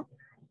Villarmino.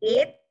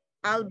 8,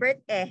 Albert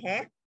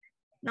Eje.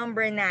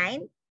 Number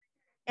 9,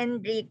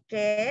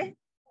 Enrique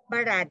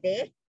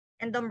Barade.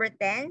 And number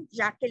 10,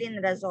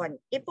 Jacqueline Razon.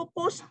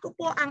 Ipopost ko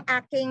po ang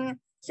aking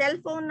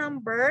cellphone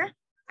number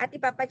at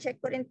ipapacheck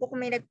ko rin po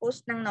kung may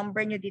nag-post ng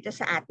number nyo dito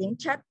sa ating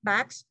chat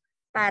box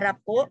para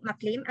po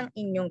maklaim ang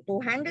inyong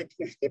 250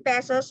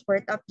 pesos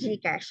worth of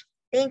GCash.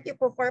 Thank you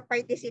po for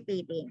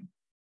participating.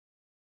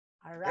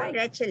 All right.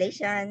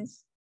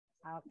 Congratulations.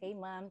 Okay,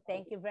 ma'am.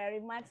 Thank you very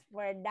much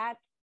for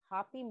that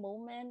happy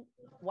moment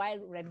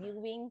while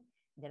reviewing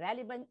the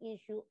relevant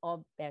issue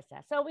of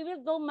PEZA. So we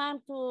will go,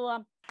 ma'am, to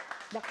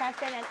the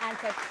question and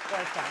answer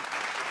portion.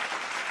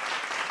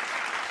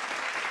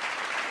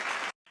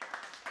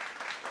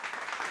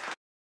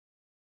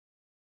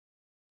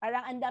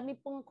 Parang ang dami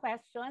pong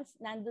questions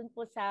nandun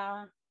po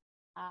sa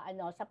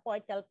sa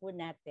portal po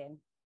natin.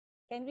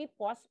 Can we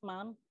pause,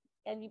 ma'am?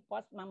 Can we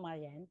pause, Ma'am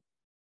Marian?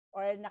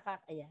 Or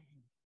nakakayan?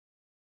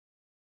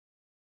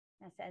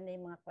 Nasaan na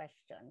yung mga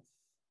questions?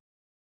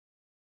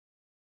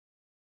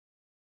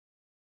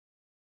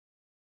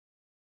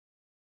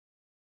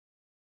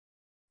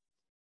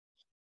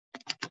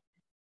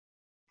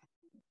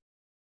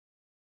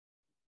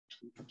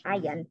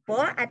 Ayan po,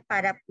 at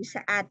para po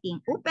sa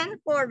ating open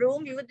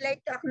forum, we would like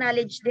to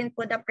acknowledge din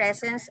po the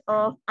presence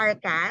of our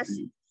CAS,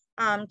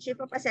 Chief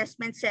of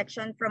Assessment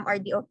Section from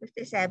RDO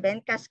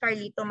 57, CAS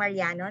Carlito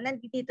Mariano.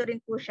 Nandito rin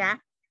po siya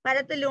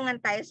para tulungan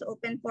tayo sa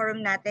open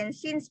forum natin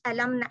since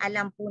alam na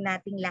alam po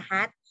nating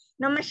lahat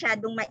na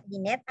masyadong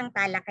mainit ang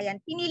talakayan.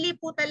 Pinili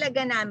po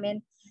talaga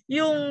namin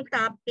yung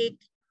topic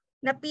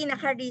na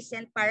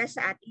pinaka-recent para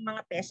sa ating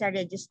mga PEZA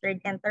registered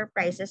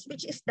enterprises,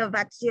 which is the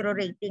VAT zero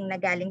rating na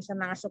galing sa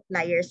mga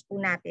suppliers po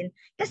natin.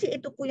 Kasi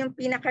ito po yung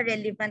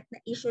pinaka-relevant na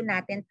issue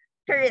natin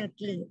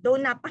currently. Though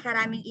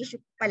napakaraming issue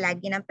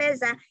palagi ng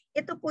PEZA,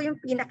 ito po yung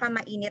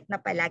pinaka-mainit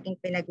na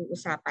palaging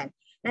pinag-uusapan.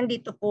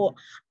 Nandito po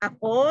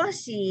ako,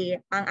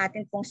 ang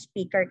ating pong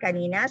speaker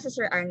kanina, si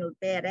Sir Arnold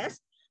Perez,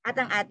 at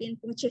ang ating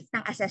pong Chief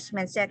ng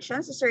Assessment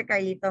Section, si Sir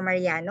Carlito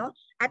Mariano,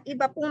 at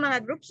iba pong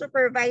mga group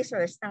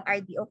supervisors ng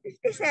RDO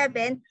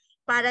 57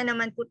 para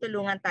naman po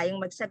tulungan tayong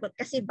magsagot.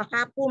 Kasi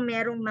baka po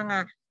merong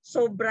mga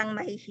sobrang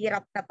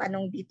mahihirap na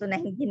tanong dito na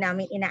hindi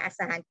namin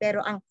inaasahan. Pero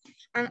ang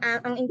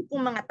hindi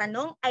pong mga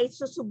tanong ay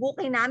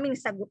susubukin namin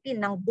sagutin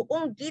ng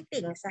buong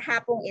giting sa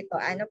hapong ito.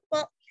 Ano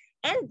po?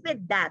 And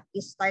with that,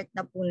 start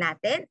na po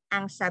natin.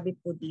 Ang sabi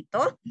po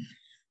dito,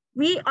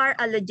 we are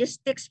a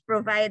logistics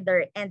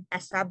provider and a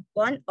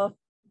subcon of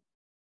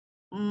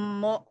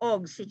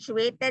MOOG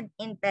situated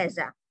in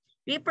PEZA.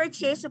 We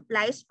purchase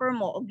supplies for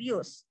MOOG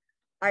use.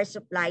 Our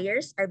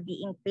suppliers are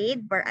being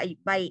paid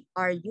by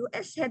our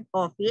US head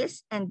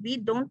office, and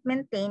we don't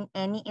maintain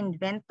any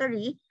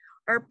inventory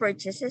or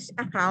purchases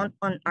account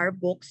on our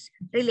books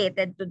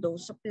related to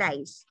those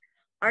supplies.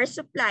 Our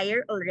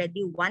supplier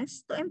already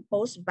wants to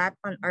impose VAT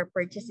on our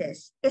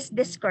purchases. Is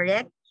this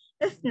correct?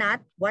 If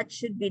not, what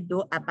should we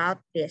do about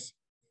this?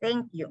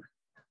 Thank you.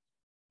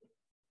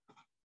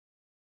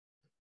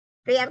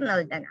 Kay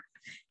Arnold, ano?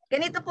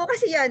 Ganito po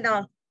kasi yun,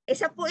 no?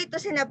 Isa po ito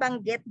sa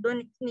nabanggit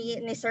doon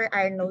ni Sir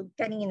Arnold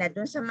kanina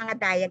doon sa mga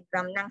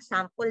diagram ng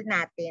sample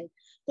natin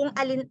kung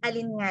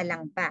alin-alin nga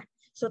lang ba.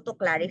 So to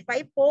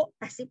clarify po,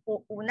 kasi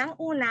po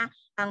unang-una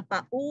ang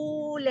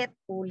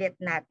paulit-ulit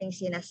nating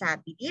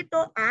sinasabi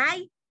dito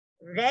ay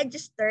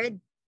registered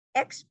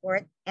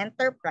export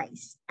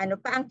enterprise. Ano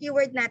pa ang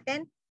keyword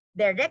natin?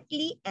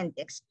 Directly and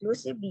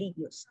exclusively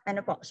used.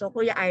 Ano po? So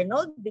Kuya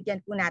Arnold,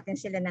 bigyan po natin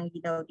sila ng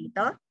ginaw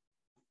dito.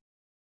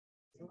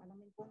 So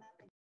alamin po natin.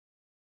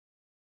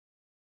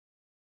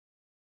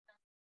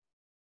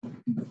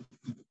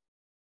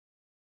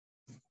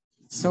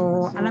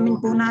 So, alamin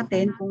po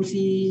natin kung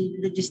si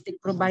logistic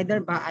provider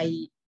ba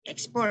ay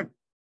export.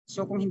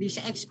 So, kung hindi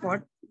siya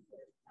export,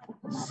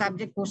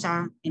 subject po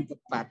sa input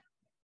VAT.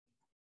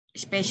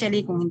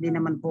 Especially kung hindi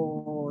naman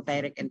po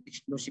direct and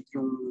exclusive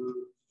yung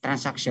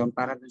transaction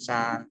para dun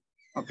sa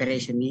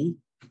operation ni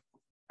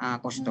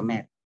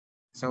customer.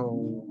 So,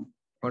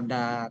 for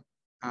the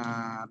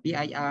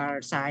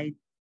BIR side,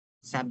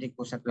 subject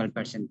po sa 12%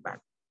 VAT.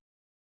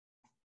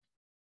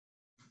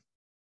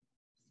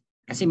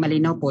 Kasi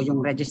malinaw po yung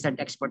registered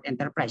export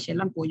enterprise.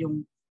 Yan lang po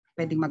yung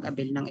pwedeng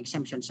mag-avail ng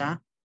exemption sa,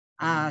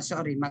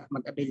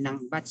 mag-avail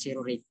ng VAT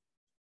zero rate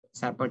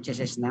sa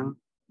purchases ng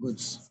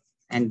goods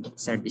and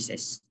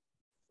services.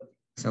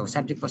 So,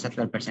 subject po sa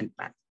 12%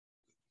 VAT.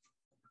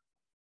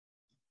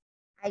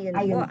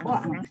 Ayun po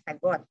ang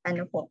sagot.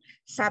 Ano po?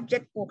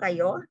 Subject po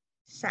kayo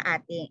sa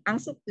ating. Ang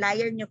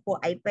supplier nyo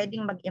po ay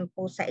pwedeng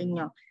mag-impose sa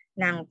inyo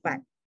ng VAT.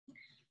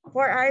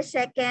 For our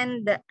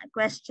second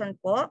question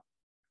po,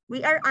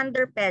 we are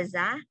under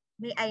PEZA.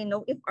 May I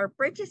know if our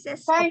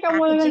purchases of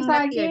packaging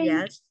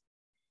materials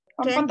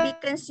can be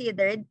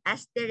considered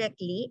as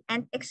directly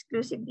and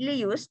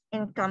exclusively used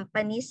in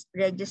companies'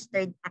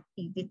 registered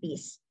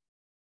activities?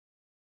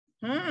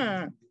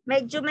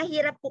 Medyo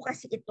mahirap po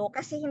kasi ito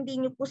kasi hindi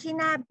nyo po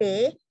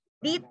sinabi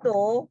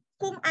dito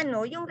kung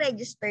ano yung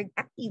registered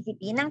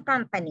activity ng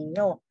company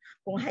nyo.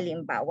 Kung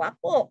halimbawa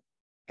po,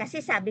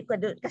 kasi sabi ko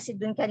kasi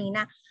dun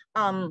kanina,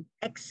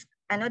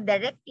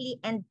 directly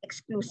and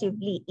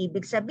exclusively.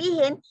 Ibig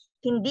sabihin,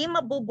 hindi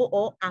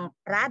mabubuo ang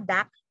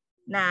product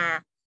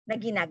na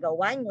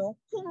ginagawa nyo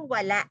kung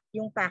wala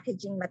yung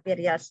packaging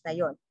materials na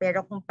yon.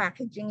 Pero kung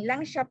packaging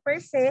lang siya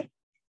per se,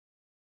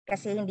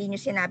 kasi hindi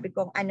nyo sinabi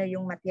kung ano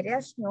yung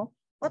materials nyo,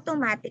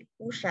 automatic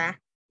po siya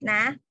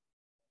na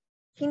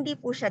hindi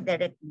po siya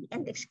directly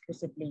and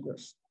exclusively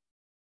used.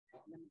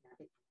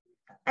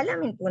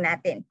 Alamin po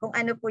natin kung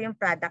ano po yung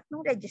product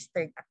ng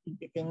registered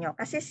activity nyo.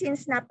 Kasi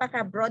since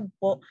napaka-broad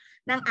po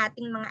ng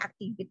ating mga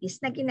activities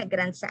na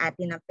ginagrant sa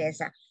atin ng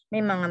PEZA, may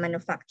mga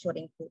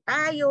manufacturing po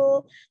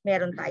tayo,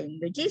 meron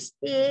tayong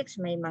logistics,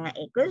 may mga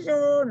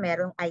eco-zone,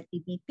 merong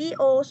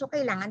IT-BPO, so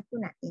kailangan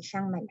po natin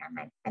siyang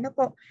malaman. Ano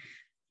po?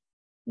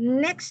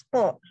 Next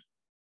po,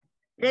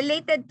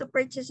 related to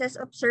purchases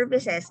of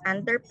services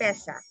under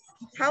PEZA,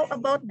 how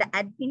about the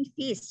admin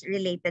fees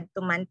related to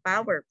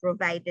manpower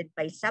provided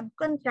by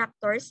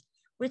subcontractors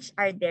which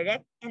are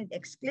direct and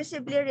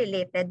exclusively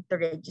related to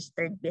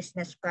registered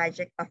business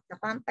project of the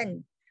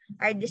company?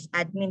 Are these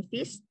admin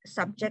fees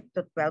subject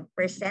to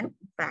 12%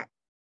 VAT?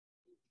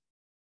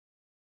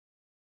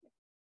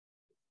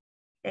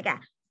 Teka,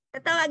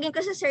 tatawagin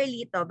ko sa Sir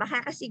Lito.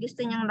 Baka kasi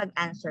gusto niyang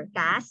mag-answer.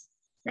 Kas,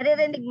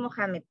 naririnig mo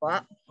kami po?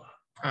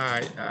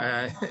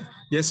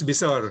 Yes,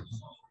 Bisor.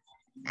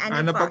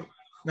 Ano po?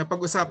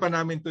 Napag-usapan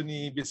namin to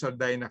ni Bisor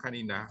Dayna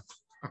kanina.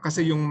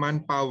 Kasi yung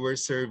manpower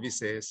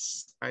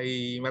services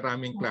ay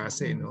maraming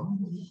klase, no?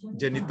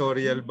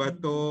 Janitorial ba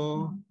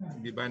to?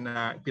 Di ba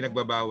na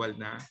pinagbabawal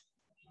na?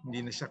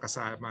 Hindi na siya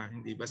kasama,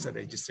 hindi ba sa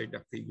registered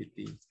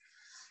activity?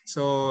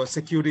 So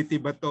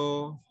security ba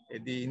to?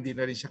 Hindi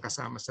na rin siya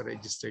kasama sa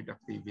registered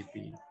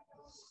activity.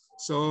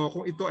 So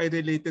kung ito ay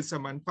related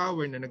sa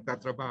manpower na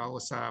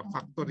nagtatrabaho sa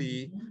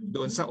factory,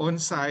 doon sa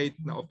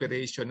on-site na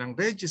operation ng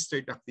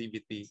registered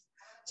activity.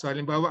 So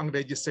halimbawa ang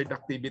registered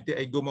activity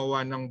ay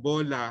gumawa ng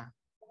bola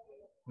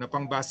na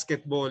pang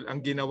basketball, ang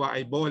ginawa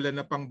ay bola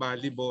na pang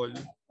volleyball.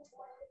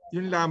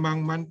 Yun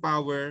lamang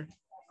manpower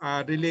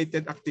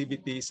related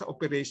activity sa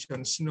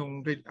operations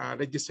ng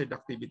registered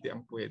activity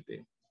ang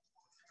pwede.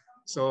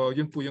 So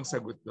yun po yung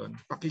sagot doon.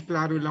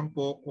 Pakiklaro lang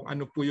po kung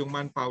ano po yung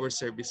manpower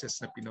services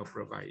na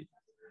pinoprovide.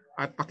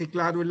 At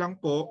pakiklaro lang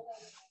po,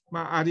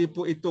 maaari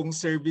po itong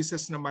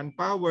services na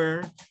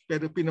manpower,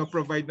 pero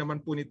pinoprovide naman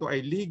po nito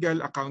ay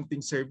legal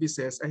accounting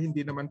services ay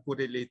hindi naman po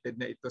related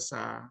na ito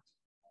sa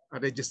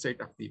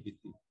registered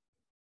activity.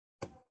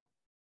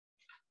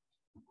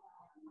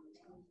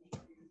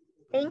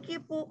 Thank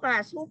you po,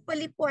 Kas.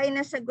 Hopefully po ay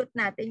nasagot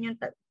natin yung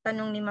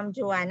tanong ni Ma'am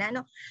Joanna.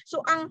 No? So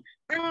ang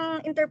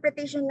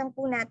interpretation lang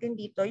po natin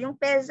dito, yung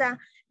PEZA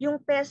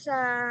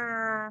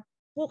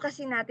po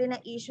kasi natin na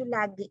issue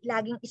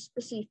laging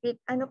specific.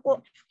 Ano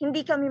po,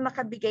 hindi kami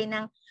makabigay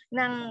ng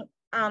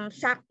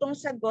saktong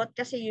sagot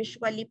kasi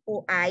usually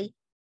po ay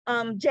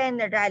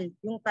general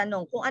yung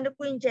tanong. Kung ano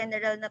po yung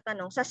general na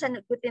tanong,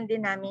 sasagutin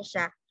din namin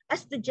siya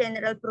as to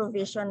general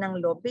provision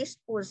ng law based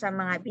po sa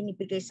mga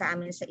binibigay sa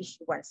amin sa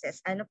issuances.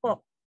 Ano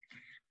po?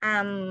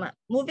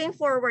 Moving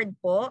forward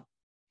po,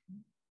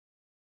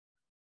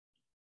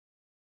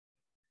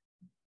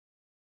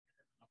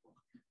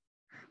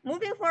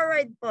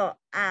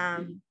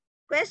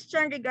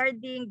 question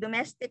regarding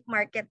domestic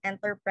market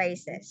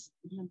enterprises.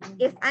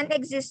 If an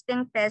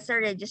existing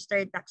PEZA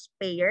registered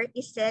taxpayer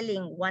is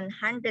selling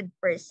 100%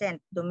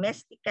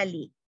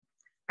 domestically,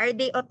 are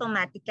they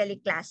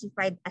automatically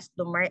classified as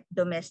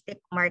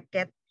domestic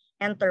market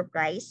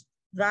enterprise?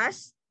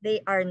 Thus,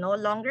 they are no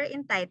longer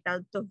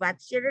entitled to VAT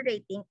zero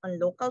rating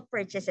on local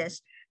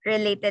purchases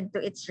related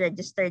to its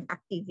registered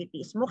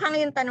activities.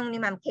 Mukhang yung tanong ni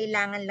Ma'am,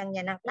 kailangan lang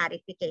niya ng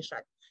clarification.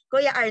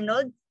 Kuya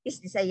Arnold,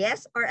 is this a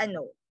yes or a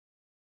no?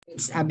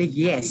 It's a big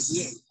yes.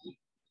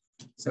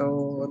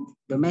 So,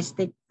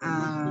 domestic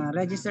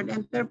registered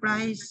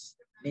enterprise,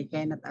 they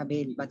cannot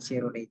avail VAT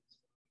zero rate.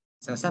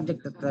 So,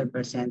 subject to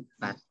 12%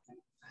 VAT.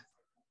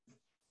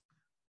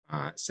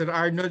 Sir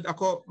Arnold,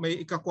 ako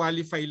may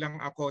ika-qualify lang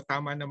ako.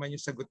 Tama naman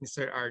yung sagot ni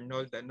Sir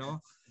Arnold.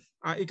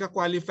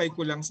 Ika-qualify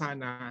ko lang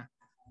sana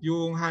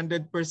yung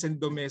 100%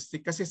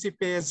 domestic kasi si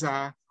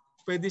PEZA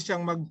pwede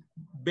siyang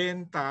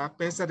magbenta,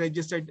 PEZA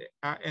registered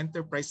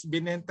enterprise,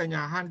 binenta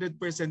niya 100%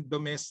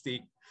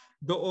 domestic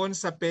doon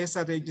sa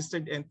PEZA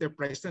registered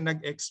enterprise na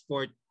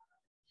nag-export.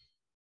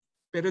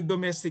 Pero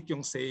domestic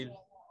yung sale.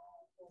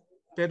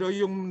 Pero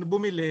yung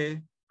bumili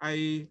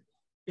ay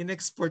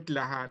in-export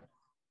lahat.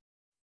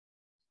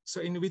 So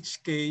in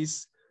which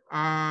case,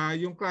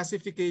 yung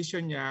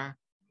classification niya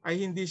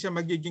ay hindi siya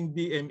magiging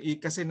DME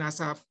kasi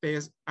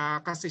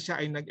kasi siya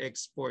ay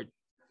nag-export.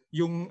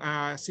 Yung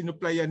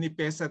sinuplayan ni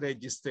PEZA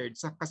registered.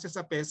 Kasi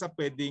sa PEZA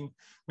pwedeng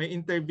may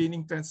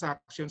intervening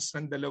transactions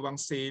ng dalawang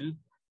sale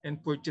and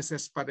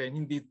purchases pa rin.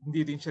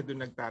 Hindi rin siya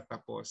doon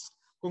nagtatapos.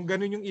 Kung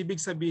ganun yung ibig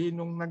sabihin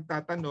nung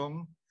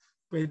nagtatanong,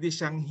 pwede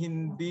siyang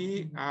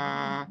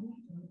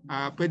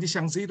pwede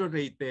siyang zero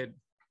rated.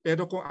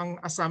 Pero kung ang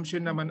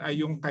assumption naman ay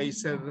yung kay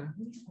Sir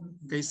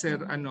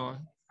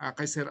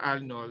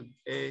Arnold,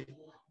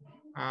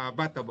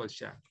 vatable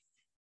siya.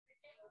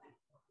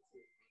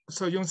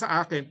 So yung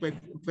sa akin,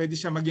 pwede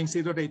siya maging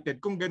zero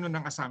rated kung ganun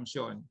ang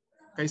assumption.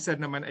 Kay Sir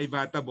naman ay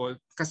vatable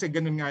kasi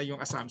ganun nga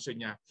yung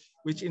assumption niya,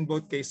 which in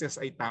both cases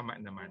ay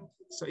tama naman.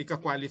 So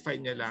ika-qualify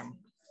niya lang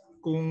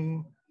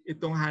kung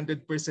itong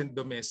 100%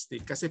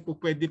 domestic kasi po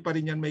pwede pa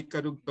rin yan may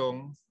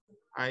karugtong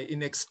ay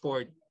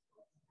in-export.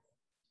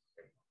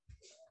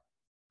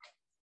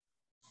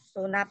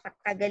 So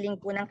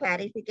napakagaling po ng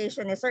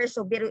clarification ni Sir.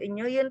 So biruin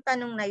nyo yung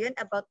tanong na yun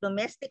about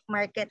domestic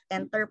market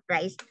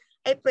enterprise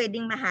ay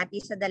pwedeng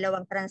mahati sa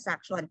dalawang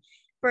transaction.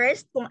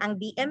 First, kung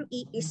ang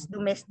DME is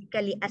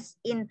domestically as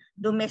in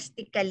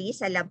domestically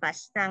sa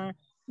labas ng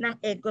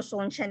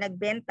ecozone siya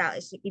nagbenta,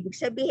 ibig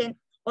sabihin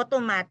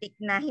automatic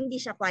na hindi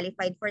siya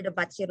qualified for the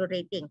VAT zero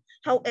rating.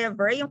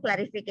 However, yung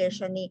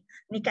clarification ni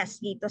Cas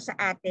dito sa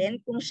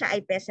atin, kung siya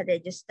ay PEZA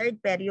registered,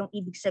 pero yung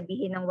ibig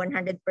sabihin ng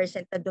 100%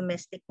 na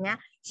domestic niya,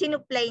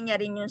 sinupply niya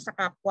rin yun sa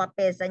kapwa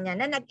PEZA niya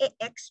na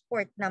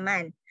nag-e-export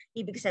naman.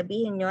 Ibig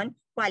sabihin yun,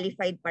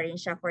 qualified pa rin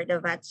siya for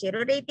the VAT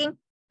zero rating,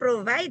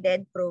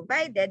 provided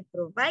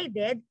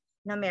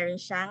na meron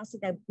siyang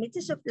sinabmit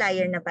sa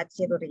supplier na VAT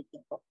zero rating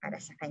po para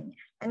sa kanya.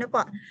 Ano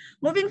po?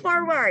 Moving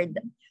forward,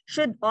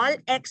 should all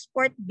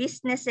export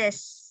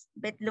businesses,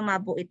 bet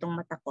lumabo itong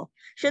mata ko,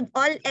 should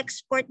all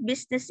export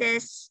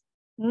businesses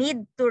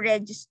need to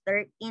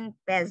register in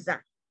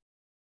PEZA?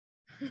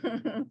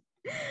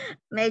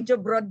 Medyo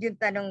broad yung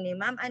tanong ni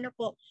Ma'am. Ano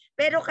po?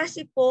 Pero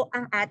kasi po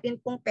ang atin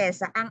pong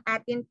PEZA, ang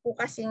atin po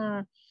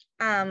kasing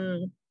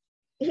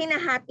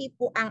hinahati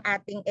po ang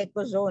ating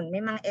ecozone.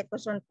 May mga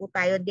ecozone po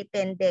tayo,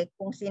 depende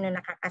kung sino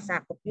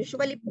nakakasakop.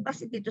 Usually po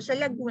kasi dito sa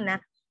Laguna,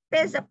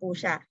 PEZA po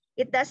siya.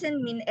 It doesn't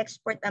mean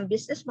export ang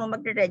business mo,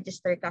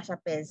 magre-register ka sa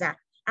PEZA.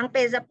 Ang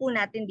PEZA po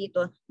natin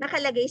dito,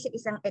 nakalagay sa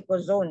isang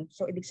ecozone.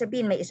 So ibig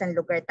sabihin may isang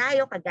lugar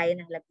tayo, kagaya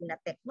ng Laguna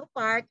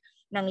Technopark,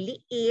 ng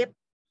Liip,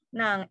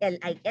 ng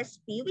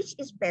LISP, which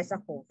is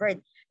PEZA covered.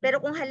 Pero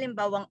kung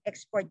halimbawang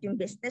export yung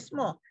business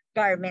mo,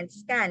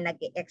 garments ka,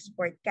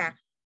 nag-e-export ka,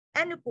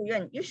 ano po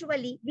yun?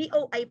 Usually,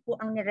 BOI po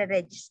ang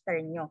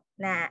nire-register nyo.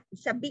 Na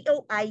sa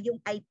BOI,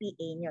 yung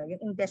IPA nyo,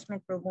 yung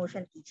Investment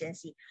Promotion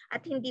Agency.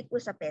 At hindi po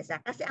sa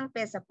PEZA. Kasi ang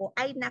PEZA po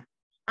ay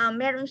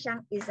meron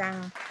siyang isang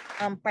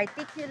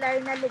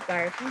particular na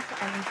lugar kung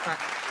saan pa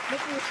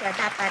hindi siya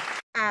dapat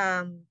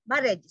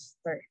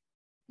ma-register.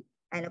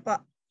 Ano po?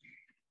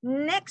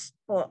 Next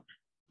po,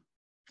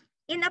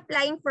 in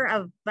applying for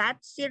a VAT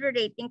zero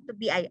rating to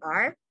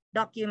BIR,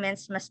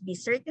 documents must be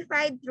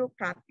certified through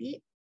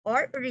copy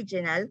or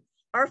original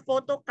or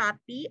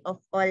photocopy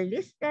of all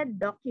listed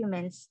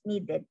documents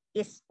needed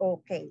is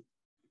okay.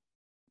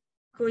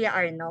 Kuya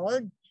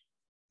Arnold?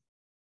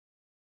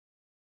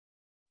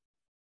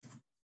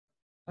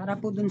 Para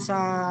po dun sa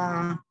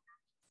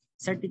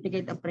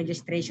Certificate of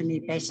Registration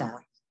ni PEZA,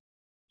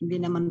 hindi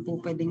naman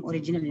po pwedeng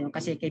original yun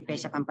kasi kay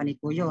PEZA company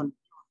po yun.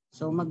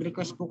 So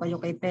mag-request po kayo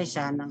kay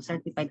PEZA ng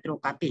certified true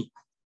copy.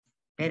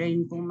 Pero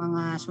yun pong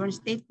mga sworn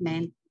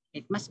statement,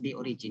 it must be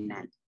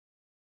original.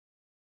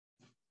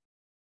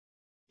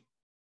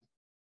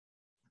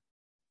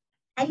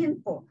 Ayun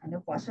po,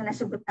 ano po, so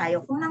nasugot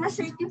tayo. Kung mga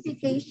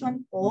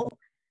certification po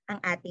ang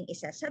ating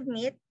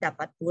isa-submit,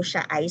 dapat po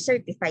siya ay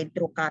certified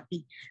true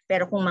copy.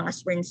 Pero kung mga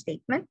sworn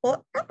statement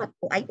po, dapat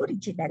po ay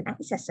original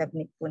ang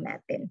isa-submit po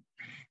natin.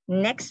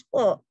 Next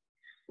po,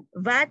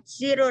 VAT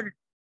zero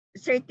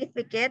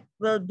certificate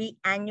will be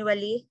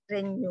annually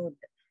renewed.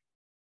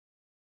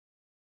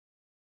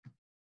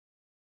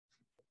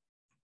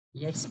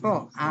 Yes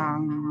po,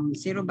 ang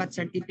zero VAT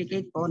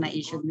certificate po na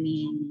issued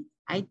ni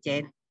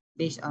ICHED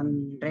based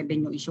on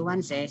revenue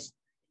issuances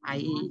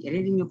ay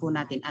i-renew po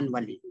natin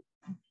annually.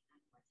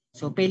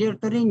 So failure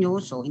to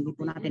renew, so hindi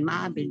po natin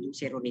ma-avail yung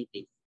zero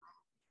rating.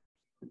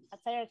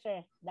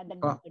 Sir,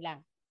 dadagdag ko lang.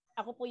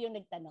 Ako po yung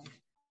nagtanong.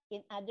 In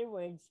other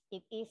words,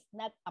 it is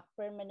not a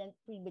permanent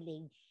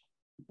privilege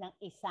ng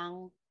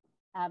isang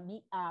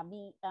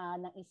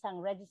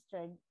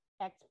registered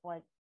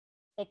export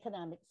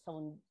economic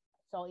zone.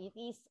 So it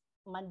is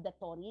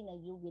mandatory na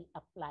you will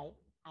apply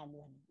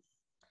annually.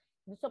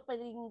 Gusto pa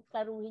rin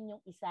klaruhin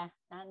yung isa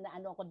na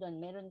ano ko doon.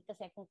 Meron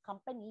kasi akong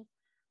company,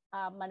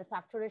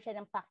 manufacturer siya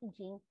ng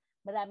packaging,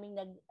 maraming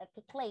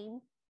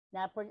nag-claim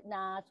na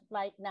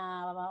supply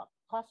na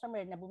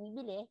customer na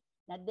bumibili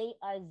na they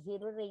are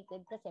zero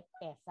rated kasi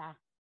PEZA.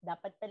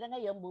 Dapat pala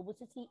ngayon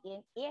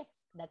bubusisiin if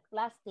that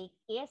plastic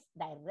is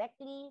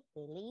directly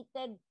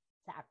related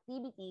sa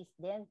activities,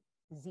 then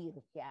zero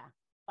siya.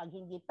 Pag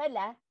hindi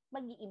pala,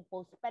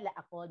 mag-i-impose pala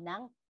ako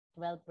ng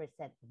 12%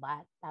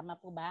 VAT. Tama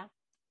po ba?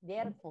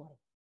 Therefore,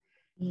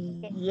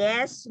 okay.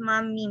 Yes,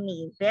 Ma'am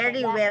Mimi.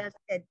 Very well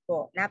said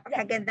po.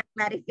 Napakagandang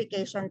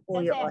clarification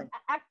po yun.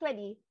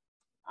 Actually,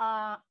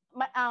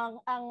 ang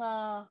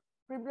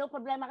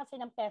problema kasi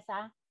ng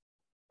PEZA,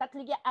 4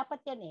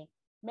 yan eh.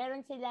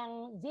 Meron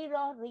silang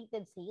zero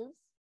rated sales,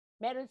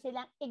 meron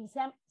silang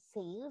exempt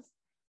sales,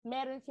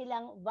 meron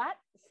silang VAT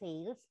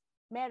sales,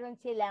 meron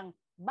silang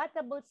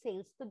vatable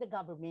sales to the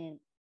government.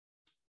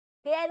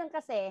 Kaya lang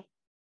kasi,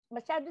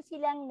 masyado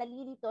silang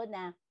nalilito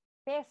na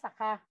PEZA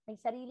ka, may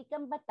sarili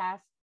kang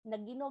batas na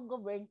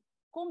gino-govern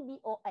kung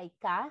BOI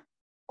ka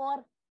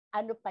or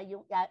ano pa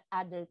yung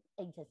other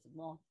agency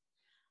mo.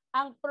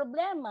 Ang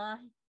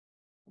problema,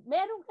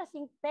 meron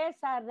kasing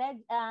PEZA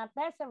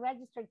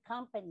registered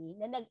company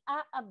na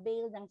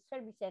nag-a-avail ng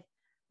services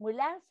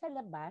mula sa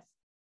labas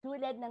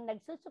tulad ng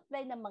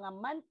nagsusupply ng mga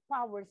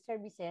manpower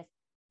services,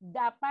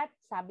 dapat,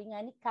 sabi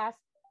nga ni Cass,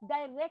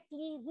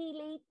 directly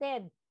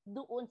related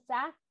doon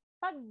sa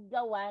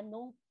paggawa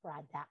ng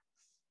products.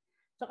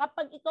 So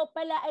kapag ikaw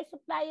pala ay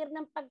supplier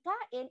ng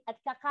pagkain at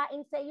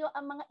kakain sa iyo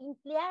ang mga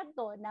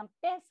empleyado ng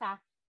PEZA,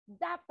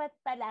 dapat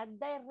pala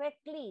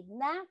directly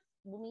na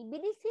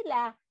bumibili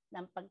sila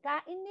ng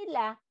pagkain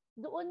nila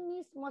doon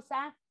mismo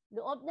sa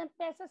loob ng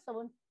PEZA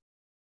zone.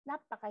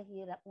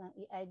 Napakahirap ng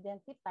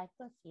i-identify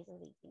kung zero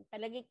rating.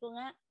 Palagay ko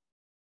nga,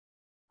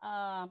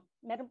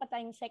 meron pa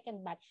tayong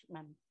second batch,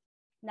 ma'am,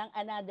 ng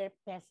another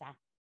PEZA.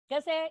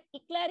 Kasi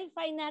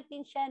i-clarify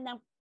natin siya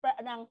ng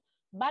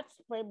batch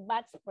per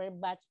batch per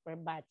batch per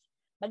batch.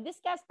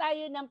 Mag-discuss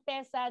tayo ng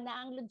PEZA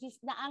na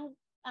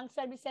ang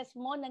services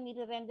mo na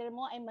nire-render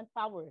mo ay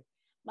manpower.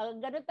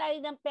 Magagano tayo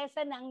ng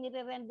PEZA na ang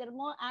nire-render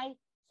mo ay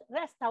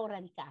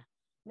restaurant ka.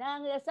 Na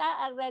ang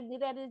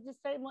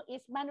nire-register mo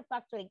is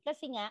manufacturing.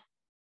 Kasi nga,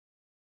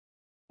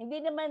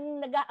 hindi naman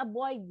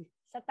nag-a-avoid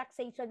sa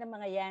taxation ng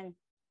mga yan.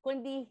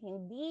 Kundi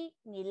hindi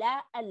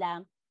nila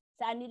alam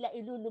saan nila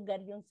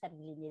ilulugar yung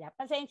sarili nila.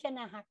 Pasensya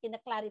na ha,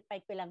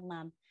 kina-clarify ko lang,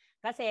 ma'am.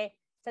 Kasi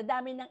sa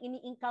dami ng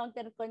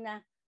ini-encounter ko na,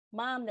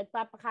 ma'am,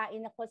 nagpapakain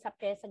ako sa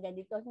PEZA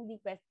ganito,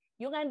 hindi PEZA.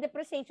 Yung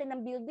depreciation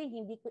ng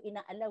building, hindi ko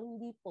inaalaw,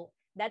 hindi po.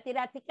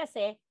 Dati-dati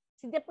kasi,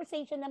 si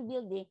depreciation ng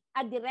building,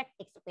 a direct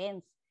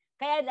expense.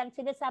 Kaya lang,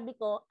 sinasabi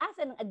ko,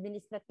 asan ang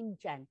administrative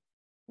dyan?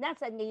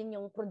 Nasaan ngayon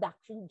yung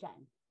production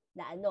dyan?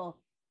 Na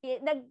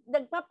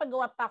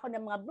nagpapagawa pa ako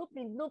ng mga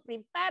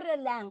blueprint para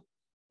lang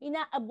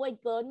ina-avoid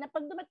ko na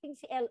pag dumating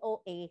si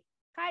LOA,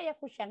 kaya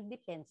ko siyang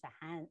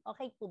depensahan.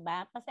 Okay po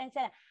ba?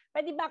 Pasensya na.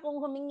 Pwede ba akong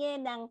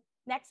humingi ng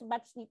next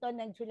batch nito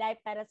ng July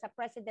para sa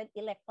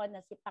President-elect ko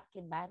na si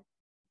Paclibar?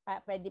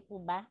 Pwede po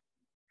ba?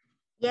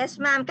 Yes,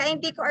 ma'am.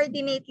 Kindly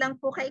coordinate lang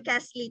po kay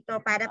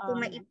Caslito para po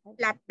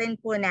ma-plot din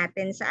po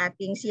natin sa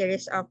ating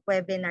series of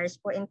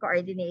webinars po in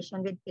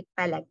coordination with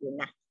PICPA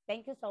Laguna.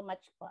 Thank you so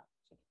much po.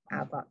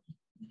 Apo.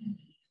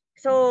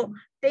 So,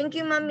 thank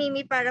you Ma'am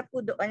Mimi para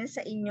po doon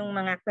sa inyong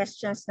mga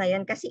questions na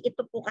yun. Kasi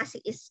ito po kasi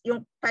is,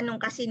 yung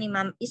tanong kasi ni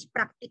Ma'am is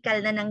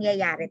practical na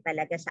nangyayari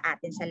talaga sa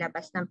atin sa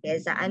labas ng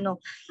PEZA.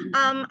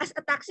 As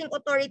a taxing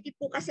authority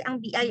po kasi ang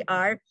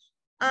BIR,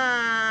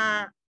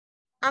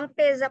 ang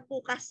PEZA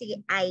po kasi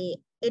ay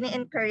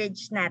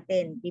ini-encourage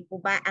natin, di po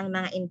ba, ang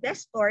mga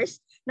investors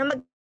na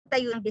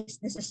magtayo ng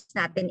businesses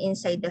natin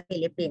inside the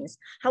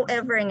Philippines.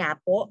 However nga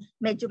po,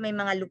 medyo may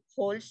mga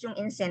loopholes yung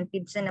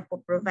incentives na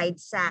napoprovide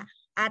sa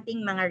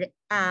ating mga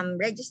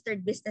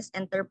registered business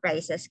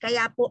enterprises.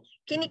 Kaya po,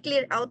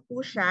 kini-clear out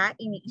po siya,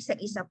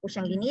 iniisa-isa po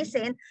siyang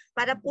linisin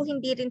para po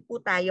hindi rin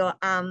po tayo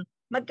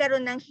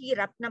magkaroon ng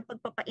hirap ng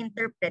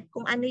pagpapa-interpret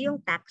kung ano yung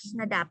tax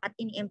na dapat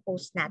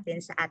ini-impose natin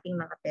sa ating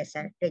mga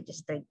PEZA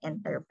registered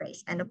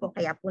enterprise. Ano po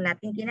kaya po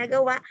natin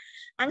ginagawa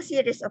ang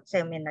series of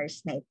seminars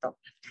na ito.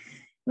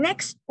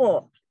 Next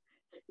po,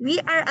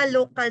 we are a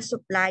local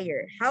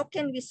supplier. How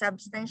can we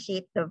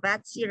substantiate the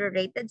VAT zero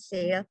rated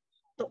sale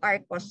to our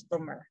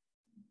customer?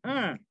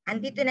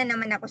 Andito na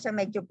naman ako sa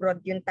medyo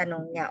broad yung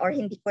tanong niya or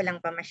hindi ko lang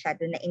pa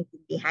masyado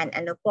naintindihan.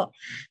 Ano po?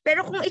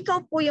 Pero kung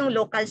ikaw po yung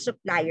local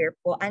supplier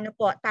po, ano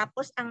po?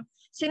 Tapos ang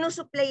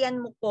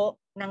sinusuplayan mo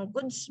po ng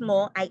goods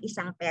mo ay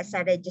isang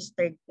PEZA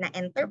registered na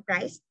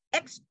enterprise,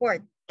 export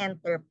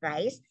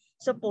enterprise,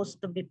 supposed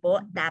to be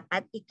po,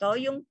 dapat ikaw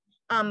yung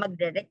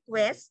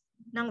magre-request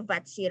ng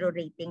VAT zero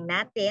rating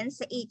natin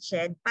sa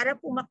HED para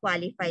po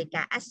ma-qualify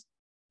ka as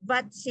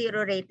VAT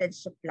zero rated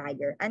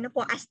supplier. Ano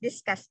po, as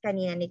discussed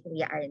kanina ni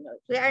Kuya Arnold.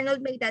 Kuya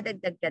Arnold, may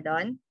dadagdag ka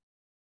doon?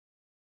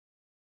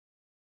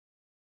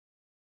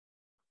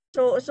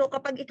 So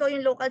kapag ikaw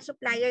yung local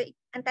supplier,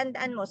 ang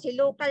tandaan mo, si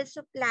local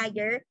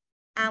supplier,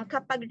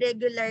 kapag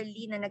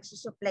regularly na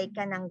nagsusupply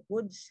ka ng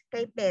goods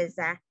kay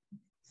PEZA,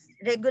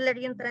 regular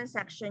yung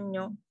transaction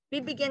nyo,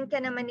 bibigyan ka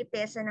naman ni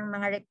PEZA ng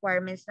mga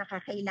requirements na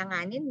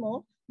kakailanganin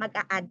mo,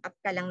 mag-a-add up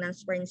ka lang ng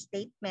sworn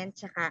statement,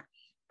 tsaka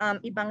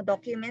ibang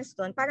documents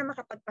doon para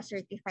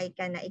makapagpa-certify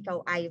ka na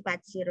ikaw ay VAT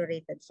zero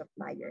rated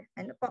supplier.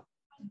 Ano po?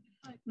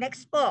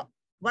 Next po,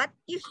 what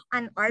if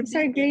an RBT...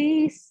 Sir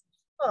Grace.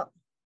 Po.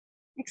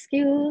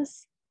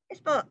 Excuse. Yes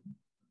po.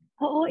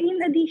 Oo, in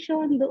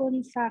addition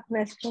doon sa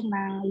question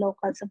ng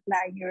local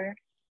supplier.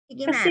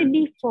 Sige, kasi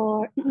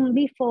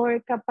before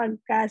kapag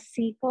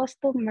si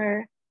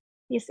customer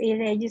is a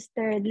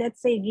registered, let's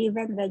say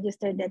given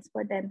registered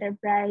export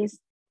enterprise,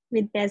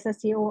 with PEZA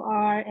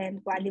COR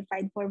and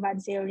qualified for VAT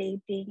zero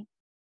rating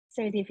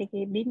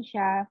certificate din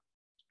siya.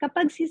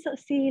 Kapag si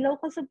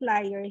local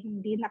supplier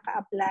hindi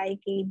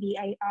naka-apply kay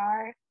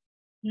BIR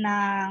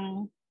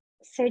ng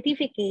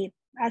certificate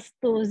as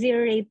to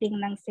zero rating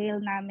ng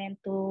sale namin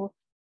to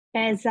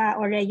PEZA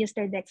or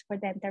registered export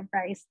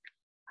enterprise,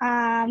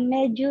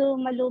 medyo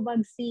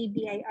malubag si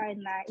BIR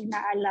na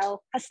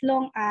ina-allow as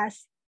long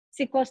as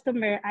si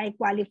customer ay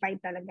qualified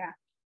talaga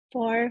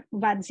for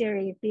VAT zero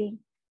rating.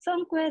 So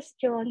ang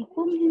question,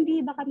 kung hindi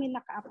ba kami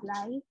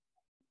naka-apply,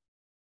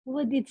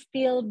 would it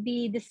still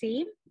be the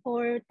same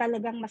or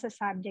talagang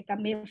masasubject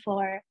kami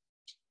for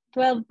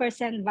 12%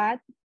 VAT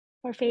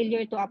for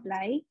failure to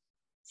apply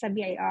sa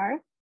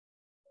BIR?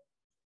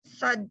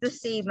 Sad to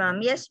say, ma'am.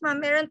 Yes, ma'am.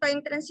 Meron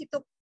tayong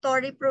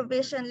transitory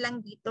provision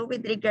lang dito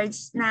with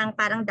regards ng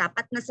parang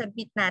dapat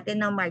na-submit natin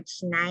ng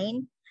March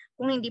 9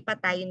 kung hindi pa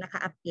tayo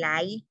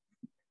naka-apply.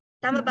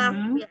 Tama ba?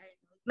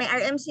 May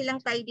RMC lang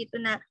tayo dito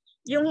na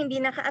yung hindi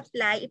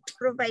naka-apply,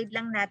 i-provide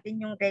lang natin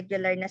yung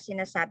regular na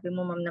sinasabi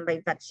mo, ma'am, na may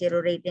VAT zero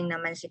rating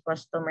naman si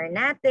customer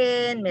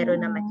natin,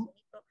 meron naman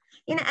ito.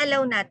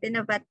 Ina-allow natin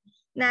na VAT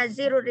na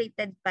zero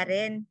rated pa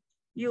rin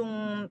yung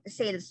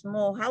sales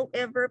mo.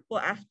 However po,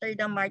 after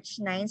the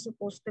March 9,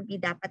 supposed to be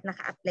dapat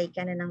naka-apply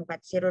ka na ng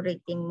VAT zero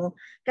rating mo.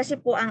 Kasi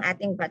po ang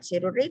ating VAT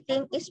zero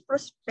rating is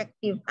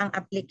prospective ang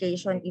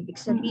application. Ibig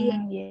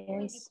sabihin,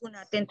 hindi po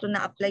natin ito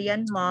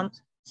na-applyan, ma'am.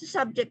 So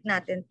subject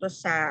natin to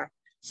sa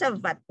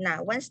VAT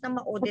na. Once na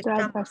ma-audit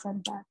ka,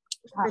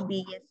 to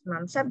be, yes,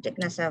 ma'am, subject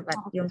na sa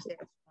VAT yung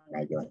sales mo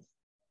na yun.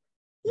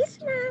 Yes,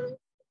 ma'am.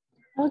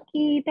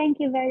 Okay, thank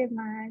you very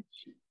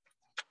much.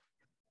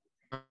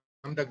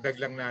 Ang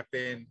dagdag lang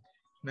natin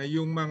na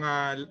yung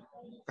mga,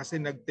 kasi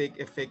nag-take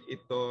effect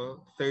ito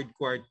third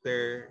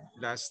quarter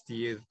last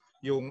year,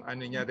 yung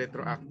ano niya,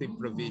 retroactive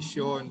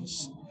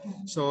provisions.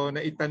 So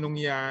naitanong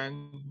yan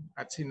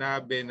at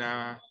sinabi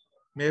na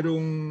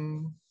merong,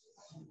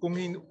 kung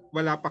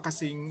wala pa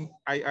kasing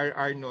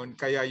IRR noon,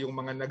 kaya yung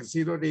mga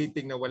nag-zero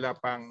rating na wala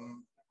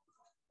pang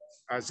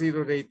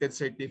zero rated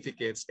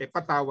certificates,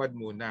 patawad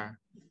muna.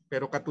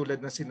 Pero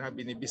katulad na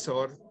sinabi ni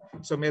Bisor,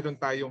 so meron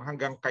tayong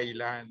hanggang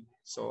kailan.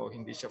 So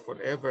hindi siya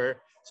forever.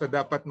 So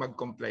dapat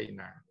mag-comply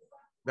na.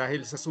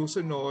 Dahil sa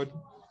susunod,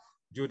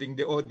 during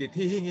the audit,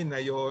 hihingin na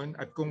yon.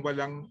 At kung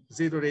walang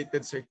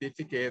zero-rated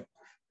certificate,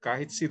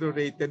 kahit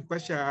zero-rated pa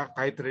siya,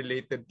 kahit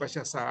related pa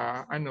siya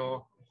sa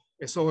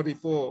sorry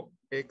po,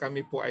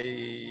 kami po ay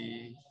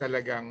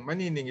talagang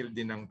maniningil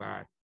din ng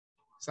VAT.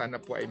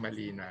 Sana po ay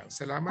malinaw.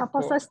 Salamat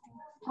po.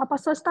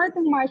 So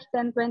starting March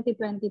 10,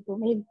 2022,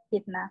 may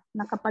higit na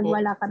kapag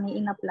wala kami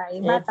in-apply,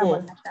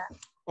 batable na siya.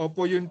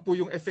 Opo, yun po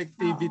yung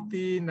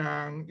effectivity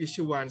ng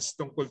issuance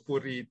tungkol po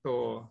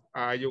rito.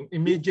 Yung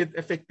immediate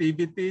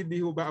effectivity,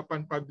 di ho ba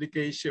upon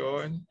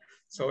publication?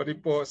 Sorry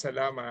po,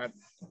 salamat.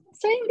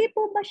 So hindi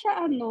po ba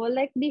siya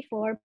like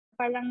before,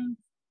 parang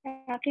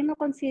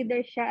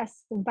kino-consider siya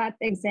as VAT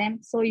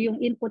exempt, so yung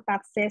input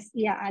taxes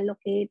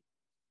i-allocate?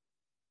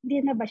 Hindi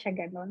na ba siya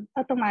ganun?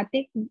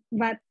 Automatic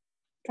VAT,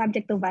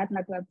 subject to VAT na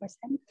 12%?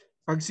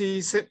 Pag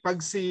si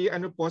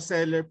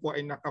seller po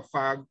ay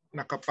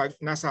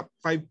nasa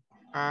 5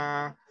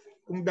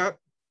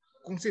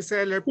 kung si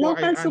seller po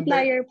local ay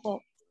supplier po.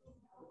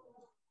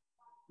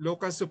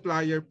 Local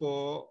supplier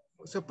po.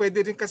 So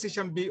pwede rin kasi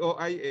siyang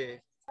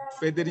BOI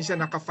Pwede rin siya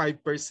naka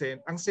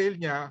 5%. Ang sale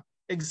niya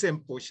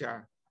exempt po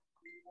siya.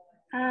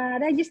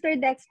 Registered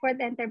export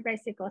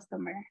enterprise si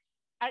customer.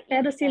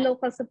 Pero si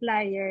local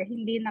supplier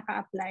hindi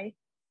naka-apply.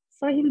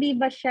 So hindi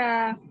ba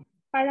siya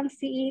parang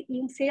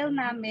yung sale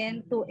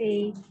namin to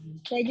a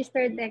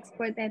registered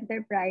export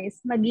enterprise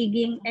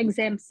magiging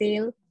exempt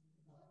sale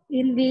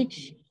in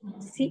which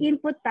si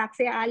input tax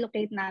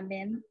i-allocate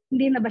namin?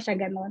 Hindi na ba siya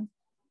ganun?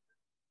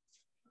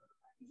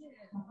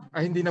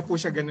 Hindi na po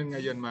siya ganun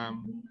ngayon,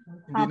 ma'am.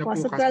 Hindi na po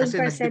so kasi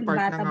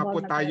nag-depart na nga po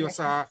tayo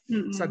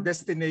sa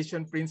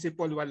destination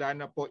principle. Wala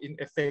na po,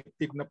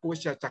 ineffective na po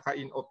siya, tsaka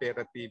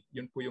inoperative.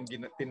 Yun po yung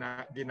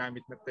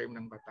ginamit na term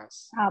ng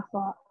batas.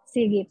 Apo.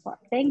 Sige po.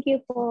 Thank you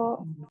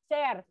po.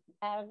 Sir,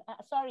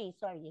 sorry.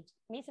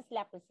 Mrs.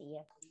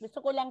 Lapusia. Gusto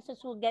ko lang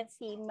susugat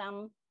si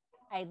Ma'am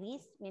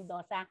Iris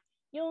Mendoza.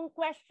 Yung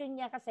question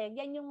niya kasi,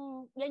 yan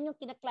yung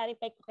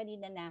kinaklarify ko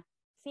kanina na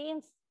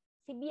since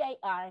si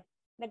BIR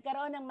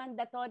nagkaroon ng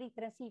mandatory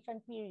transition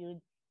period,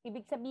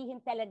 ibig sabihin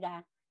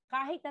talaga,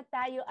 kahit na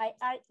tayo ay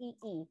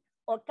REE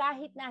o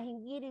kahit na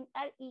hindi rin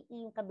REE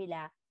yung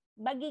kabila,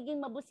 magiging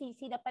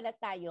mabusisi na pala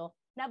tayo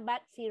na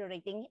VAT zero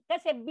rating.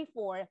 Kasi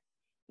before,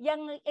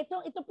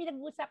 itong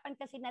pinag-uusapan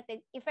kasi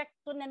natin,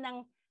 epekto na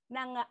ng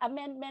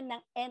amendment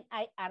ng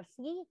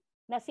NIRC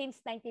na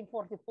since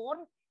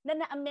 1944, na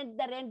na-amend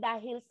na rin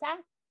dahil sa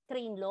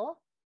train law,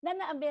 na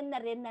na-amend na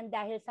rin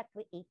dahil sa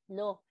create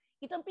law.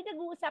 Itong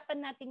pinag-uusapan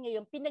natin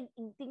ngayon,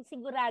 pinag-igting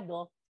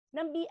sigurado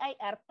ng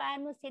BIR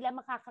paano sila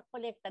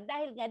makakakolekta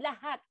dahil nga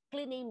lahat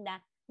claim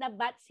na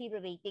VAT zero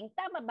rating.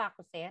 Tama ba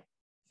ako, sir?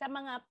 Sa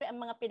mga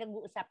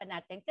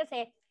pinag-uusapan natin.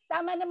 Kasi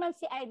tama naman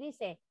si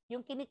Iris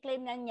yung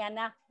kiniklaim na niya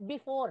na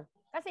before.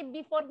 Kasi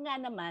before nga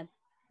naman,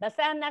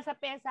 basta nasa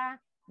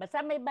PEZA,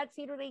 basta may VAT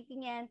zero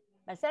rating yan,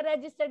 basta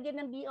registered yun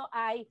ng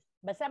BOI,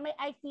 basta may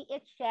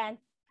ITH yan,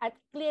 at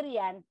clear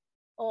yan,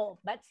 o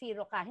VAT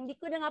zero ka. Hindi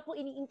ko na nga po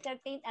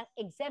ini-entertain ang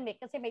exempt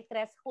kasi may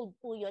threshold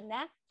po yun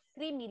na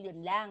 3 million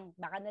lang.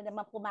 Baka na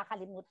naman po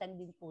makalimutan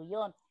din po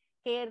yun.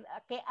 Kay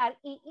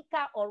REE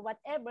ka or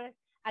whatever,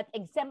 at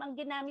exempt ang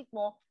ginamit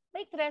mo,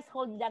 may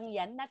threshold lang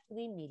yan na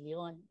 3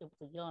 million. Yun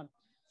po yun.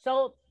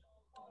 So,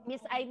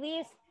 Miss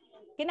Iris,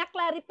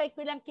 kinaklarify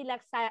ko lang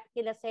kila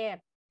sir.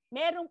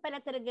 Meron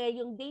pala talaga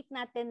yung date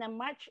natin na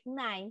March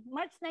 9.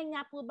 March 9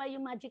 nga po ba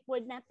yung magic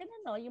word natin?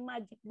 Yung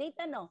magic date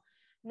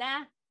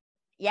na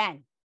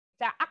yan.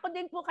 So, ako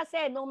din po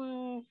kasi nung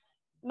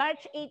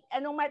March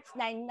 8, March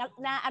 9,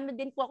 na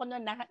din po ako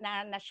noon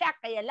na shock.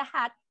 Kaya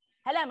lahat,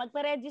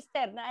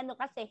 magpa-register na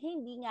kasi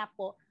hindi nga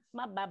po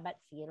mababat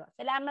zero.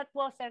 Salamat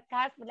po, Sir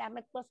Cass.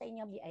 Salamat po sa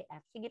inyo,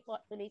 BIR. Sige po,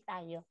 tuloy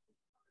tayo.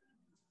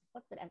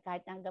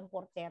 Kahit hanggang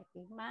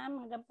 4:30.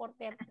 Ma'am, hanggang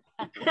 4:30.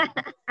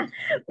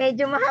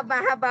 Medyo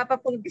mahaba-haba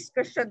pa pong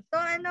discussion to,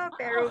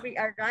 pero we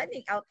are running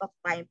out of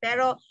time.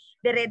 Pero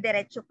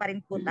dire-diretso pa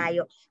rin po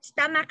tayo.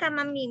 Tama ka,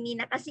 Ma'am Mimi,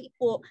 na kasi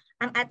po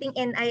ang ating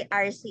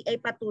NIRC ay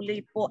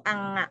patuloy po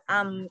ang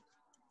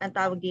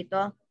tawag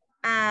dito,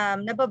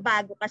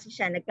 nababago kasi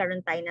siya.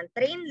 Nagkaroon tayo ng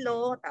train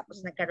law,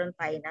 tapos nagkaroon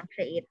tayo ng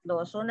create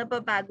law. So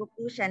nababago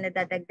po siya,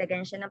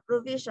 nadadagdagan siya ng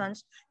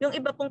provisions. Yung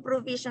iba pong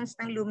provisions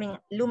ng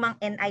lumang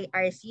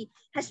NIRC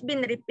has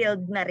been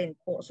repealed na rin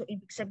po. So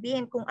ibig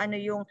sabihin kung ano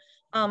yung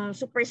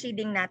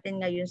superseding natin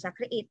ngayon sa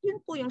create,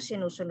 yun po yung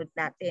sinusunod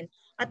natin.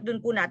 At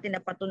dun po natin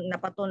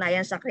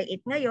napatunayan sa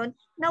create ngayon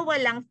na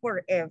walang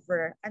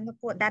forever.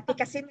 Dati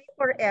kasi may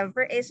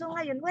forever so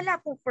ngayon wala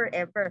pong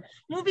forever.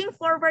 Moving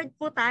forward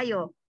po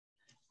tayo.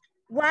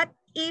 What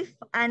if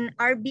an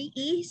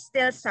RBE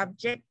still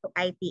subject to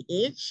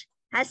ITH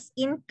has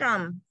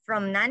income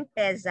from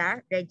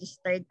non-PEZA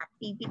registered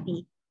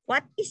activity?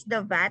 What is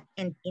the VAT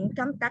and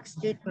income tax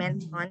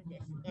statement on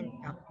this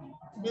income?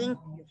 Thank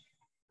you.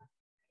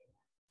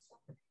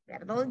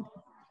 Bertold?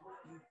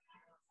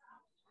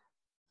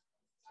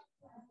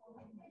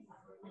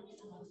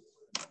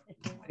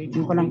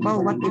 Rating ko lang po,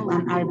 what if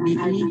an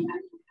RBE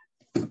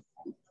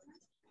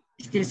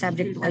still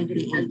subject to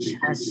ITH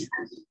has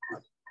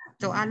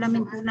So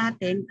alamin po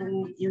natin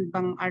kung yung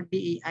bang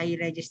RBE ay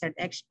registered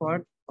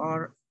export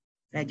or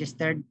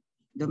registered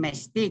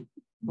domestic.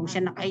 Kung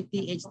siya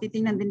naka-ITH,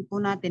 titingnan din po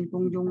natin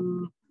kung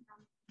yung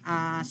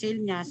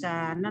sale niya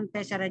sa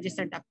non-PEZA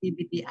registered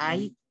activity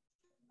ay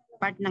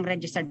part ng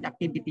registered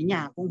activity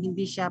niya. Kung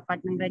hindi siya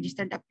part ng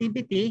registered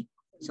activity,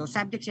 so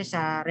subject siya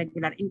sa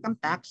regular income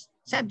tax,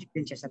 subject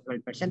din siya sa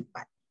 12%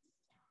 VAT.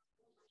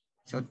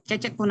 So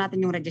check po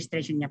natin yung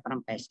registration niya parang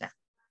PEZA.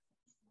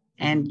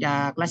 And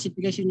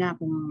classification niya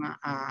kung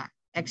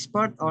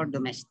export or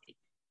domestic.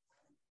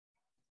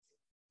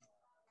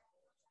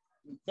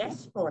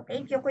 Yes po.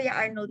 Thank you, Kuya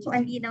Arnold. So,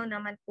 ang linaw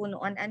naman po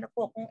noon, ano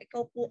po, kung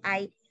ikaw po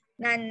ay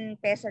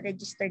non-PEZA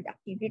registered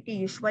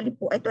activity, usually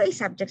po, ito ay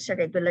subject sa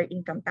regular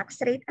income tax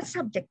rate at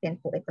subject din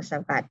po ito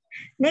sa VAT.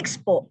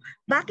 Next po,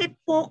 bakit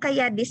po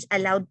kaya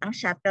disallowed ang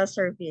shuttle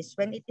service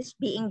when it is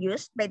being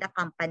used by the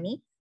company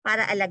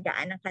para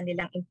alagaan ang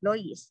kanilang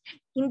employees?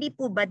 Hindi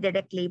po ba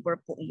direct labor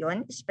po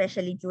iyon,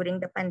 especially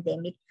during the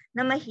pandemic,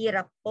 na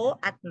mahirap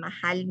po at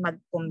mahal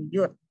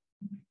mag-commute?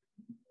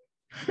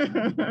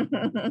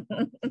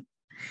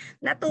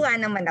 Natuwa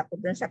naman ako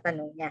dun sa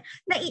tanong niya.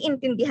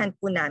 Naiintindihan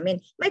po namin.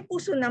 May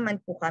puso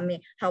naman po kami.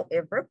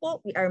 However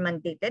po, we are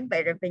mandated by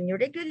revenue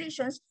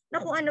regulations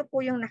na kung ano po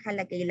yung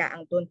nakalagay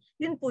laang dun,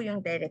 yun po yung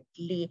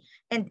directly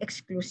and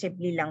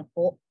exclusively lang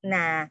po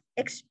na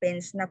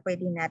expense na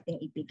pwede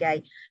nating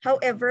ibigay.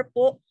 However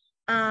po,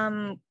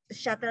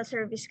 shuttle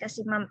service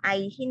kasi ma'am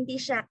ay hindi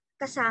siya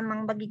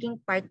kasamang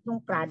magiging part ng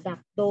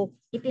product. So,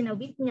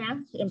 itinawid niya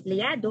si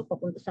empleyado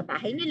papunta sa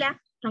bahay nila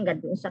hanggang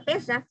doon sa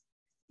PEZA.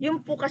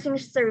 Yung po kasing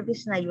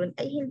service na yun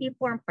ay hindi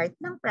form part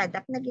ng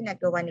product na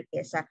ginagawa ni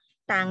PEZA.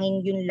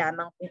 Tanging yun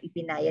lamang kung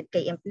ipinayad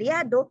kay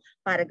empleyado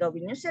para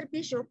gawin yung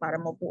serbisyo,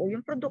 para mabuo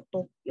yung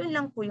produkto, yun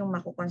lang po yung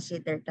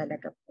makukonsider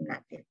talaga po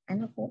natin.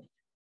 Ano po?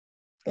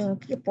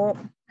 Thank you po.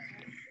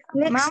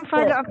 Next Ma'am, po.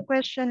 follow-up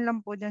question lang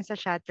po dun sa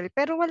shuttle.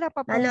 Pero wala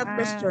pa pong, Follow-up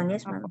question,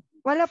 yes ma'am.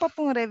 wala pa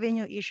pong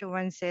revenue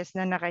issuances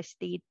na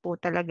naka-state po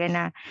talaga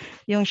na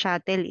yung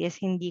shuttle is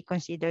hindi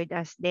considered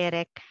as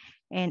direct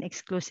and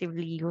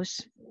exclusively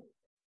used.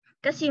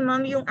 Kasi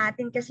ma'am, yung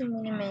atin kasi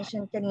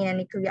mini-mention kanina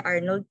ni Kuya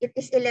Arnold, it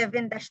is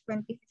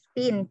 11-2015.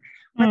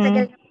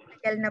 Matagal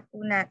na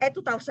po na,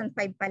 2005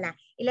 pala.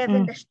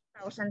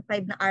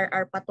 11-2005 na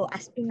RR pa to.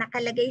 As in,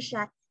 nakalagay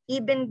siya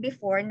even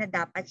before na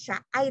dapat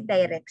siya ay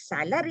direct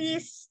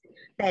salaries,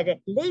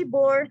 direct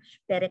labor,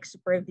 direct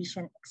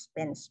supervision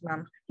expense,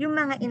 ma'am. Yung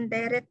mga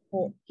indirect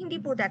po, hindi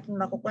po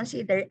natin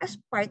makukonsider as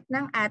part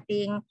ng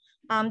ating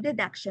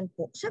deduction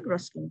po sa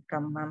gross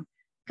income, ma'am.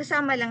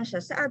 Kasama lang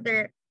siya sa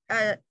other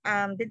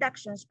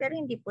deductions, pero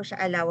hindi po siya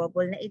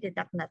allowable na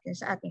i-deduct natin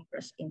sa ating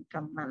gross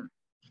income, ma'am.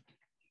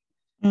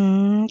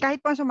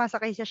 Kahit po ang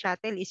sumasakay sa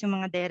shuttle is yung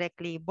mga direct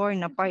labor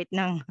na part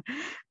ng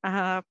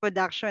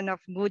production of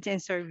goods and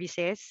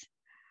services?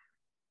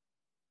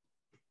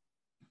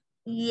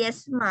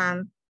 Yes,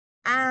 ma'am.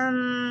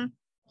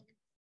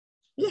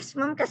 Yes,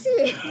 ma'am, kasi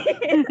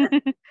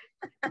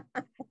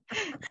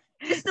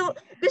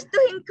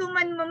gustuhin ko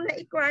man, ma'am,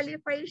 na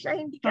i-qualify siya.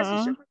 Hindi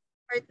kasi siya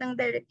part ng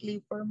direct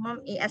labor,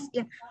 ma'am. As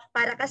in,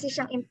 para kasi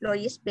siyang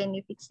employees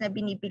benefits na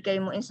binibigay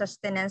mo in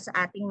sustenance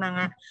sa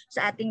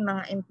ating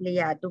mga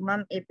empleyado,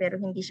 ma'am, pero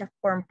hindi siya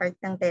form part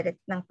ng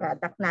direct ng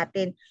product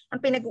natin.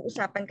 Ang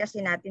pinag-uusapan kasi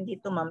natin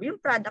dito, ma'am,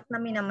 yung product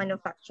na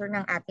minamanufacture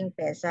ng ating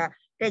PEZA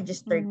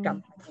registered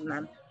company,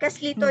 ma'am.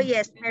 Kaslito,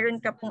 yes, meron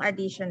ka pong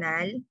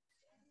additional?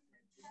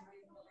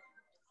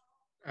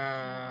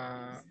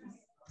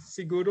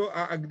 Siguro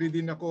agree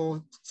din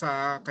ako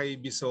sa kay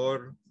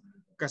Bisor.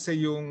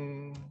 Kasi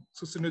yung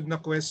susunod na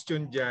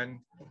question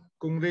dyan,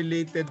 kung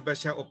related ba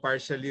siya o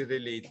partially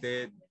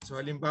related. So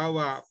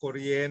halimbawa,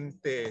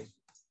 kuryente,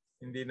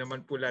 hindi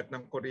naman po lahat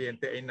ng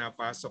kuryente ay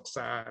napasok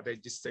sa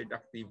registered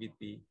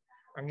activity.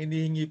 Ang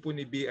hinihingi po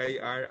ni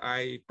BIR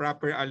ay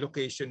proper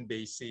allocation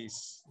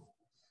basis.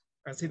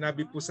 Ang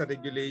sinabi po sa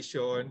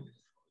regulation,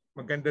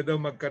 maganda daw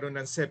magkaroon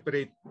ng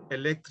separate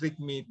electric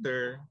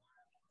meter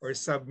or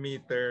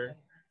submeter,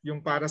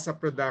 yung para sa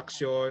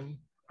production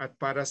at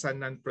para sa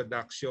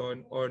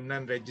non-production or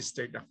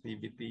non-registered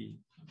activity.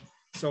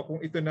 So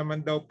kung ito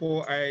naman daw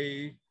po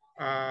ay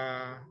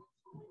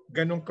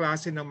ganong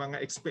klase ng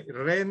mga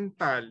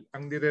rental,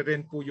 ang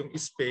nire-rent po yung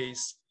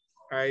space,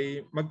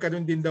 ay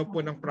magkaroon din daw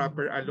po ng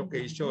proper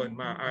allocation.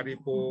 Maaari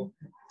po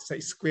sa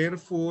square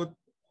foot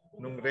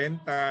ng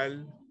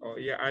rental o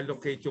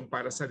i-allocate yung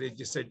para sa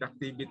registered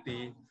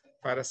activity,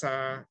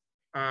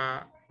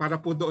 para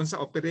po doon sa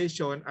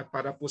operation at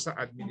para po sa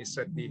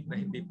administrative na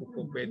hindi po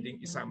pwedeng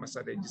isama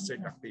sa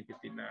registered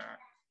activity na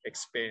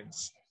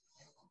expense.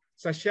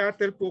 Sa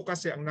shuttle po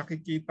kasi ang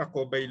nakikita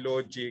ko by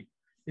logic,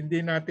 hindi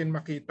natin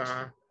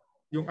makita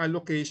yung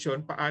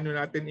allocation, paano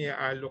natin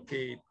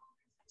i-allocate.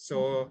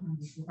 So,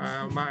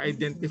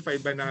 ma-identify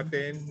ba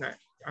natin na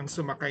ang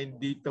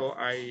sumakay dito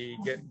ay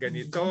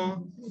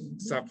ganito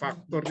sa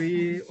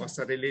factory o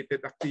sa related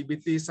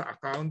activity, sa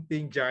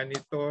accounting,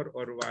 janitor,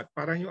 or what.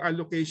 Parang yung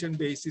allocation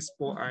basis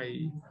po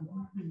ay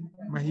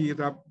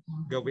mahirap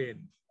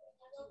gawin.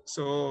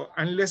 So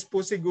unless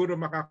po siguro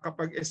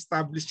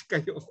makakapag-establish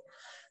kayo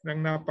ng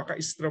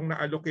napaka-strong na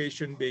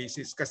allocation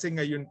basis kasi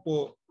ngayon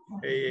po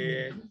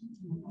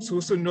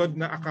susunod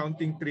na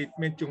accounting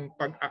treatment yung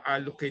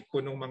pag-allocate po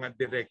ng mga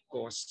direct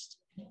costs.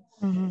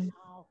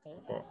 Okay.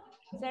 Po.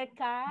 Sir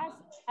Cass,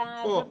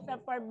 Po. Group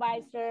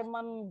Supervisor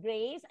Ma'am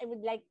Grace, I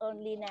would like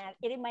only na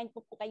i-remind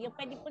po kayo,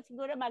 pwede po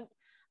siguro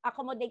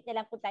mag-accommodate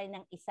na lang po tayo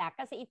ng isa.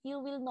 Kasi if you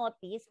will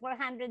notice,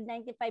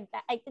 395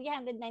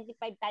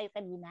 tayo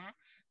kanina.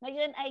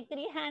 Ngayon ay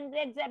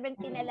 370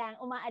 na lang,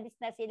 umaalis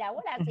na sila.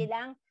 Wala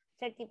silang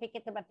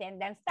certificate of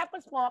attendance.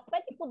 Tapos po,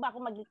 pwede po ba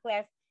ako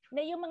mag-request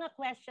na yung mga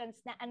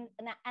questions na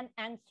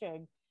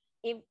unanswered,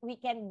 if we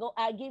can go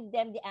give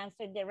them the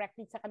answer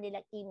directly sa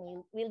kanilang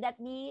email, will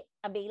that be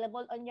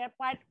available on your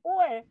part?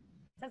 Or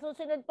sa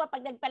susunod po,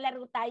 pag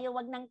nagpalaro tayo,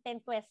 wag ng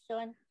 10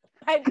 question,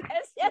 5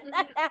 question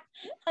na lang.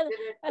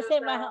 Kasi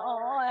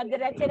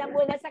diretso na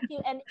muna sa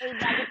Q&A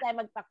bago tayo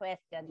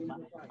magpa-question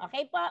po.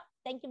 Okay po?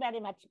 Thank you very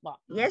much po.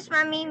 Yes,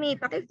 Ma'am Mimi.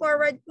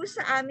 Paki-forward po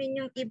sa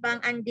amin yung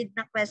ibang undid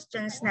na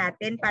questions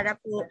natin para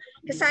po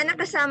sana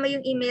kasama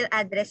yung email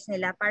address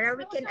nila para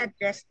we can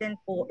address din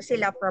po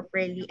sila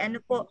properly.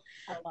 Ano po,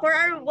 for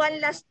our one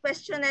last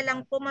question na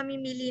lang po,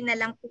 mamimili na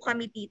lang po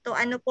kami dito.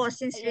 Ano po,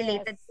 since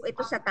related po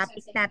ito sa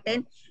topic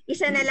natin,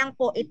 isa na lang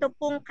po, ito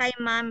pong kay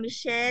Ma'am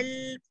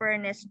Michelle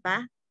Furnes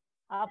ba?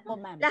 Opo,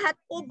 ma'am. Lahat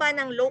po ba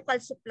ng local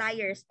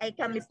suppliers ay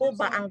kami po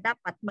ba ang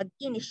dapat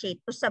mag-initiate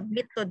to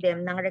submit to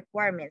them ng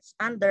requirements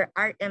under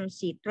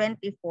RMC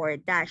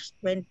 24-2020?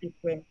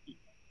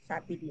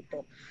 Sabi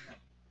dito.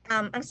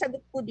 Ang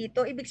sagot po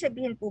dito, ibig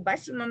sabihin po ba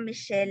si Ma'am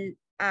Michelle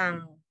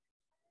ang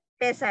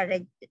PEZA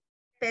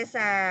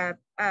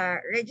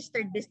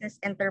Registered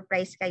Business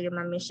Enterprise kayo,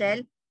 Ma'am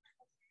Michelle?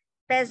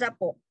 PEZA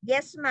po.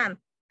 Yes, ma'am.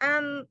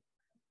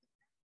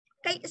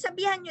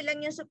 Sabihan nyo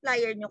lang yung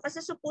supplier nyo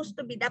kasi supposed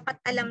to be dapat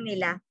alam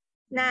nila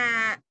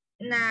na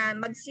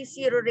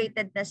magsi-zero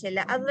rated na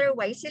sila.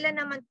 Otherwise, sila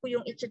naman po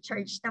yung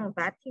i-charge ng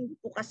VAT, hindi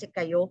po kasi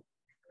kayo.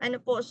 Ano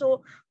po,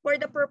 so for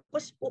the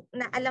purpose po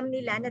na alam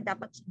nila na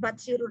dapat VAT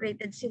zero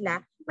rated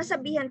sila,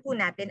 masabihan po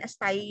natin as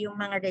tayo yung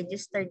mga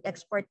registered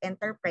export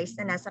enterprise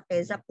na nasa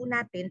PEZA po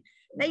natin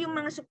na yung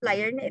mga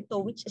supplier na ito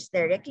which is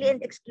directly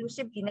and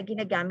exclusively na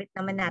ginagamit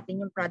naman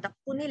natin yung product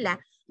po nila,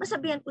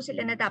 masabihan po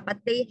sila na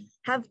dapat they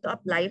have to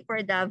apply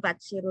for the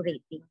VAT zero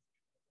rating.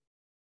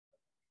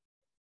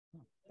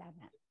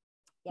 Tama.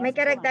 Yes, may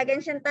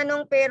karagdagan siyang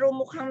tanong pero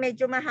mukhang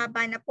medyo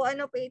mahaba na po.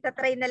 Ano po,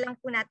 itatry na lang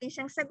po natin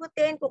siyang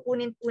sagutin.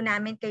 Kukunin po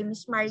namin kay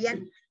Miss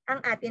Marian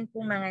ang atin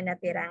po mga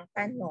natirang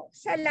tanong.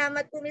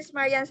 Salamat po Miss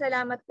Marian.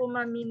 Salamat po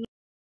Ma'am Mimi.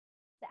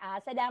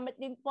 Salamat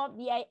din po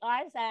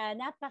BIR sa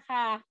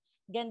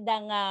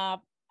napakagandang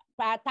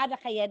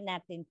talakayan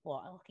natin po.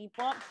 Okay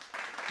po.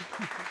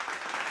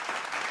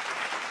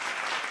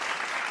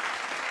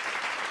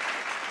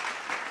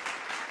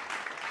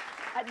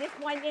 At this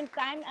point in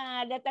time,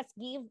 let us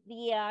give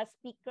the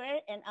speaker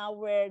and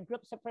our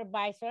group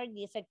supervisor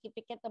the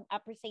certificate of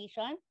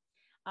appreciation.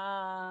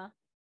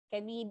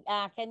 Can we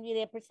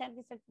represent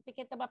the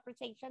certificate of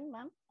appreciation,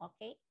 ma'am?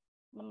 Okay,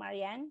 Ma'am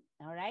Marian.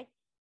 All right.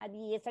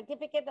 The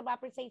certificate of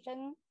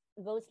appreciation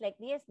goes like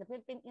this: the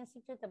Philippine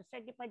Institute of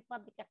Certified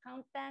Public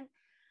Accountant,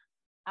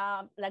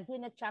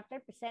 Laguna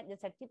chapter present the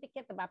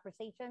certificate of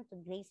appreciation to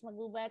Grace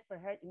Magubat for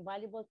her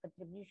invaluable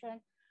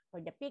contribution for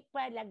the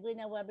PICPA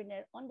Laguna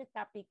webinar on the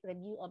topic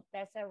review of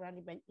PEZA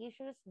relevant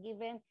issues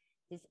given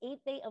this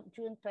 8th day of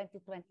June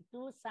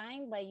 2022,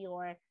 signed by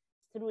your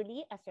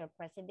truly as your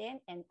president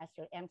and as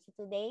your MC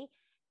today,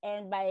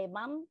 and by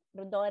Ma'am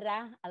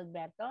Rodora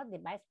Alberto, the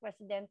Vice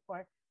President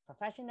for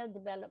Professional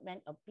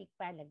Development of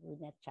PICPA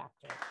Laguna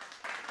chapter.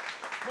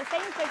 The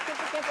same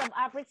certificate of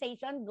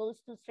appreciation goes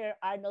to Sir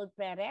Arnold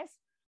Perez,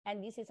 and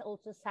this is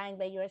also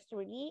signed by yours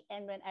truly.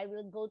 And when I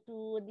will go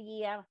to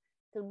the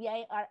to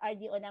BIR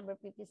RDO number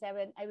 57,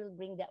 I will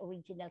bring the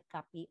original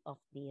copy of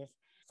this.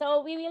 So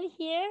we will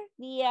hear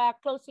the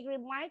closing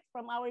remarks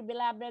from our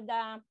beloved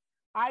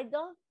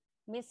Ardo,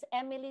 Miss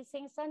Emily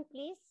Singson,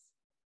 please.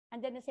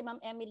 Andyan na si Ma'am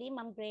Emily,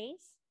 Ma'am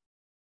Grace.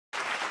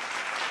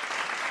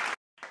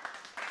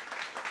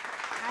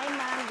 Hi,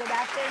 Ma'am. Good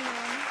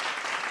afternoon.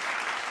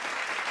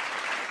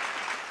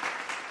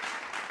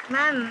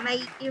 Ma'am, may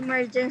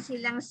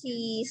emergency lang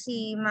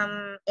si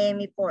Ma'am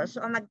Emmy po. So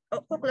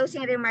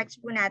closing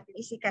remarks po natin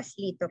si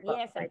Caslito po.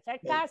 Yes, sir.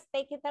 Sir Cas,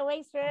 take it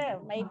away,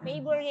 sir. My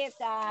favorite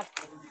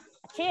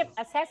chief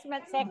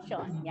assessment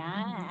section.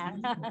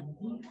 Yan.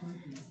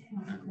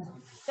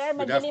 Sir,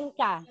 madilim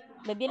ka.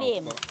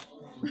 Madilim.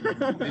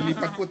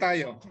 Lilipat po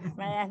tayo.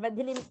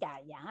 Madilim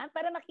ka. Yan.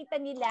 Para makita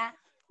nila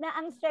na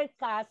ang Sir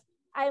Cas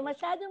ay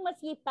masyadong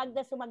masipag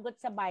na sumagot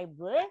sa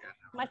Bible,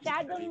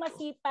 masyadong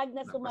masipag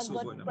na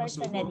sumagot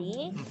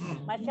personally,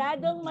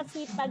 masyadong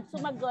masipag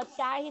sumagot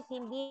kahit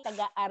hindi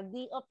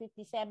taga-RDO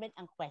 57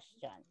 ang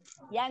question.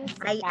 Yan si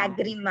I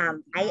agree,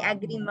 ma'am. I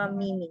agree, Ma'am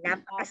Mimi.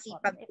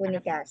 Napakasipag po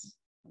ni Cas.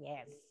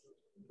 Yes.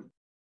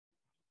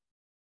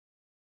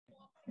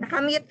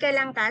 Nakamute ka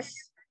lang, Cas.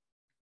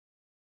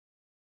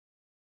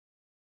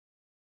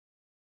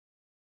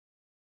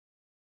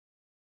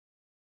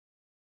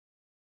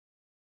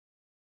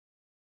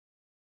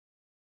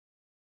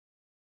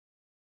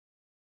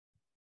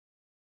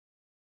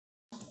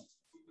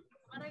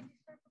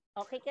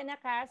 Okay ka na,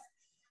 Cass?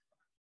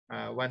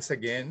 Once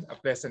again, a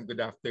pleasant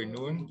good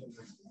afternoon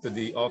to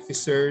the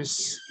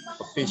officers,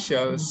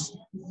 officials,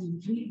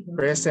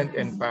 present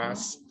and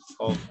past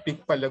of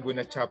PICPA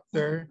Laguna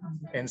Chapter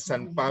and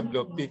San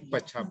Pablo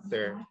PICPA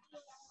Chapter,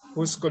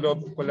 whose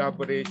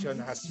collaboration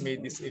has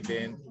made this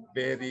event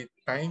very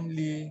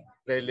timely,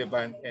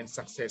 relevant, and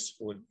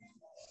successful.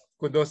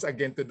 Kudos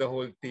again to the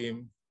whole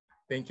team.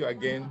 Thank you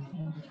again,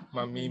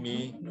 Ma'am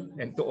Mimi,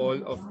 and to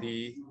all of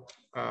the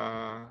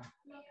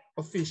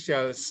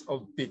officials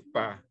of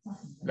PICPA,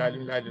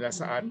 lalo-lalo na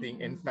sa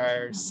ating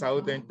entire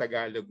Southern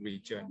Tagalog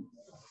region.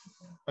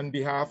 On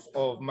behalf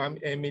of Ma'am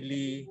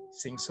Emily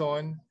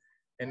Singson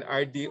and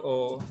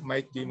RDO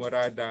Mike B.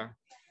 Morada,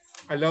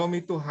 allow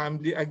me to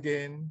humbly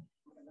again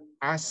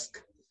ask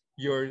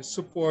your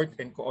support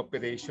and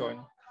cooperation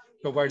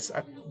towards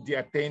the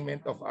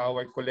attainment of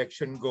our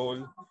collection goal,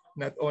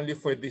 not only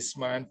for this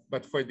month,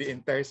 but for the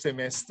entire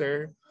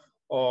semester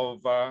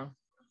of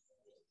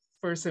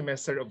first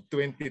semester of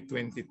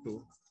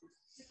 2022.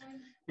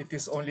 It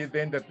is only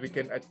then that we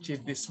can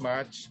achieve this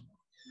much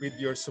with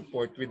your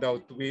support,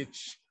 without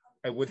which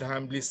I would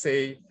humbly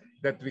say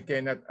that we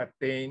cannot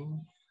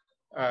attain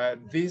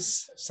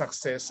this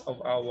success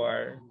of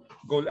our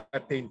goal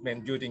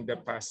attainment during the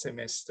past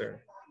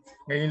semester.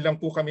 Ngayon lang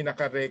po kami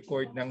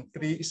naka-record ng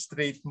 3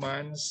 straight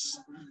months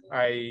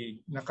ay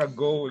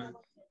naka-goal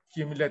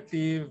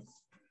cumulative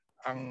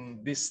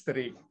ang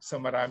district. So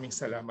maraming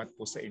salamat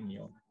po sa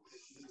inyo.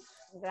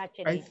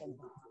 Congratulations.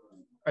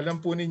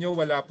 Alam po ninyo,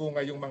 wala po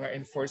ngayong mga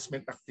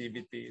enforcement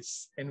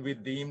activities, and we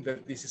deem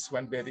that this is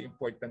one very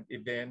important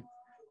event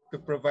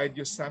to provide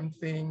you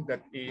something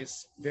that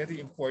is very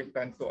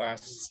important to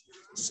us,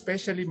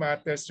 especially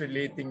matters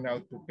relating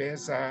now to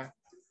PEZA,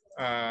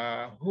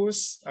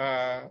 whose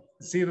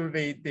zero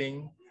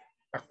rating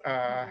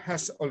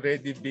has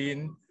already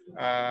been,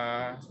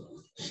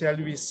 shall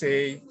we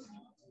say,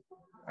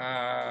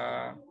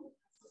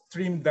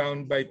 trimmed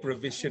down by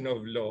provision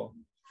of law.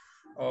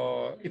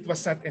 It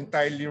was not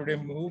entirely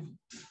removed,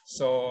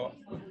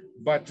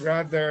 but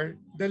rather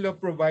the law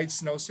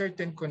provides now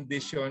certain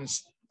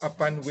conditions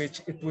upon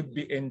which it would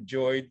be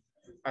enjoyed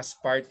as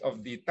part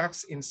of the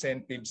tax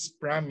incentives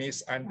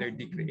promised under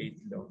the CREATE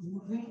law.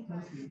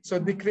 So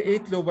the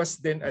CREATE law was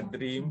then a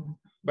dream,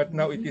 but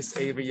now it is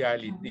a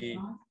reality.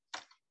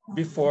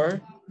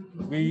 Before,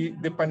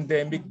 the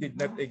pandemic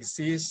did not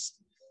exist,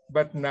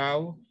 but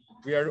now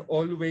we are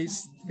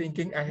always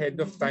thinking ahead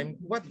of time,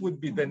 what would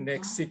be the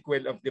next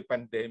sequel of the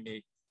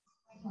pandemic?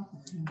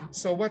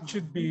 So what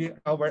should be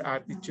our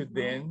attitude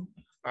then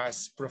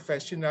as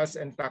professionals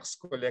and tax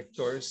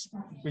collectors?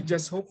 We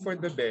just hope for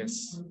the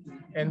best,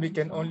 and we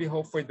can only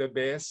hope for the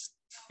best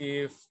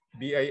if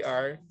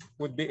BIR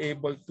would be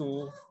able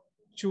to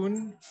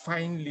tune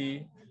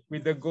finely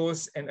with the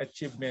goals and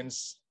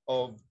achievements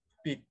of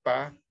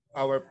PICPA,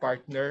 our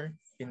partner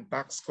in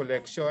tax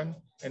collection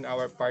and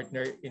our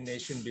partner in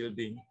nation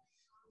building.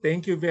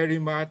 Thank you very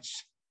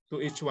much to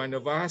each one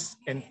of us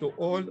and to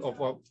all of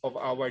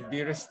our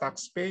dearest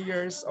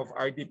taxpayers of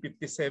RD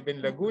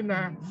 57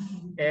 Laguna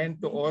and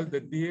to all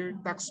the dear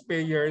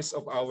taxpayers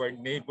of our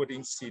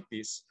neighboring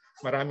cities.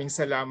 Maraming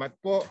salamat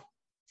po.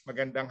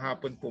 Magandang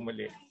hapon po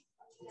muli.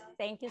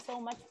 Thank you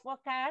so much po,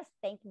 Cass.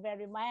 Thank you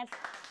very much.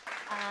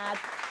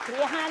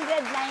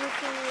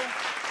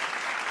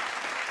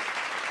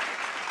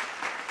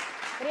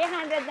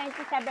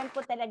 397 po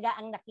talaga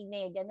ang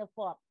nakinig. Ano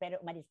po? Pero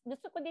umalis.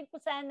 Gusto ko din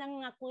po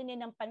sanang kunin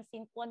ng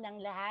pansin po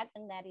ng lahat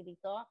ng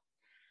naririto.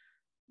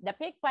 The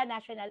PICPA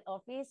National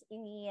Office,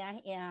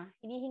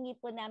 hinihingi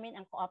po namin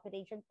ang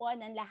cooperation po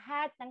ng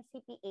lahat ng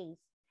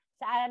CPAs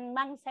sa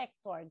anumang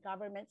sector,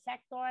 government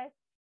sector,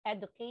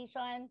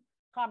 education,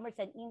 commerce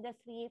and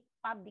industry,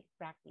 public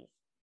practice.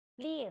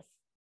 Please,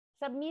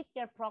 submit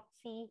your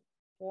proxy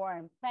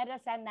form para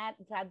sa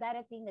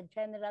darating na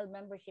general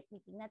membership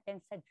meeting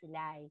natin sa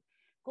July.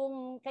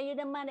 Kung kayo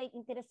naman ay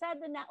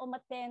interesado na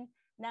umattend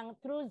ng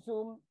through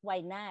Zoom,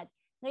 why not?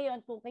 Ngayon,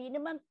 kung kayo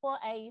naman po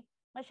ay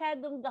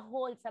masyadong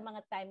dahol sa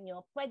mga time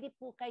nyo, pwede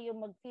po kayo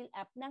mag-fill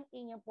up ng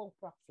inyong pong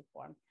proxy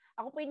form.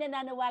 Ako po ay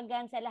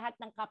nananawagan sa lahat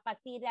ng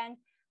kapatiran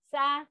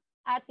sa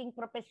ating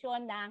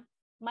propesyon ng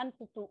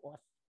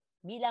mantutuos.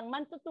 Bilang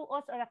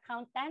mantutuos or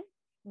accountant,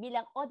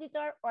 bilang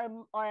auditor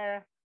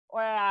or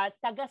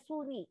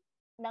taga-suri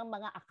ng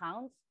mga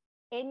accounts,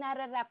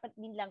 nararapat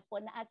din lang po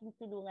na ating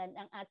tulungan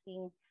ang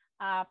ating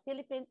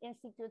Philippine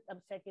Institute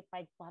of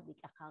Certified Public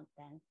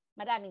Accountants.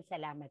 Maraming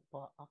salamat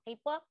po. Okay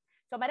po?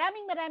 So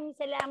maraming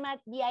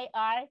salamat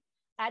BIR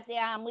at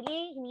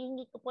muli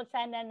hinihingi ko po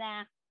sana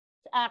na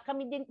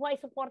kami din po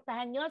ay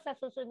suportahan nyo sa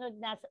susunod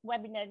na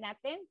webinar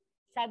natin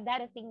sa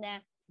darating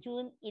na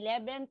June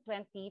 11,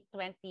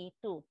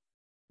 2022.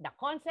 The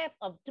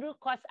concept of true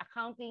cost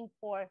accounting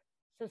for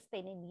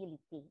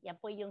sustainability. Yan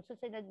po yung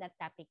susunod na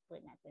topic po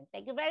natin.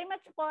 Thank you very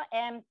much po.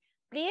 And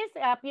please,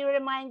 a few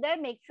reminder,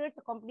 make sure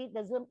to complete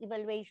the Zoom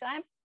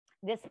evaluation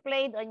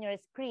displayed on your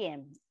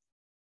screen.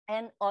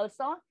 And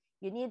also,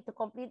 you need to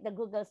complete the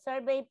Google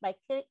survey by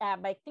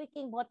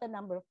clicking button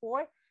number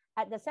 4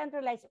 at the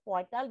centralized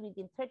portal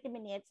within 30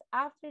 minutes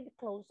after the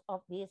close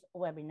of this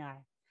webinar.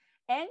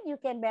 And you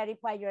can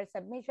verify your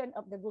submission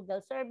of the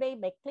Google survey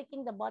by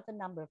clicking the button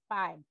number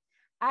 5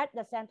 at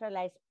the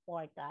centralized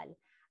portal.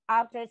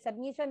 After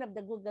submission of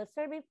the Google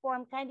survey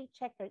form, kindly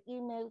check your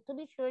email to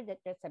be sure that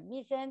your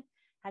submission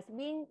has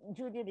been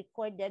duly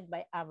recorded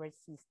by our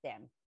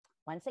system.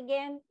 Once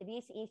again,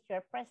 this is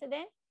your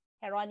President,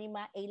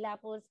 Jeronima A.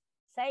 Lapus,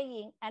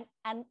 saying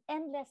an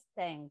endless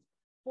thanks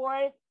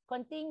for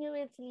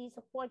continuously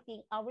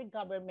supporting our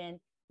government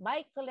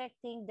by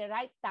collecting the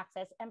right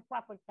taxes and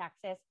proper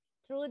taxes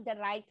through the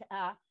right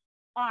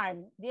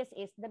arm. This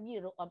is the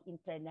Bureau of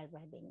Internal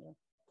Revenue.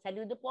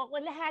 Saludo po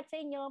ako lahat sa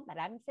inyo.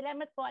 Maraming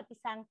salamat po at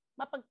isang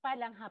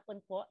mapagpalang hapon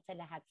po sa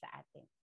lahat sa atin.